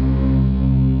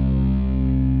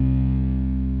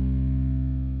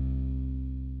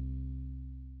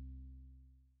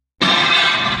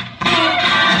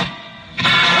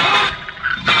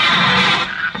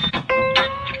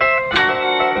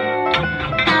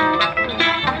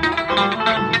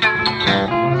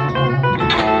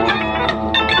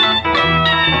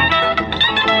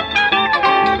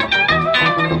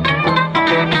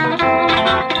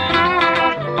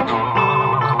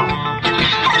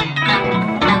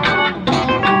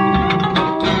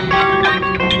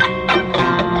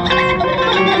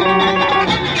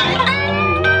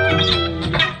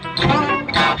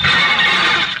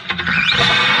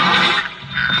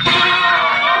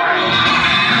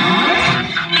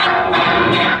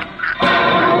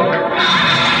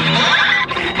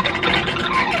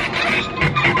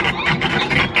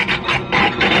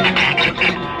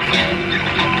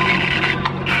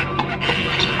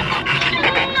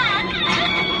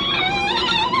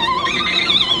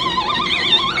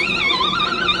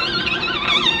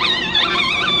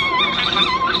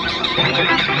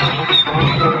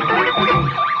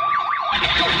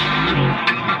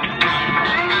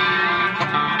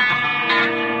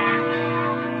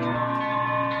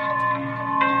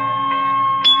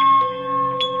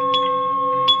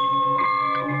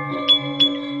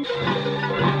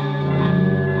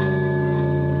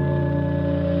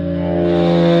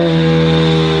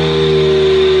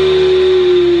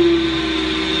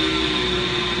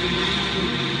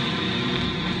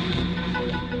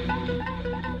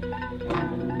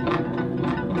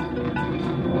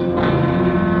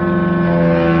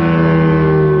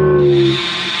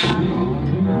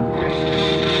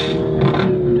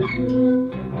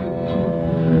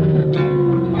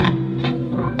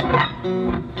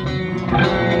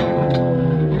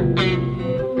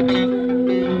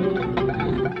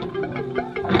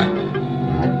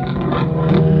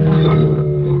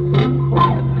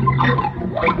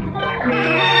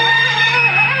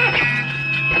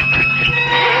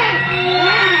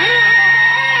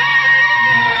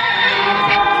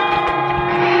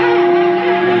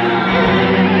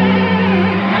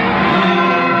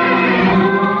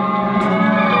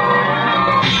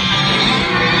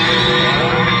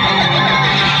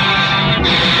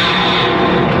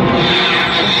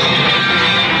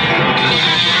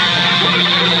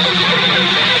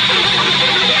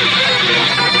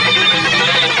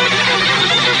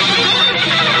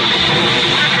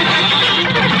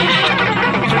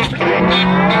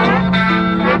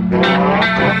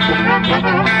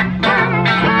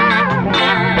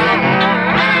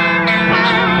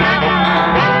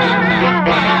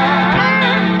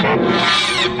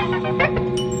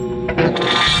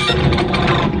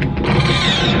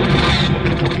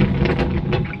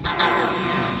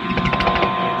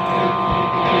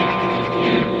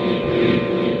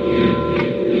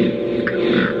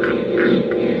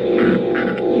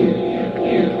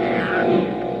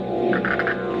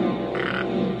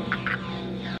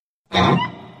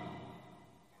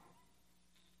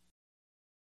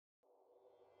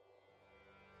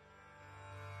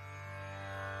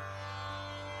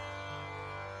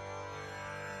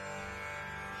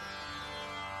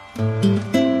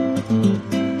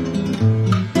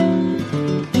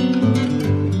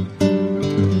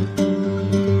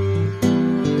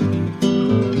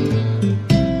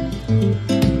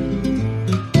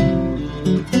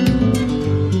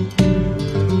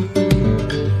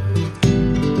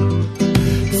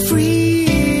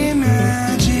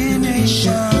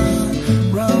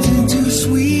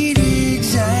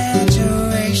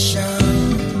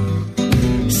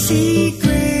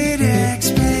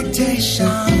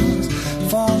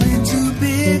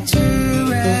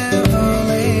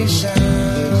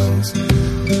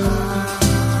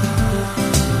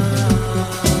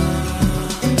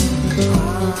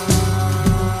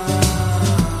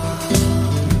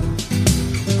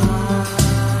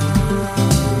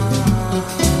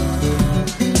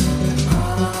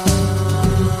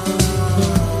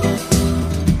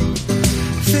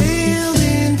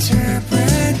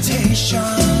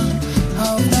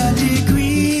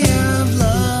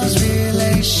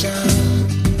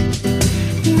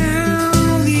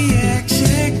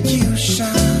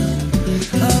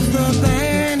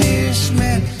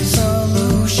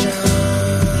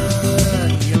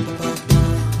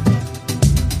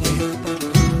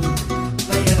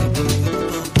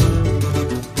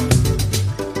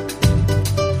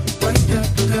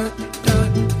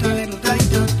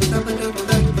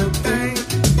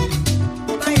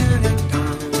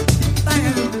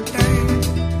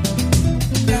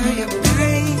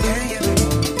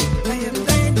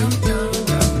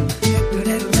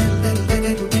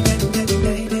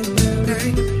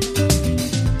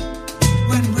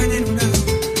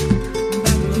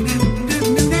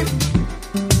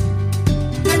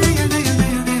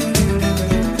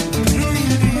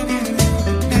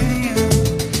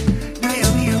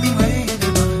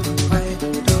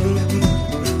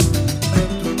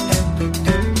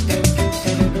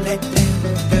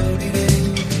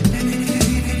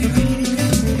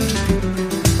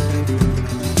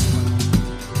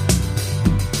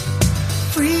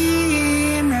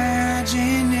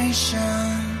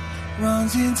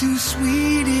 into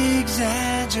sweet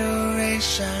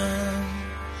exaggeration.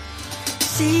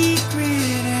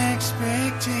 Secret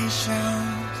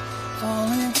expectations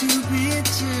fall into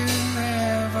bitter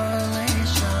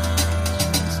revelations.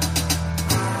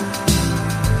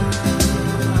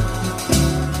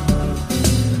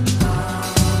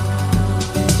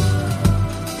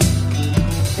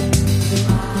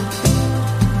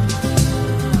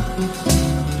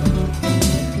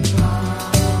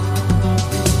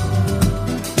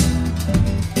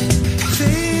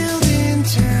 Failed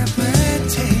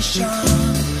interpretation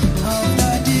of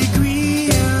the degree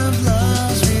of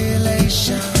love's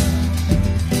relation.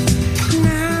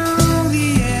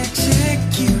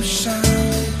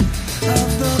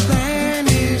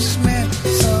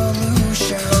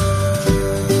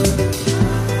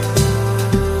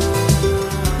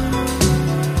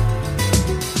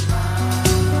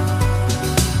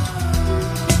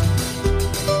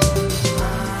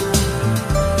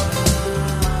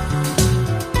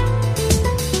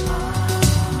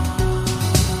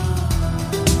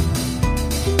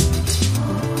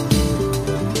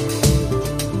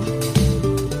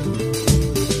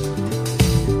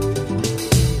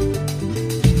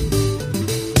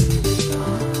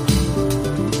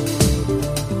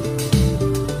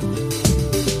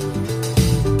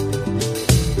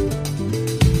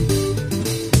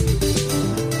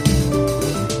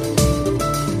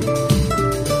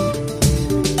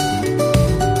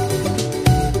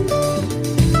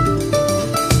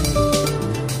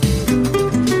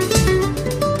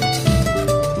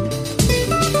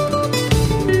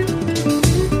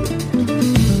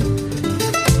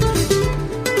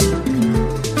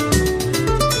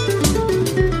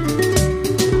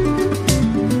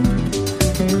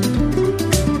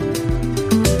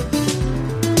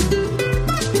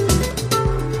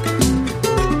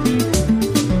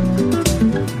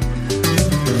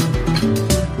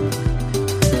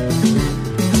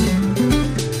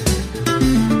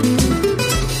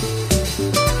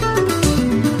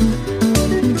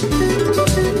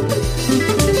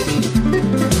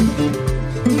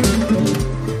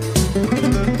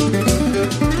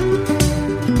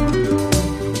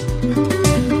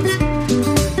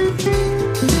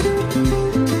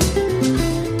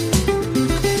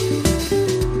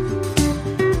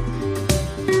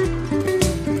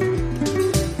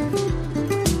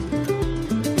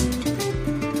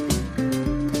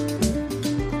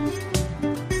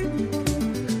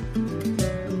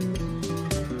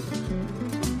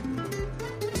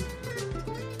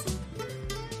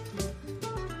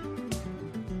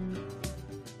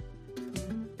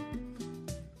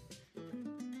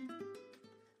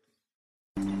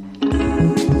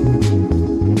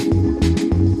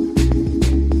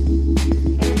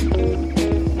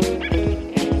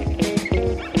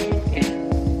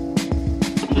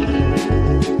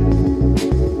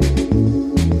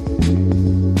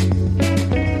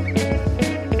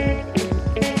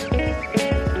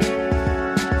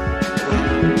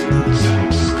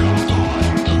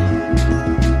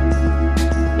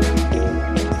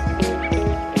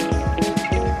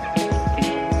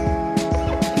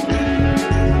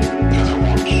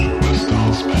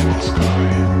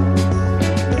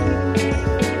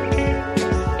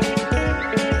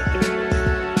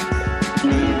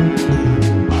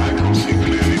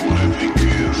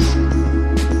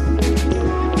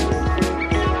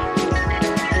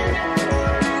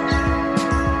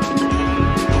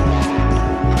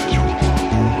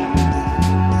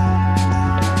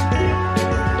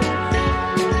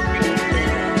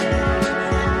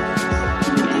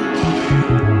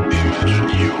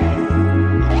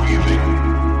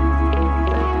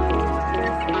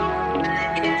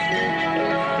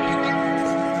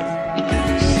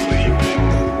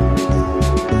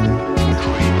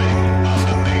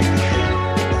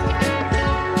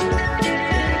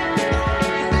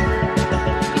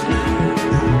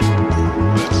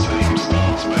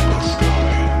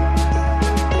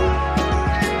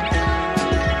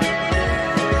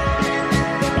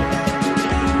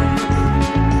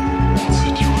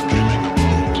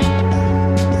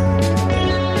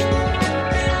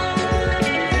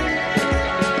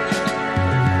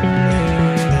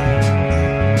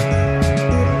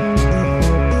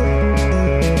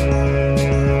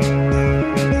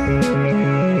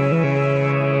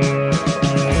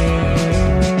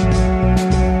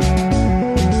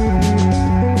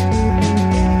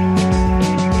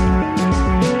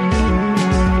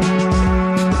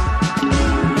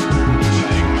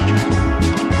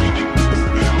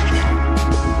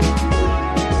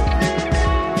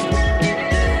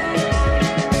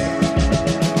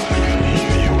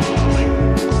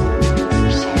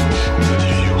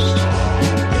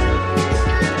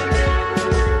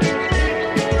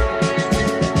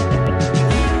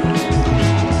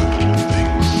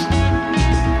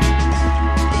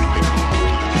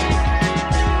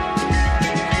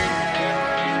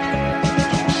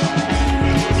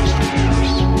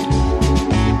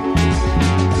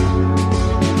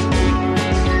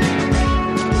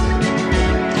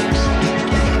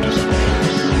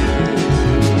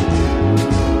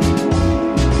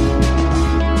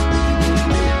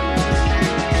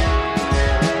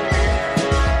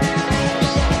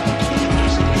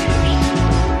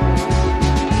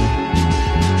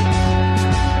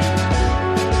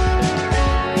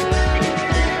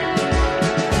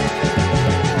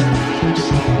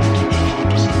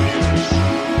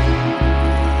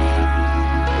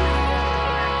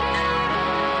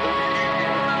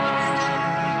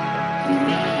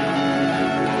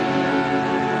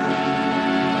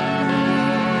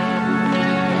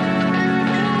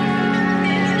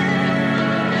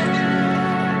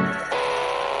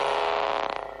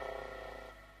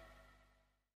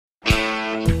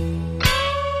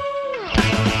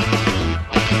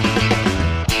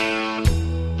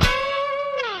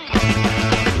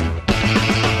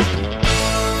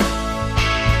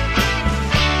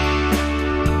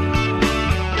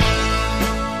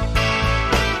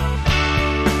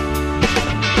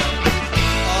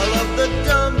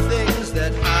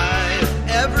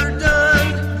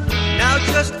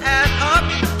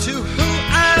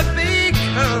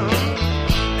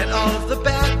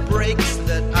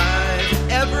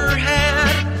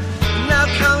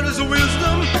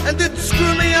 and didn't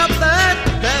screw me up that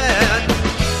bad.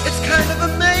 It's kind of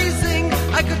amazing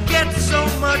I could get so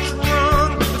much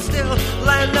wrong, but still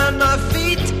land on my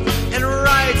feet and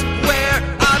right where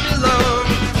I belong.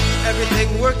 Everything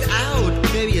worked out,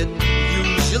 maybe it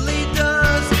usually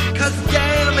does, 'cause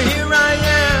damn, here I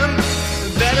am,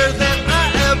 better than I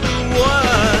ever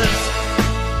was.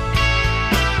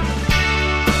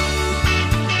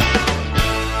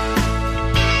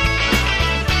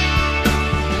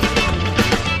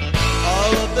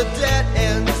 All of the dead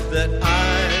ends that I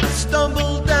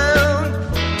stumbled down,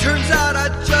 turns out I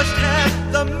just had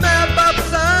the map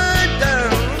upside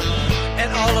down. And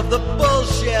all of the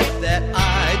bullshit that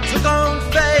I took on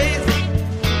faith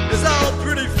is all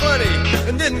pretty funny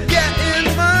and didn't get in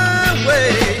my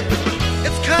way.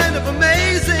 It's kind of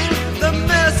amazing the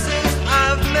messes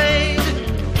I've made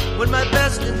when my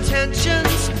best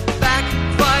intentions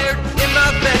backfired in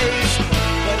my face.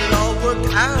 But it all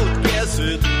worked out, yes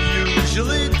it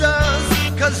usually does,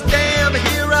 'cause damn,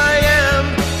 here I am,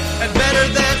 and better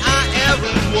than I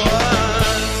ever was.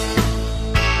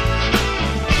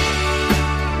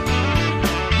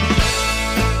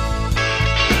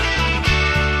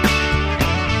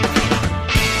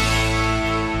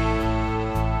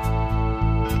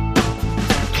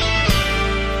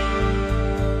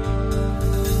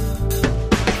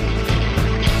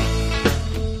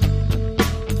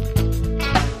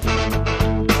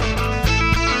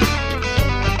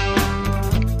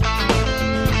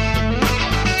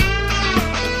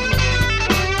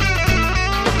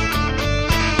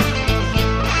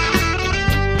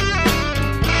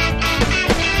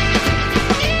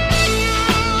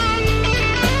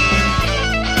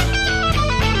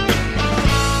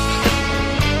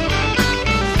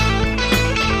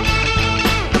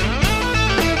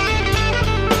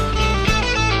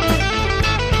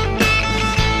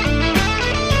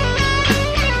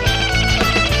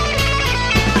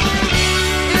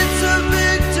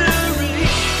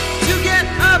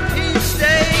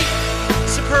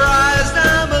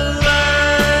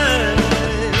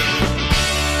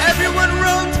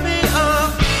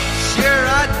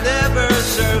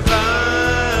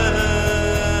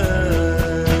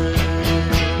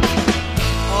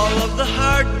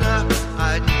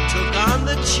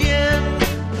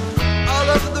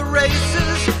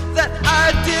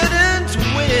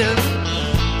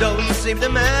 Seemed to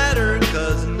matter,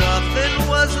 'cause nothing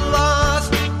was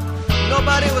lost.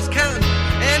 Nobody was counting,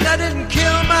 and I didn't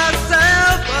kill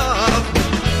myself off.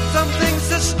 Something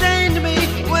sustained me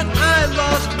when I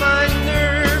lost my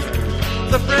nerve.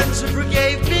 The friends who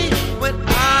forgave me when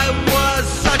I was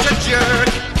such a jerk.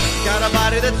 Got a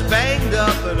body that's banged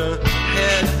up and a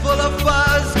head full of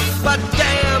fuzz, but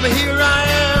damn, here I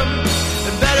am,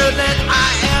 and better than I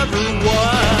ever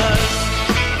was.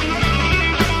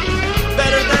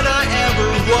 Better than I ever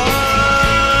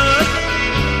was.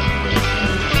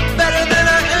 Better than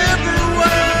I ever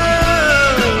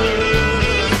was.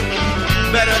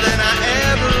 Better than I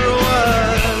ever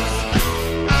was.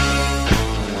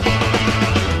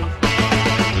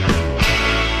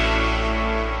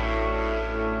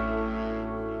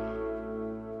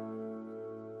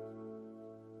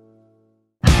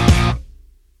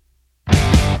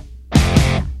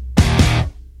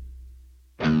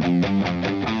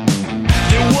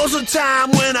 Was a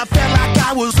time when I felt like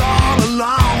I was all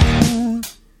alone.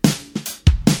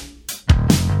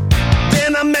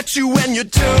 Then I met you and you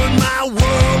turned my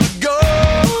world to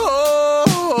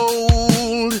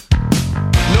gold.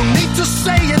 No need to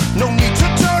say it, no need to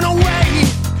turn away.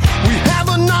 We have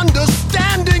an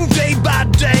understanding day by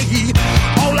day.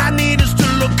 All I need is to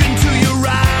look into your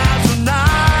eyes and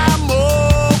I'm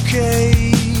okay.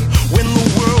 When the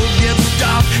world gets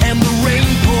dark and the rain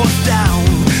pours down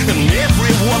and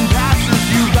everyone passes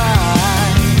you by,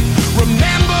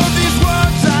 remember these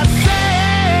words I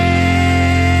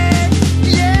said,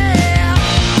 yeah.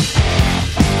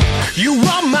 You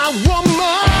are my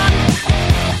woman,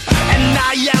 and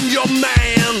I am your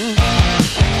man.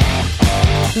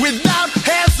 Without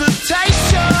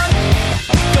hesitation,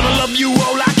 gonna love you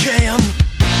all I can.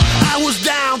 I was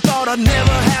down, thought I'd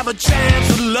never have a chance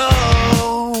at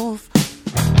love.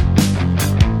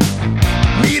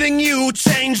 Meeting you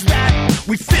changed that,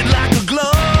 we fit like a glove.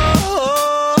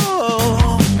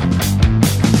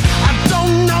 I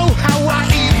don't know how I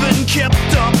even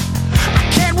kept up. I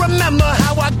can't remember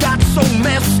how I got so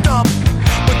messed up.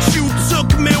 But you took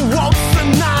me once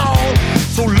and all,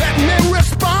 so let me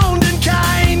respond in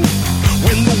kind.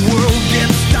 When the world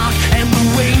gets dark and the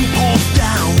rain pours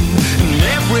down and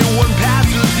everyone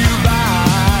passes you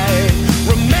by,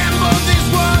 remember these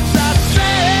words I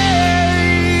say,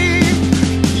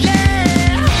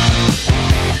 yeah.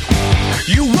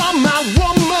 You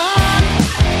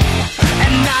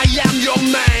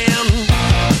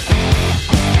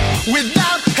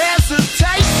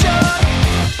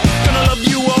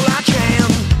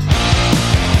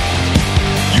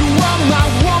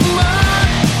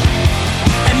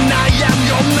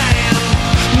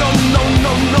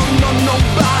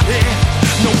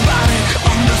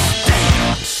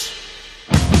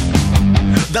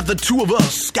that the two of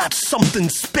us got something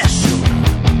special,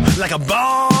 like a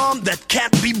bond that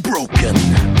can't be broken,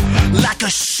 like a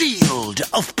shield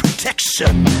of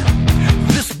protection.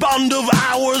 This bond of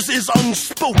ours is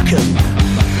unspoken.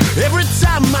 Every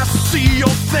time I see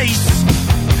your face,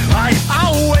 I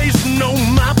always know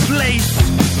my place.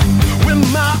 With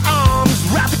my arms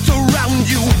wrapped around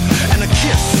you and a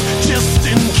kiss just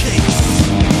in case.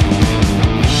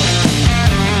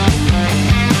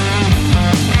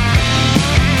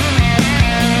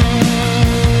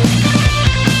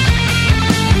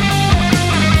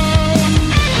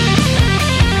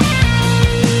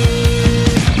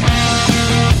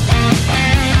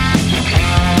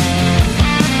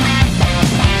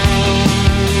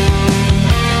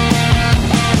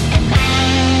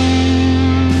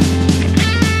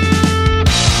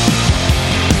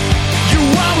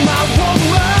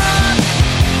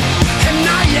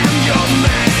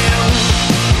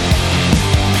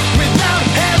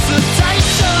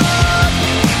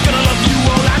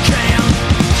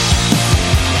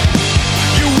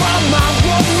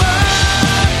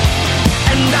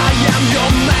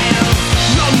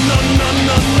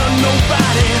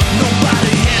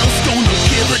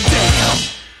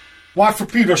 Watt for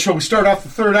Pedro Show. We start off the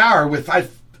third hour with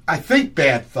I Think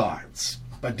Bad Thoughts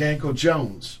by Danko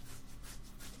Jones.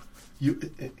 You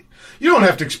don't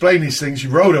have to explain these things. You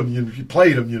wrote them, you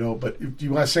played them, but do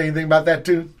you want to say anything about that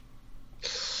tune?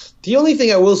 The only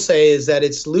thing I will say is that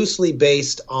it's loosely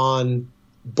based on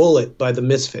Bullet by the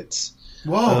Misfits.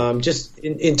 Whoa. Just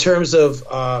in terms of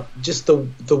just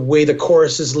the way the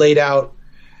chorus is laid out.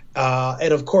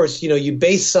 And of course, you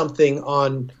base something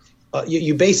on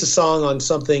you base a song on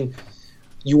something,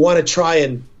 you want to try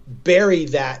and bury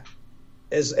that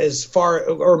as far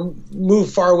or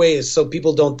move far away so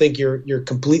people don't think you're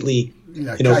completely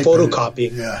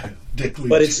photocopying. Yeah, Dick Leach.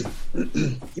 But it's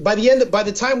by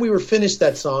the time we were finished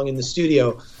that song in the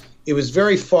studio, it was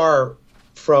very far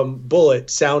from Bullet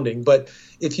sounding. But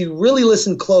if you really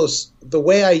listen close, the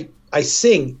way I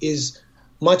sing is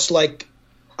much like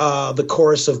the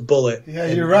chorus of Bullet. Yeah,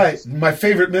 you're right. My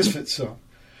favorite Misfits song.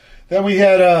 Then we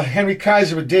had Henry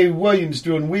Kaiser with Dave Williams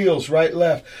doing Wheels, right,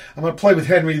 left. I'm going to play with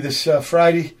Henry this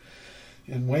Friday.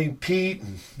 And Wayne Pete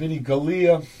and Vinny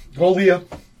Golia,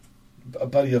 a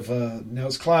buddy of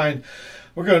Nels Klein.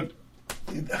 We're going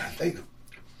to,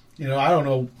 I don't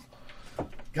know,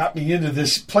 got me into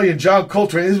this playing John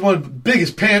Coltrane. This is one of the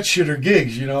biggest pants shitter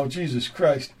gigs, Jesus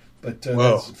Christ. But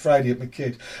that's Friday at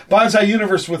McCabe's. Bonsai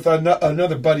Universe with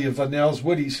another buddy of Nels,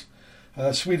 Woody's.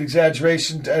 Sweet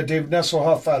Exaggeration, David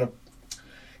Nesselhauf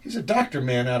he's a doctor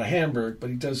man out of Hamburg, but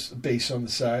he does bass on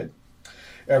the side.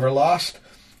 Everlost.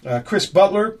 Chris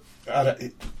Butler,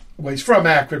 he's from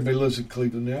Akron, but he lives in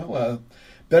Cleveland now.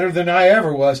 Better Than I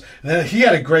Ever Was. And then he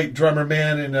had a great drummer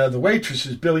man in The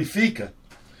Waitresses, Billy Fika.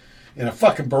 In a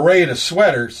fucking beret and a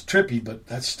sweater. It's trippy, but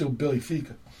that's still Billy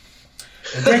Fika.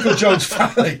 And Danko Jones,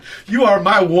 finally, You Are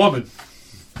My Woman.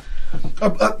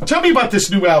 Tell me about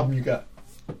this new album you got.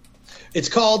 It's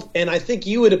called, and I think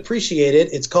you would appreciate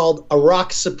it, it's called A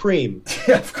Rock Supreme.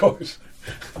 Yeah, of course.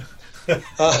 But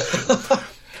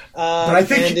I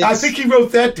think he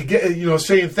wrote that to get,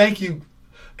 saying thank you,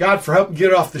 God, for helping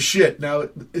get off the shit. Now,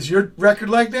 is your record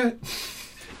like that?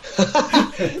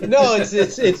 No,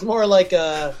 it's more like,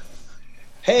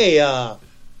 hey,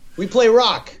 we play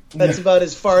rock. That's about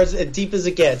as far as deep as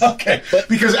it gets. Okay,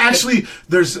 because actually,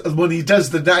 when he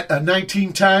does the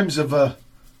 19 times of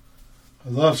I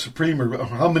love Supreme, or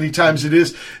how many times it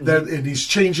is, and he's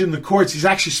changing the chords. He's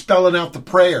actually spelling out the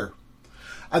prayer.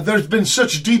 There's been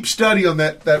such deep study on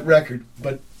that record,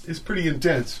 but it's pretty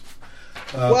intense.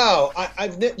 Wow,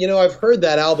 I've heard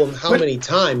that album many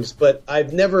times, but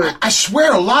I've never. I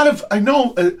swear, I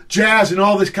know jazz and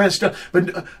all this kind of stuff,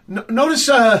 but notice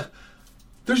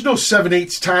there's no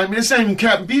 7/8 time. It's not even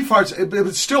Captain Beefheart's.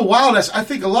 It's still wild. I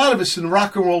think a lot of us in the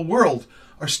rock and roll world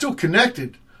are still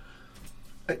connected.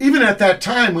 Even at that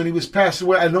time when he was passed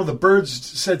away, I know the Byrds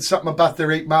said something about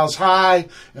their 8 Miles High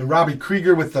and Robbie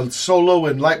Krieger with the solo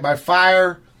and Light My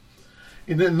Fire.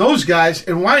 And then those guys,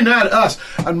 and why not us?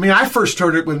 I mean, I first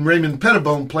heard it when Raymond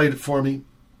Pettibone played it for me.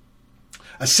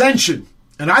 Ascension.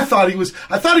 And I thought he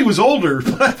was older,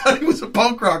 but I thought he was a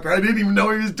punk rocker. I didn't even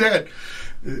know he was dead.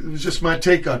 It was just my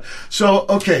take on it. So,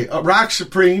 okay, Rock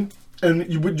Supreme.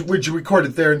 And would you record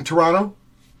it there in Toronto?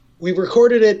 We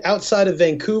recorded it outside of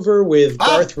Vancouver with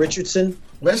Garth Richardson.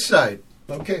 West Side.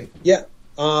 Okay. Yeah,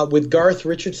 with Garth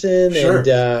Richardson. Sure.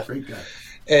 And, great guy.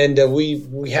 And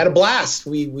we had a blast.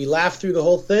 We laughed through the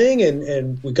whole thing,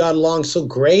 and we got along so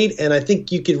great. And I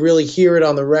think you could really hear it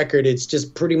on the record. It's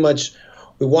just pretty much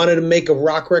we wanted to make a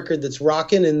rock record that's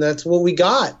rocking, and that's what we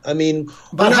got. I mean,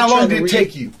 but how long did it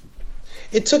take you?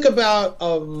 It took about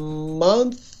a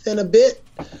month and a bit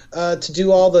to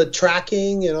do all the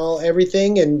tracking and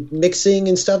everything and mixing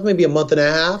and stuff. Maybe a month and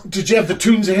a half. Did you have the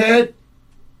tunes ahead?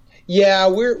 Yeah,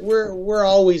 we're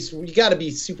always, you got to be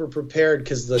super prepared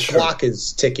because the clock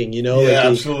is ticking. Yeah,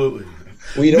 absolutely.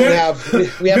 We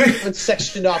haven't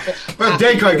sectioned off. But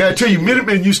Danko, I got to tell you,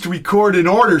 Minutemen used to record in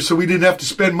order, so we didn't have to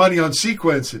spend money on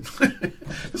sequencing.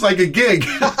 It's like a gig.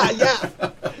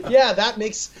 Yeah, that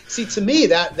makes. See, to me,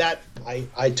 that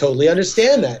I totally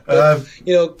understand that. But,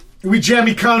 we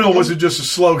Jamicano wasn't just a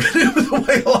slogan; it was a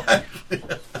way of life.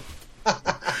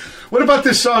 What about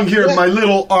this song here, My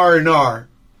Little R&R?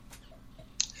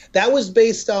 That was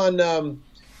based on.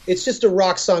 It's just a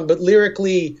rock song, but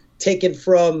lyrically taken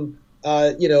from.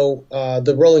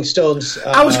 The Rolling Stones.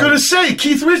 I was going to say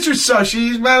Keith Richards song.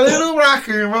 She's my little rock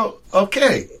and roll.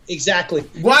 Okay, exactly.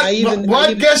 What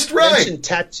guessed right?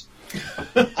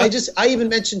 I even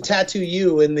mentioned "Tattoo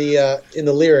You" in the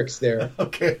lyrics there.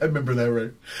 Okay, I remember that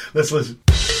right. Let's listen.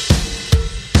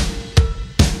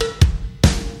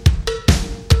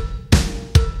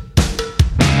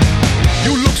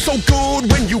 You look so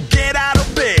good when you get out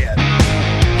of bed.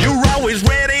 You're always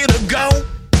ready to go.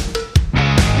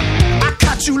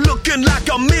 You looking like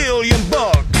 $1 million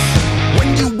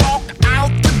when you walk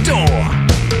out the door.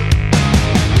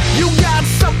 You got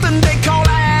something they call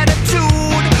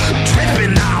attitude,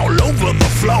 dripping all over the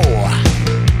floor.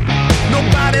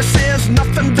 Nobody says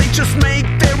nothing, they just make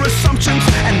their assumptions,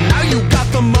 and now you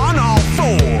got them on all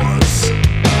fours.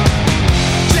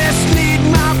 Just need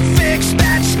my fix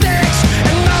that sticks,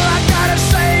 and all I gotta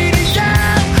say to you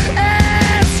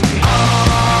is,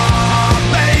 oh,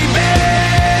 baby.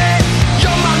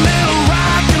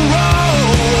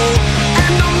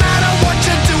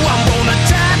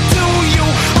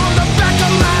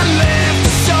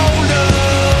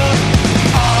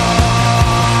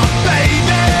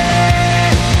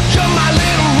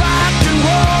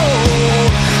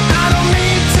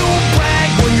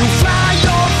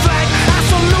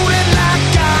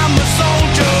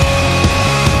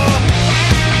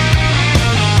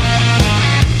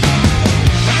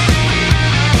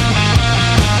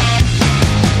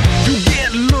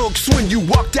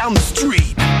 Down the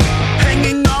street,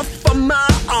 hanging off of my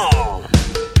arm.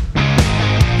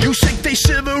 You shake, they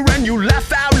shiver, and you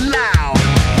laugh out loud.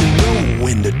 You know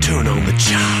when to turn on the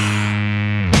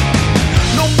charm.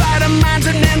 Nobody minds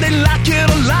it, and they like it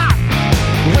a lot.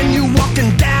 When you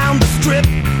walking down the strip,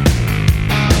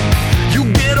 you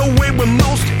get away with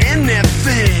most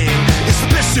anything,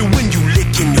 especially when you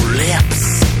licking your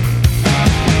lips.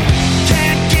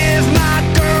 Can't give my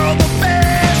girl the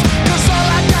best, 'cause all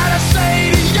I gotta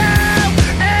say to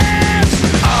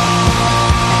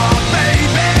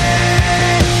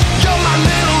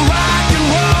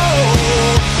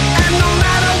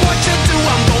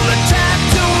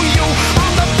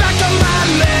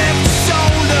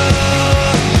shoulder.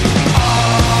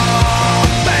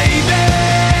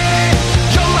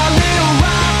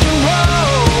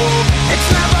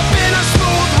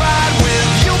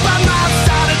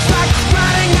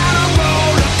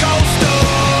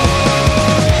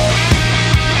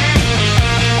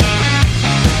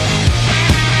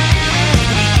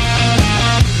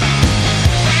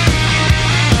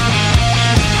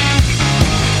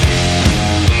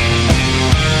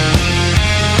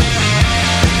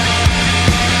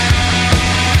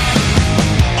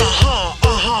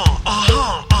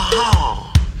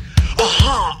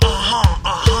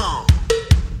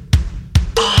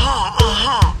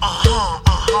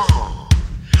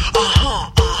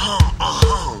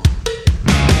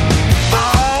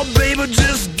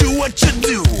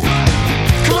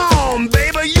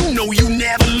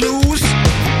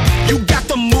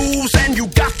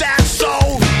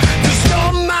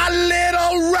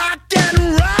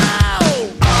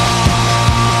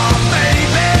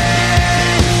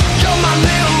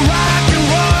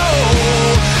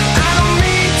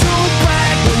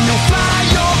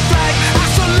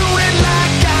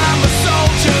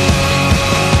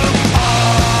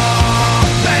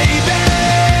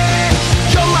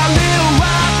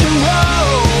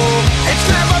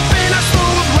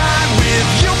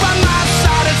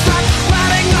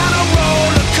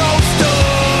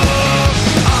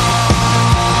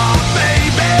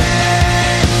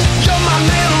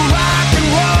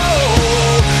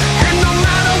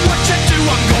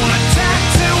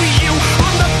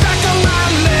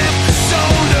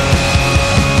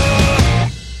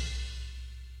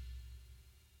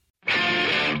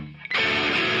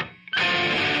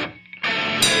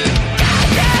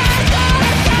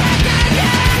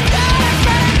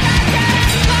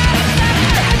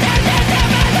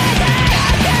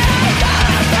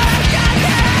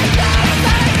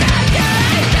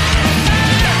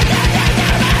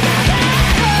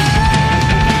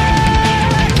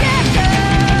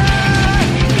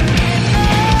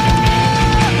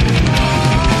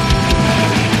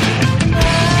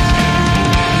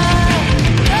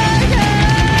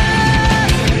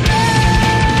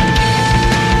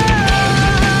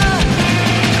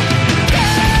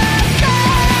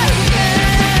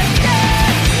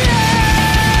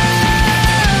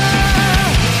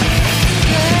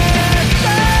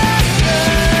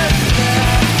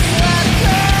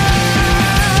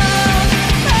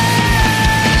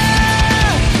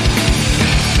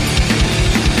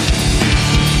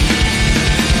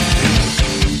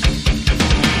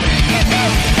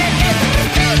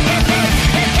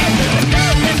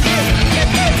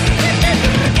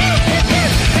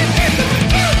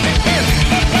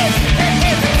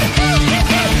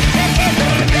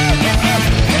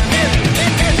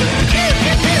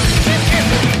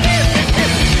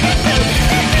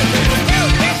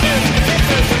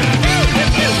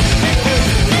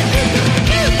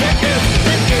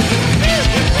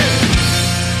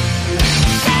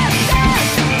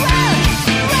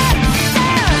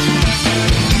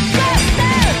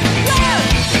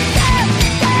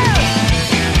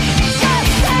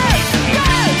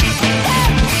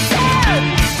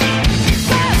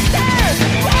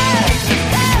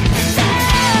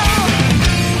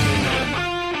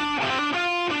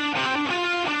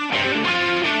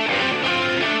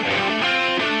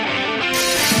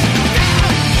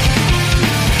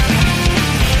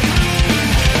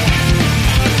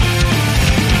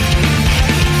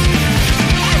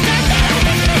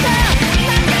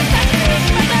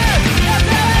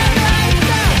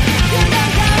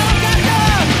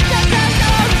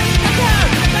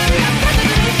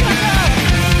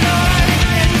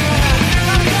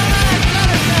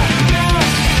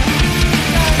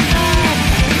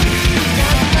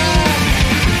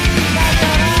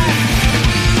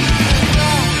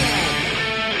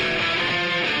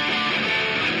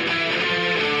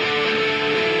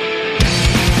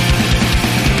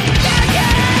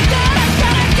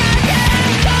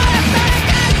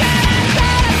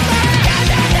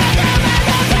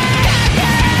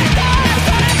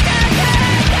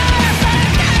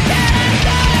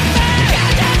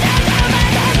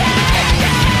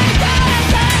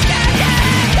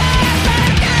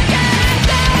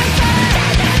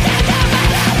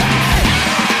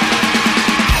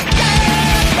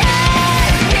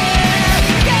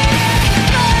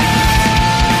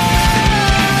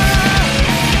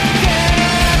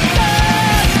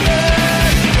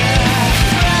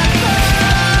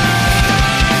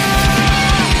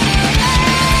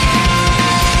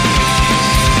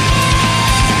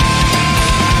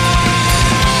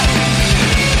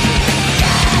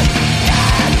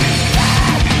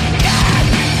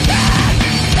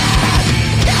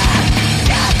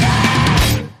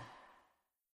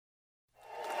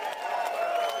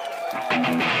 We are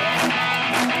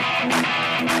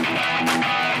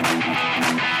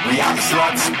the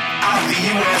sluts of the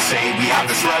USA. We are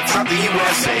the sluts of the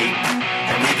USA.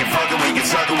 And we can fuck and we can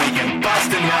suck and we can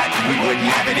bust a nut. We wouldn't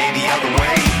have it any other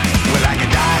way. We're like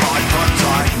a die-hard front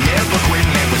tart, never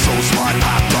quitting and we're so smart,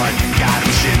 pop tart. Got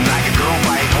 'em shitting like a girl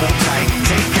fight, hold tight.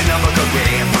 Take a number 'cause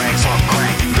we're anthrax on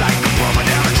crack. Like a plumber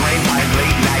down a drain pipe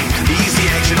late night. Easy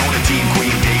action on a teen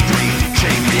queen daydream.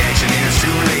 Chain reaction and it's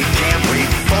too late. Can't wait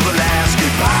for the last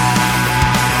goodbye.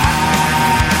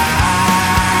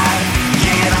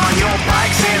 Get on your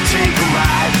bikes and take a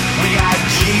ride. We got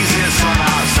Jesus on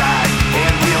our side,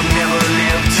 and we'll never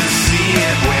live to see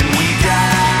it when we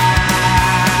die.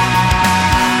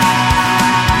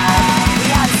 We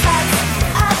are the sluts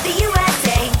of the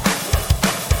USA.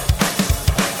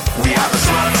 We are the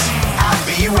sluts of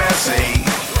the USA.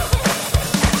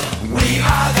 We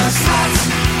are the sluts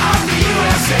of the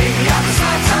USA. We are the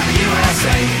sluts of the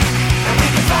USA. And we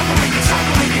can fuck and we can suck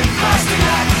and we can bust a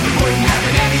nut. We wouldn't have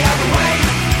it any other way.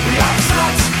 We are the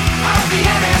sluts of the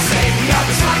NSA. We are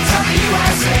the sluts of the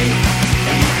USA.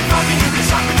 And you can fuck and you can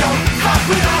suck, but don't fuck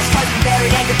with us. 'Cause we're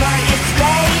buried and burn against the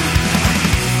grave.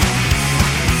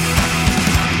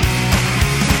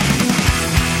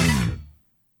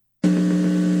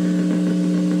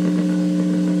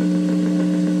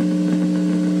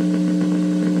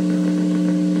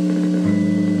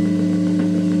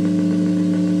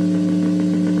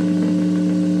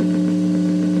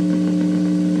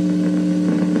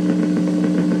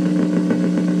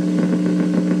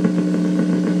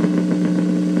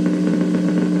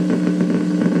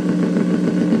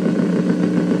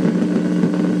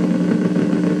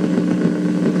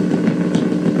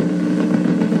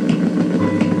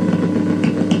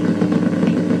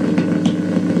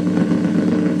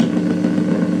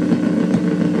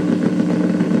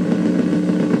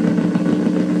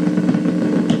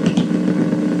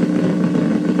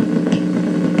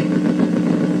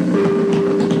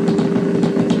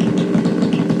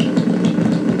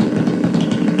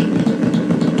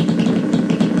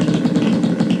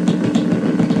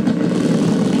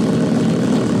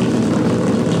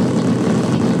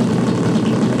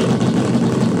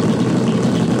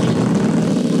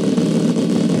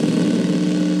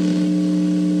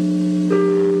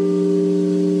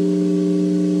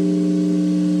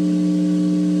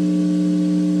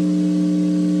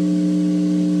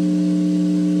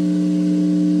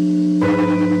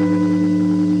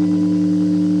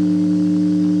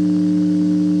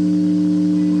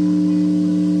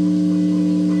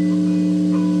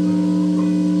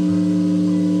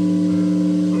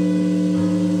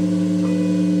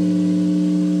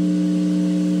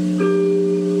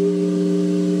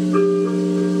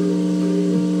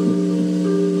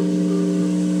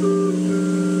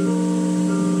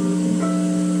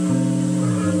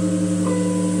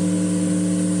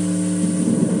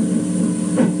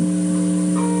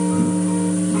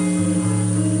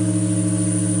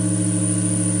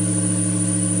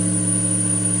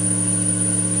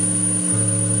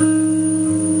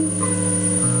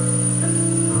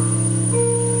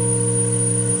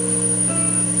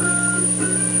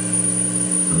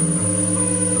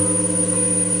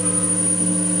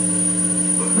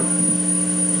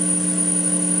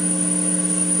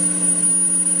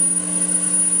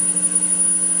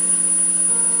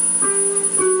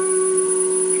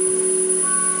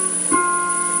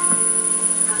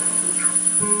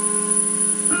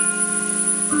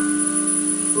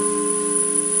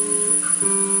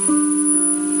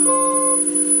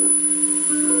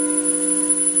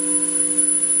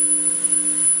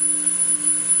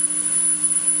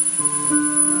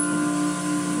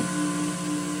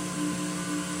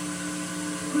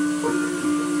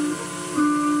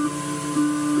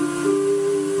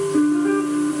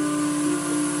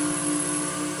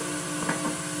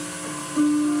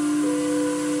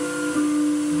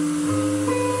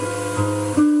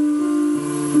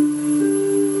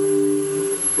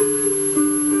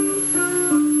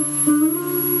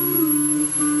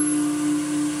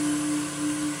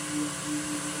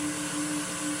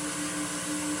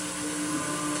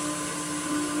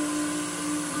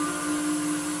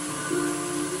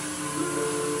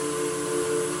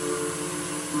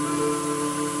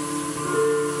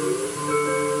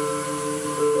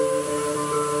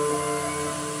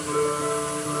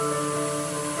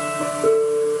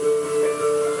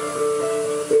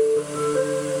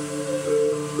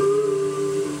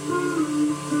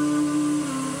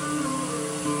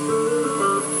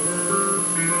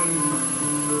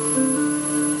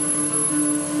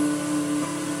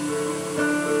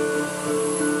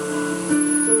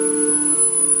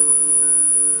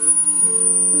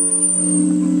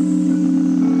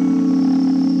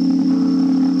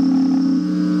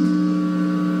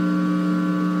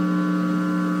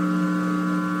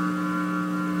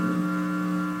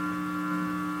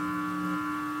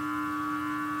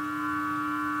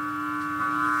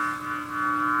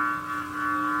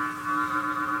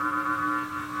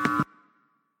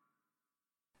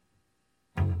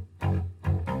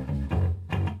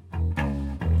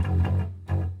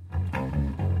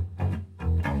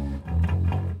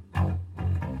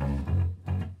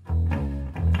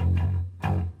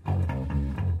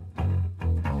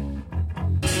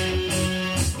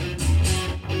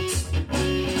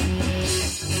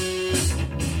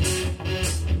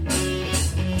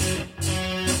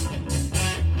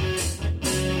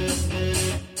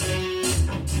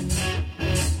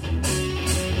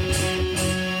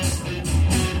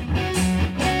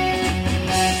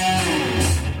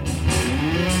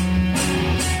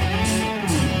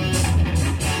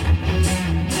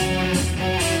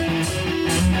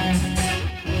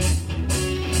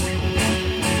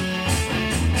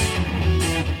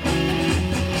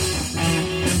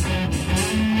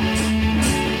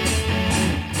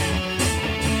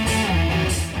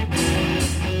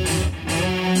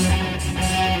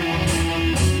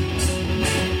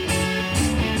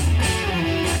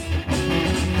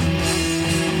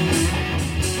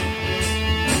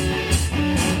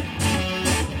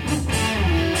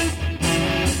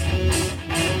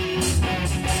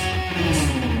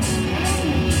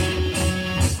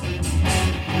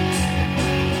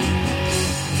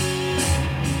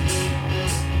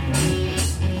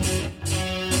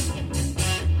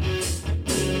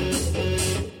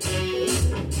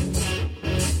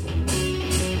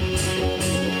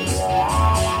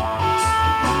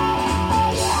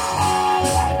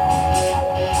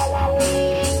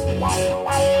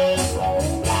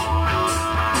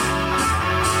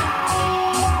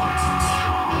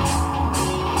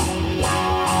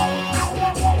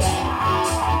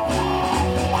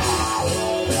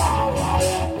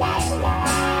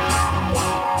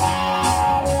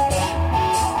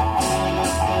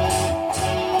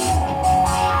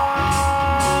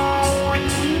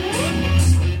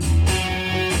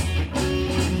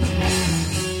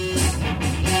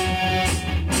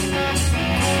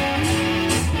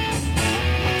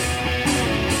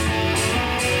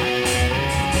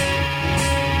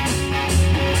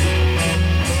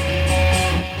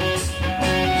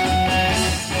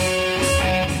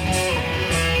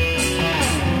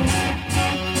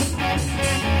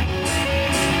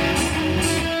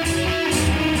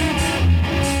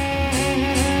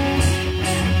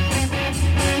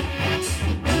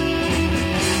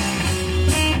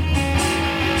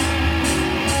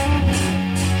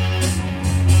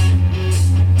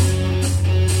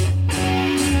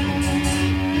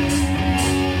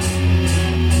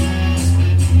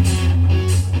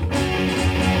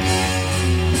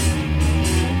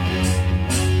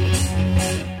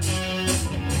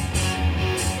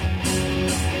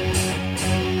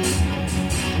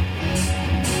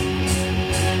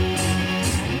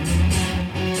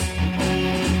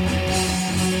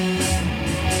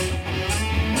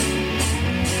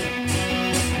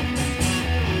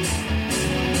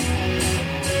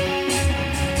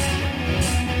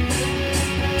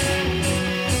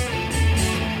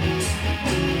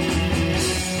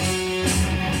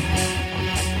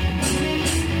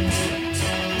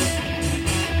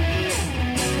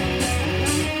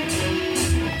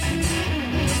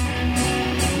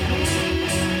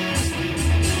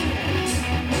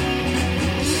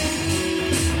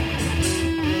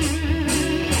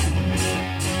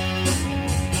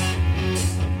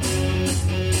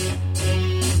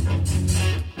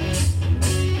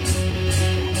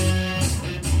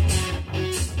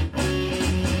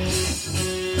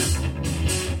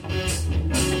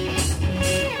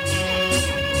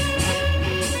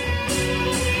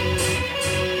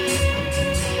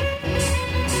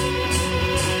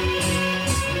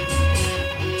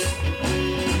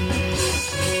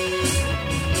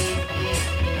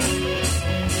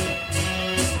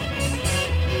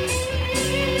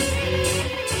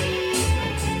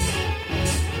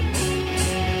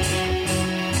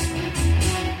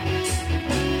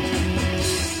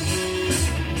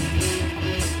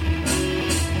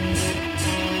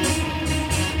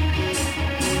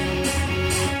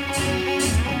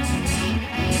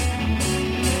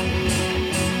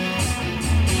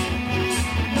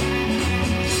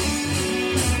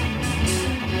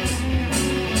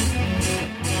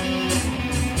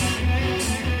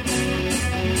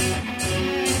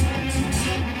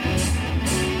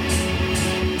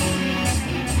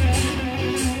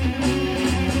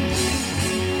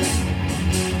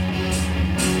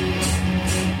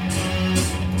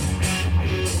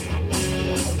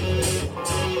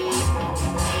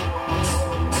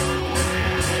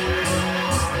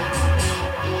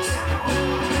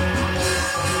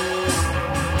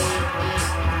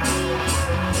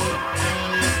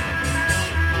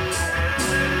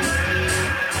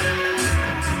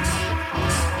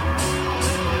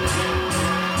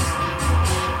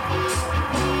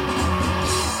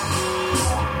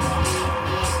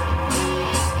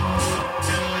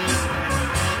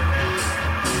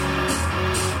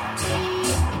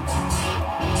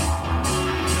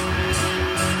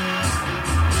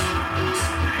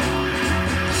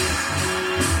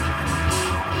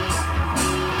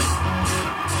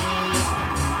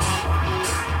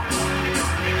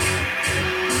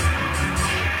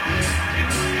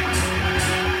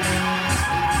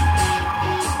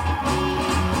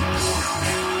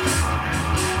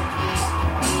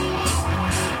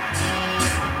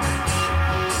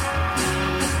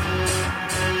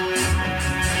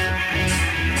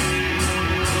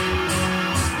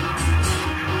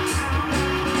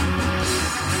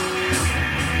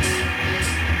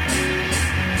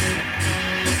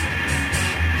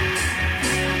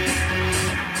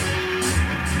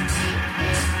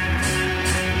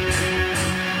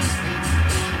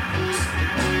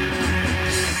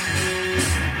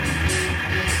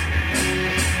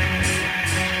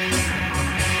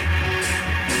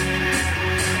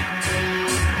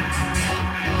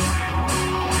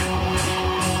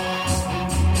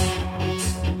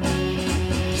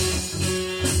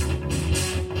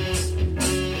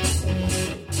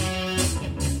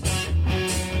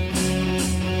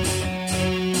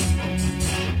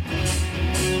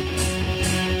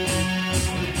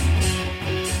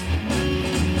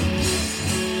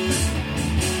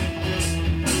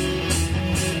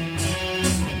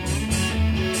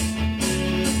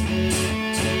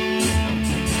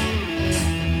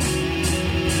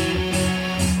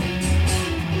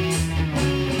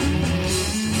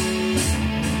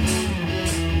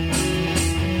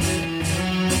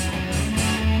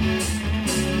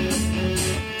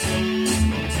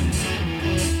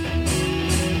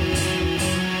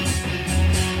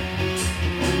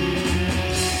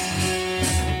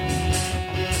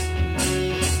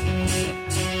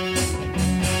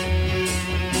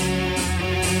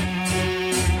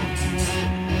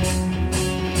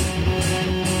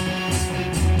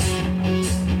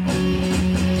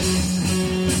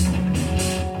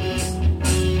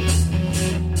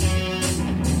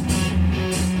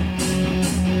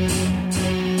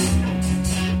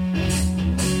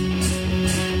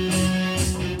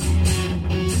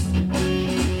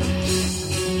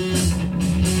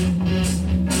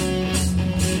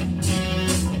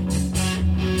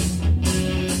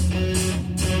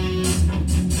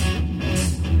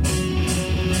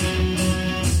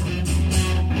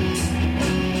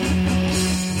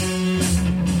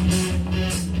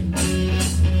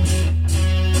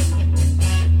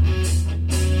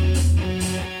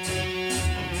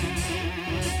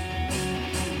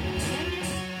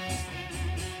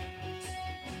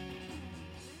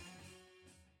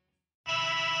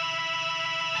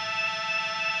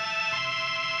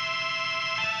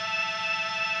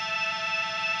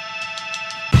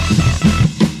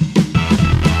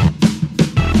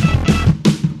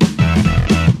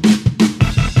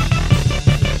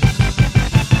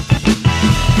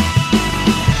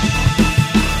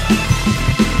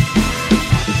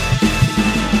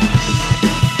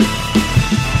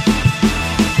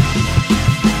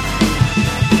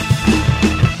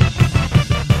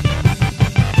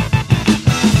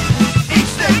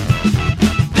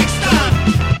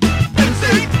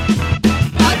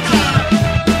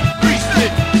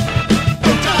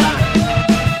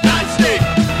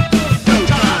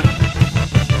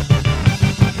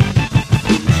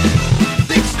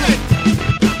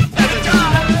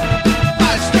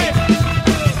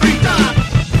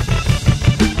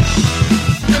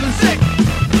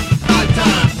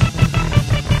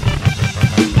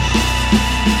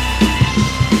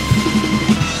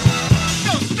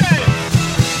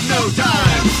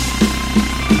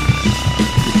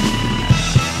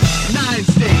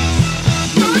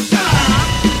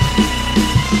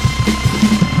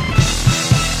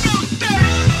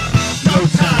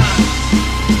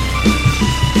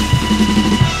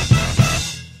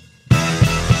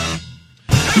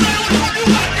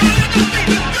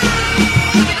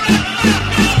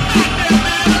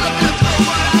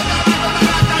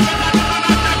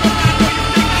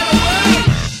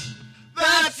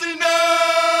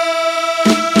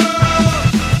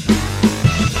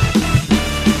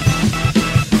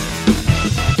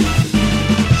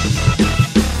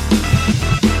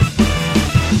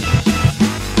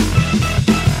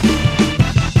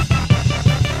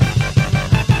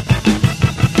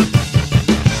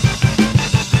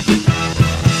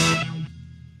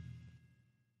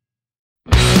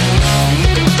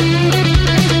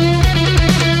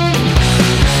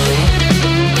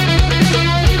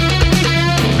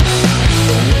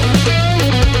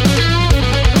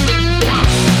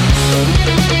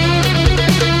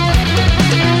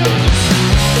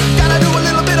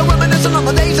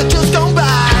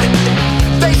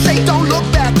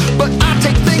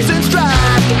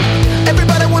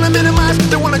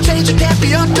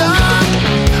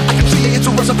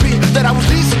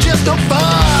 just no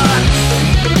fun.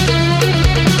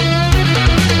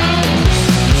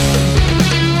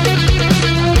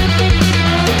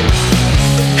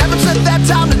 Haven't said that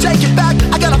time to take it back.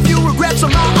 I got a few regrets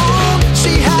of my own.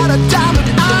 She had a diamond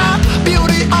eye,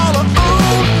 beauty all her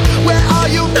own. Where are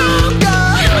you now,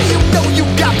 girl? You know you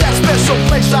got that special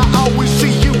place. I always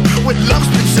see you with love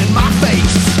spits in my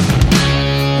face.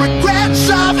 Regrets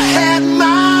I've had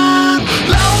mine,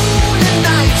 lonely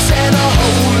nights and a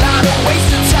whole lot of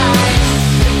wasted time.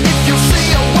 If you see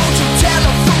her, won't you tell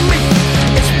her for me?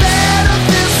 It's better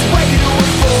this way to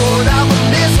avoid our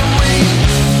misery.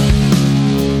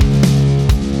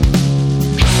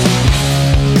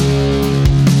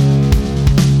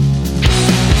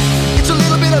 It's a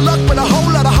little bit of luck, but a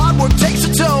whole lot of hard work takes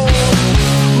a toll.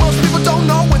 Most people don't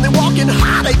know when they walk in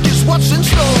heartache is what's in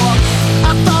store.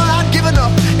 I thought I'd given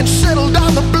up and settled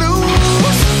on the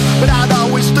blues, but I'd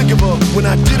always think of her when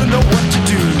I didn't know what to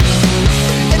do.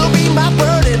 It'll be my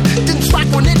burden, didn't strike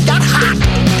when it got hot.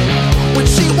 When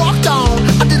she walked on,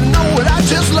 I didn't know what I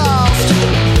just lost.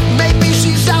 Maybe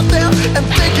she's out there and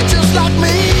thinking just like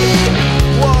me.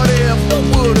 What if, what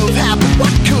would have happened,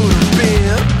 what could have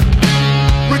been?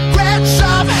 Regrets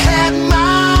I've had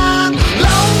mine,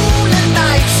 lonely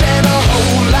nights and a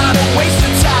whole lot of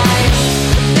wasted time.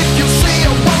 If you see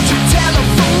her, won't you tell her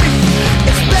for me?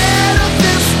 It's better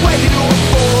this way to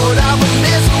avoid our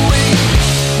misery.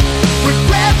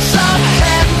 Regrets I've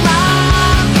had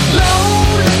mine,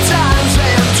 lonely times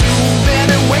and too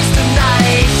many wasted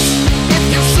nights. If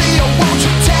you see her, won't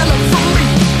you tell her for me?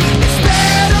 It's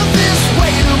better this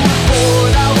way to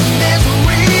avoid our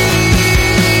misery.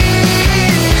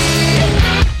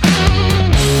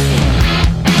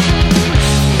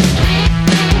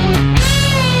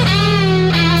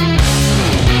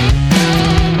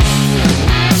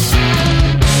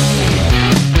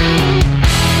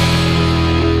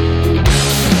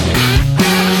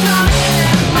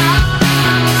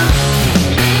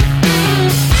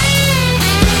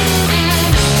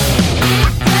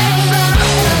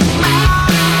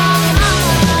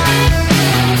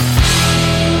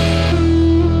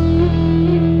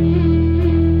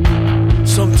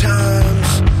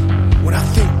 Sometimes, when I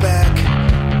think back,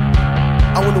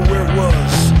 I wonder where it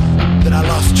was that I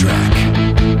lost track.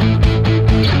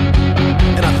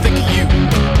 And I think of you.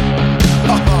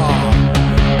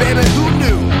 Baby, who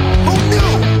knew? Who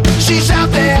knew? She's out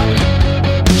there.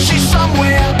 She's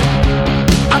somewhere.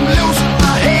 I'm losing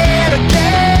my head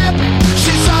again.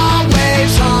 She's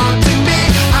always haunting me.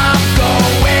 I'm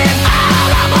going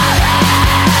out of my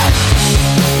head.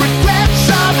 Regrets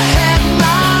I've had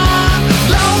mine,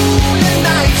 lonely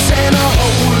nights and a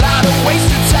whole lot of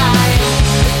wasted time.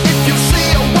 If you see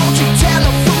her, won't you tell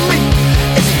her for me?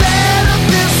 It's better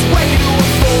this way to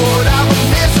avoid our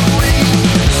misery.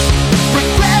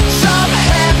 Regrets I've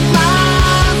had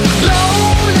mine,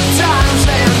 lonely times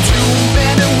and too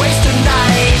many wasted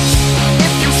nights.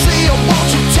 If you see her, won't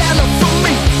you tell her for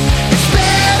me? It's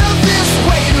better this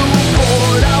way to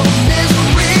avoid our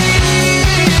misery.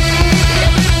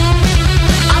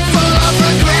 I'm full of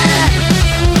regret.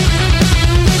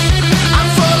 I'm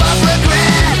full of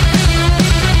regret.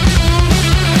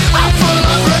 I'm full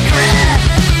of regret.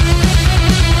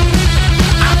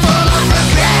 I'm full of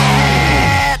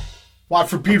regret.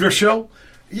 Watford Pedro Show.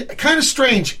 Yeah, kind of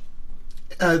strange.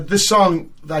 This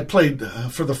song that I played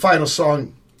for the final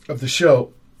song of the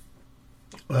show,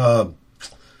 No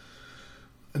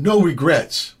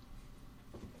Regrets.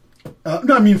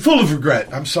 No, I mean full of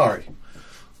regret. I'm sorry.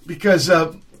 Because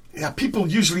people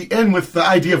usually end with the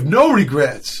idea of no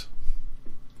regrets.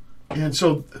 And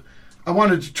so I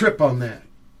wanted to trip on that.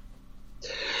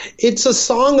 It's a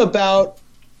song about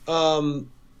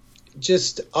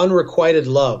just unrequited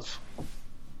love.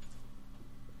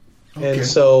 Okay. And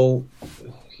so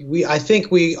I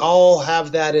think we all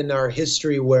have that in our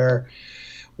history where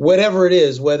whatever it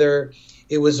is, whether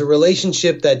it was a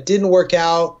relationship that didn't work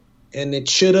out and it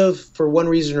should have for one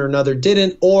reason or another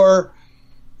didn't, or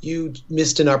you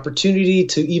missed an opportunity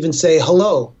to even say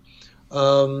hello.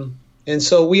 And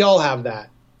so we all have that.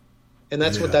 And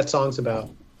that's what that song's about.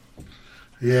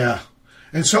 Yeah.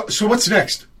 And so what's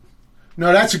next?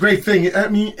 No, that's a great thing. I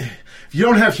mean, if you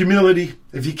don't have humility,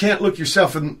 if you can't look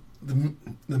yourself in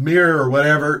the mirror or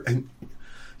whatever, and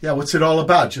what's it all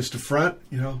about? Just a front?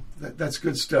 You know, that's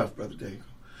good stuff, Brother Dave.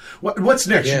 What's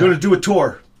next? Yeah. You're going to do a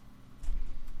tour.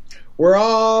 We're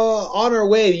all on our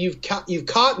way. You've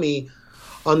caught me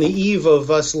on the eve of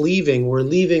us leaving. We're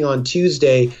leaving on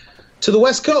Tuesday to the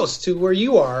West Coast, to where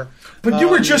you are. But you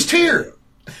were just here.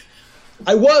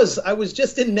 I was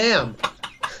just in Nam.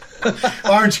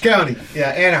 Orange County. Yeah,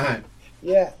 Anaheim.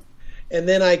 Yeah. and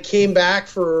then I came back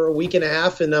for a week and a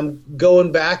half, and I'm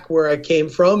going back where I came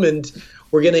from, and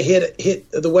we're gonna hit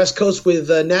the West Coast with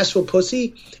Nashville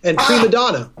Pussy and Prima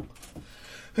Donna.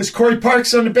 Is Corey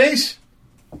Parks on the bass?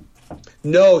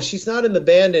 No, she's not in the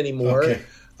band anymore. Okay.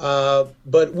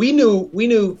 But we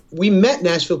met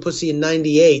Nashville Pussy in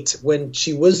 '98 when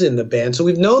she was in the band. So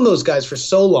we've known those guys for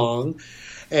so long,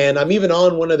 and I'm even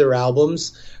on one of their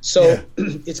albums. So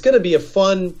it's going to be a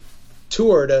fun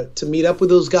tour to meet up with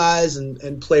those guys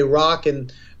and play rock,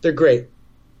 and they're great.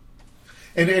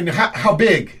 And how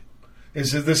big?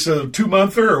 Is this a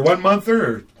 2-monther or 1-monther?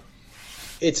 Or?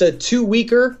 It's a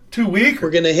 2-weeker. 2-week?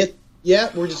 We're going to hit,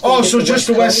 we're just gonna hit just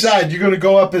the west side. You're going to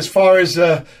go up as far as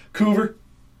Vancouver?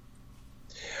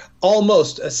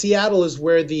 Almost. Seattle is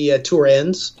where the tour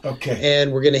ends. Okay.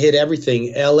 And we're going to hit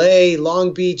everything. L.A.,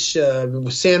 Long Beach,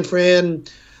 San Fran,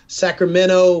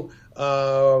 Sacramento,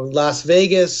 Las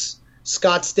Vegas,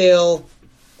 Scottsdale.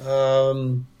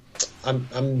 I'm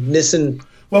missing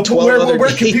 12 other where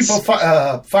can dates.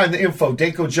 people find the info?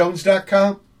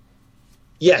 dankojones.com?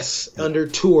 Yes, under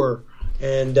tour.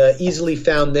 And easily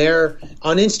found there.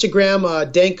 On Instagram,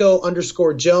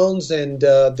 Danko_Jones, and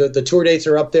the tour dates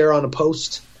are up there on a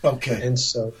post. Okay. And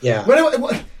so, yeah.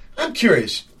 I'm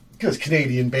curious, because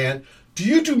Canadian band, do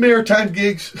you do maritime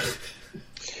gigs?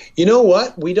 You know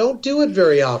what? We don't do it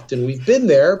very often. We've been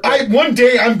there. One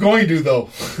day I'm going to, though.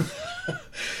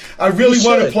 I really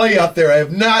want to play out there. I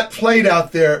have not played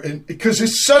out there because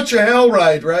it's such a hell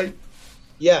ride, right?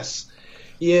 Yes.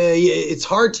 Yeah, it's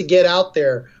hard to get out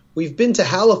there. We've been to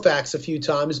Halifax a few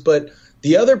times, but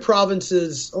the other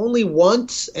provinces only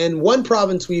once, and one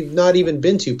province we've not even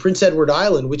been to, Prince Edward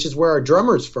Island, which is where our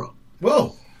drummer's from.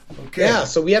 Whoa. Okay. Yeah,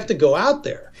 so we have to go out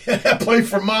there. Play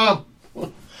for Mom.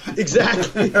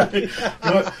 Exactly.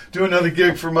 Do another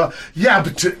gig for Mom. Yeah,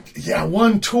 but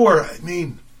one tour. I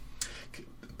mean,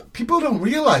 people don't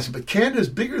realize it, but Canada's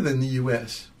bigger than the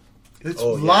U.S. It's a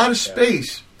lot of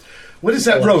space. What is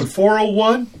that road?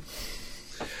 401?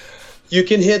 You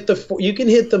can hit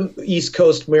the East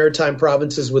Coast maritime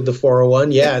provinces with the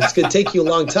 401. Yeah, it's going to take you a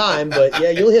long time, but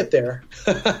yeah, you'll hit there.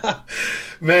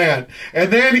 Man,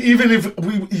 and then even if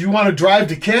you want to drive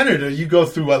to Canada, you go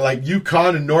through like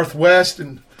Yukon and Northwest,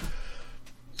 and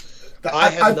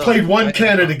I played one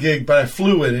Canada gig, but I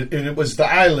flew in it, and it was the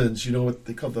islands. You know what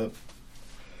they call the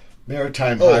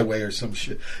Maritime Highway or some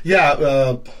shit. Yeah,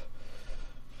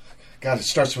 God, it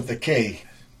starts with a K.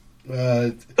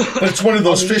 But it's one of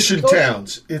those fishing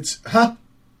towns. It's on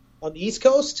the East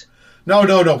Coast? No.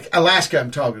 Alaska, I'm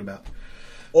talking about.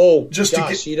 Oh,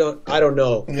 I don't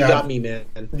know. You got me, man.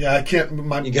 Yeah, I can't.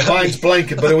 My mind's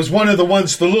blanking, but it was one of the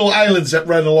little islands that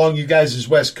run along you guys'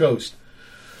 west coast.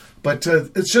 But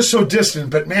it's just so distant.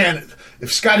 But man,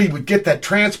 if Scotty would get that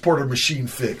transporter machine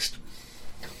fixed.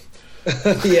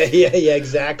 yeah,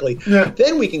 exactly. Yeah.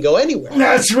 Then we can go anywhere.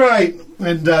 That's right.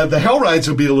 And the hell rides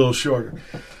will be a little shorter.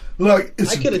 Look,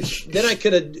 I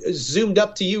could have zoomed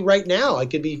up to you right now. I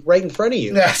could be right in front of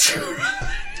you. That's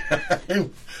right.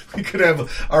 We could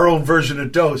have our own version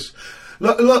of Dose.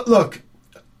 Look,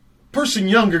 person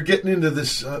younger getting into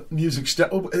this music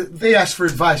stuff, they ask for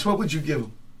advice. What would you give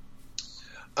them?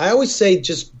 I always say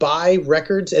just buy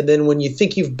records, and then when you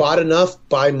think you've bought enough,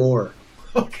 buy more.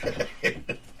 Okay.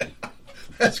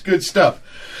 That's good stuff.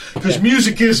 Because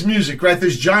music is music, right?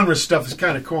 This genre stuff is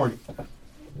kind of corny.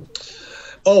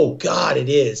 Oh, God, it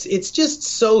is. It's just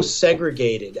so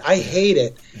segregated. I hate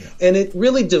it. Yeah. And it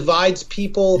really divides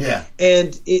people. Yeah.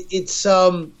 And it's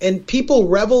and people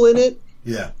revel in it.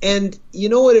 Yeah. And you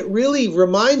know what it really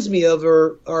reminds me of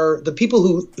are the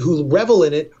people who revel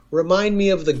in it remind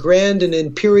me of the grand and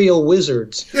imperial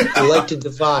wizards who like to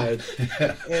divide.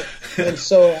 And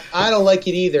so I don't like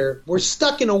it either. We're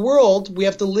stuck in a world. We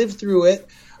have to live through it.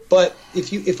 But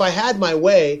if I had my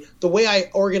way, the way I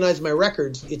organize my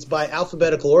records, it's by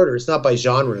alphabetical order. It's not by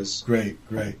genres. Great.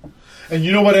 And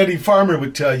you know what Eddie Farmer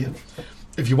would tell you?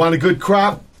 If you want a good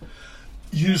crop,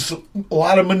 use a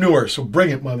lot of manure. So bring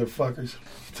it, motherfuckers.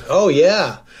 Oh,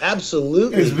 yeah.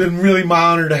 Absolutely. It's been really my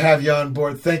honor to have you on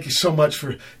board. Thank you so much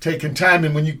for taking time.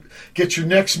 And when you get your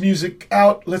next music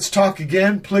out, let's talk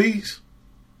again, please.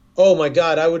 Oh, my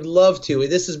God. I would love to.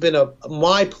 This has been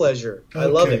my pleasure. I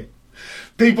love it.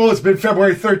 People, it's been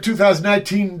February 3rd,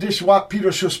 2019. Dishwap Pedro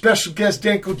Show special guest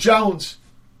Danko Jones.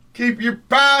 Keep your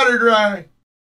powder dry.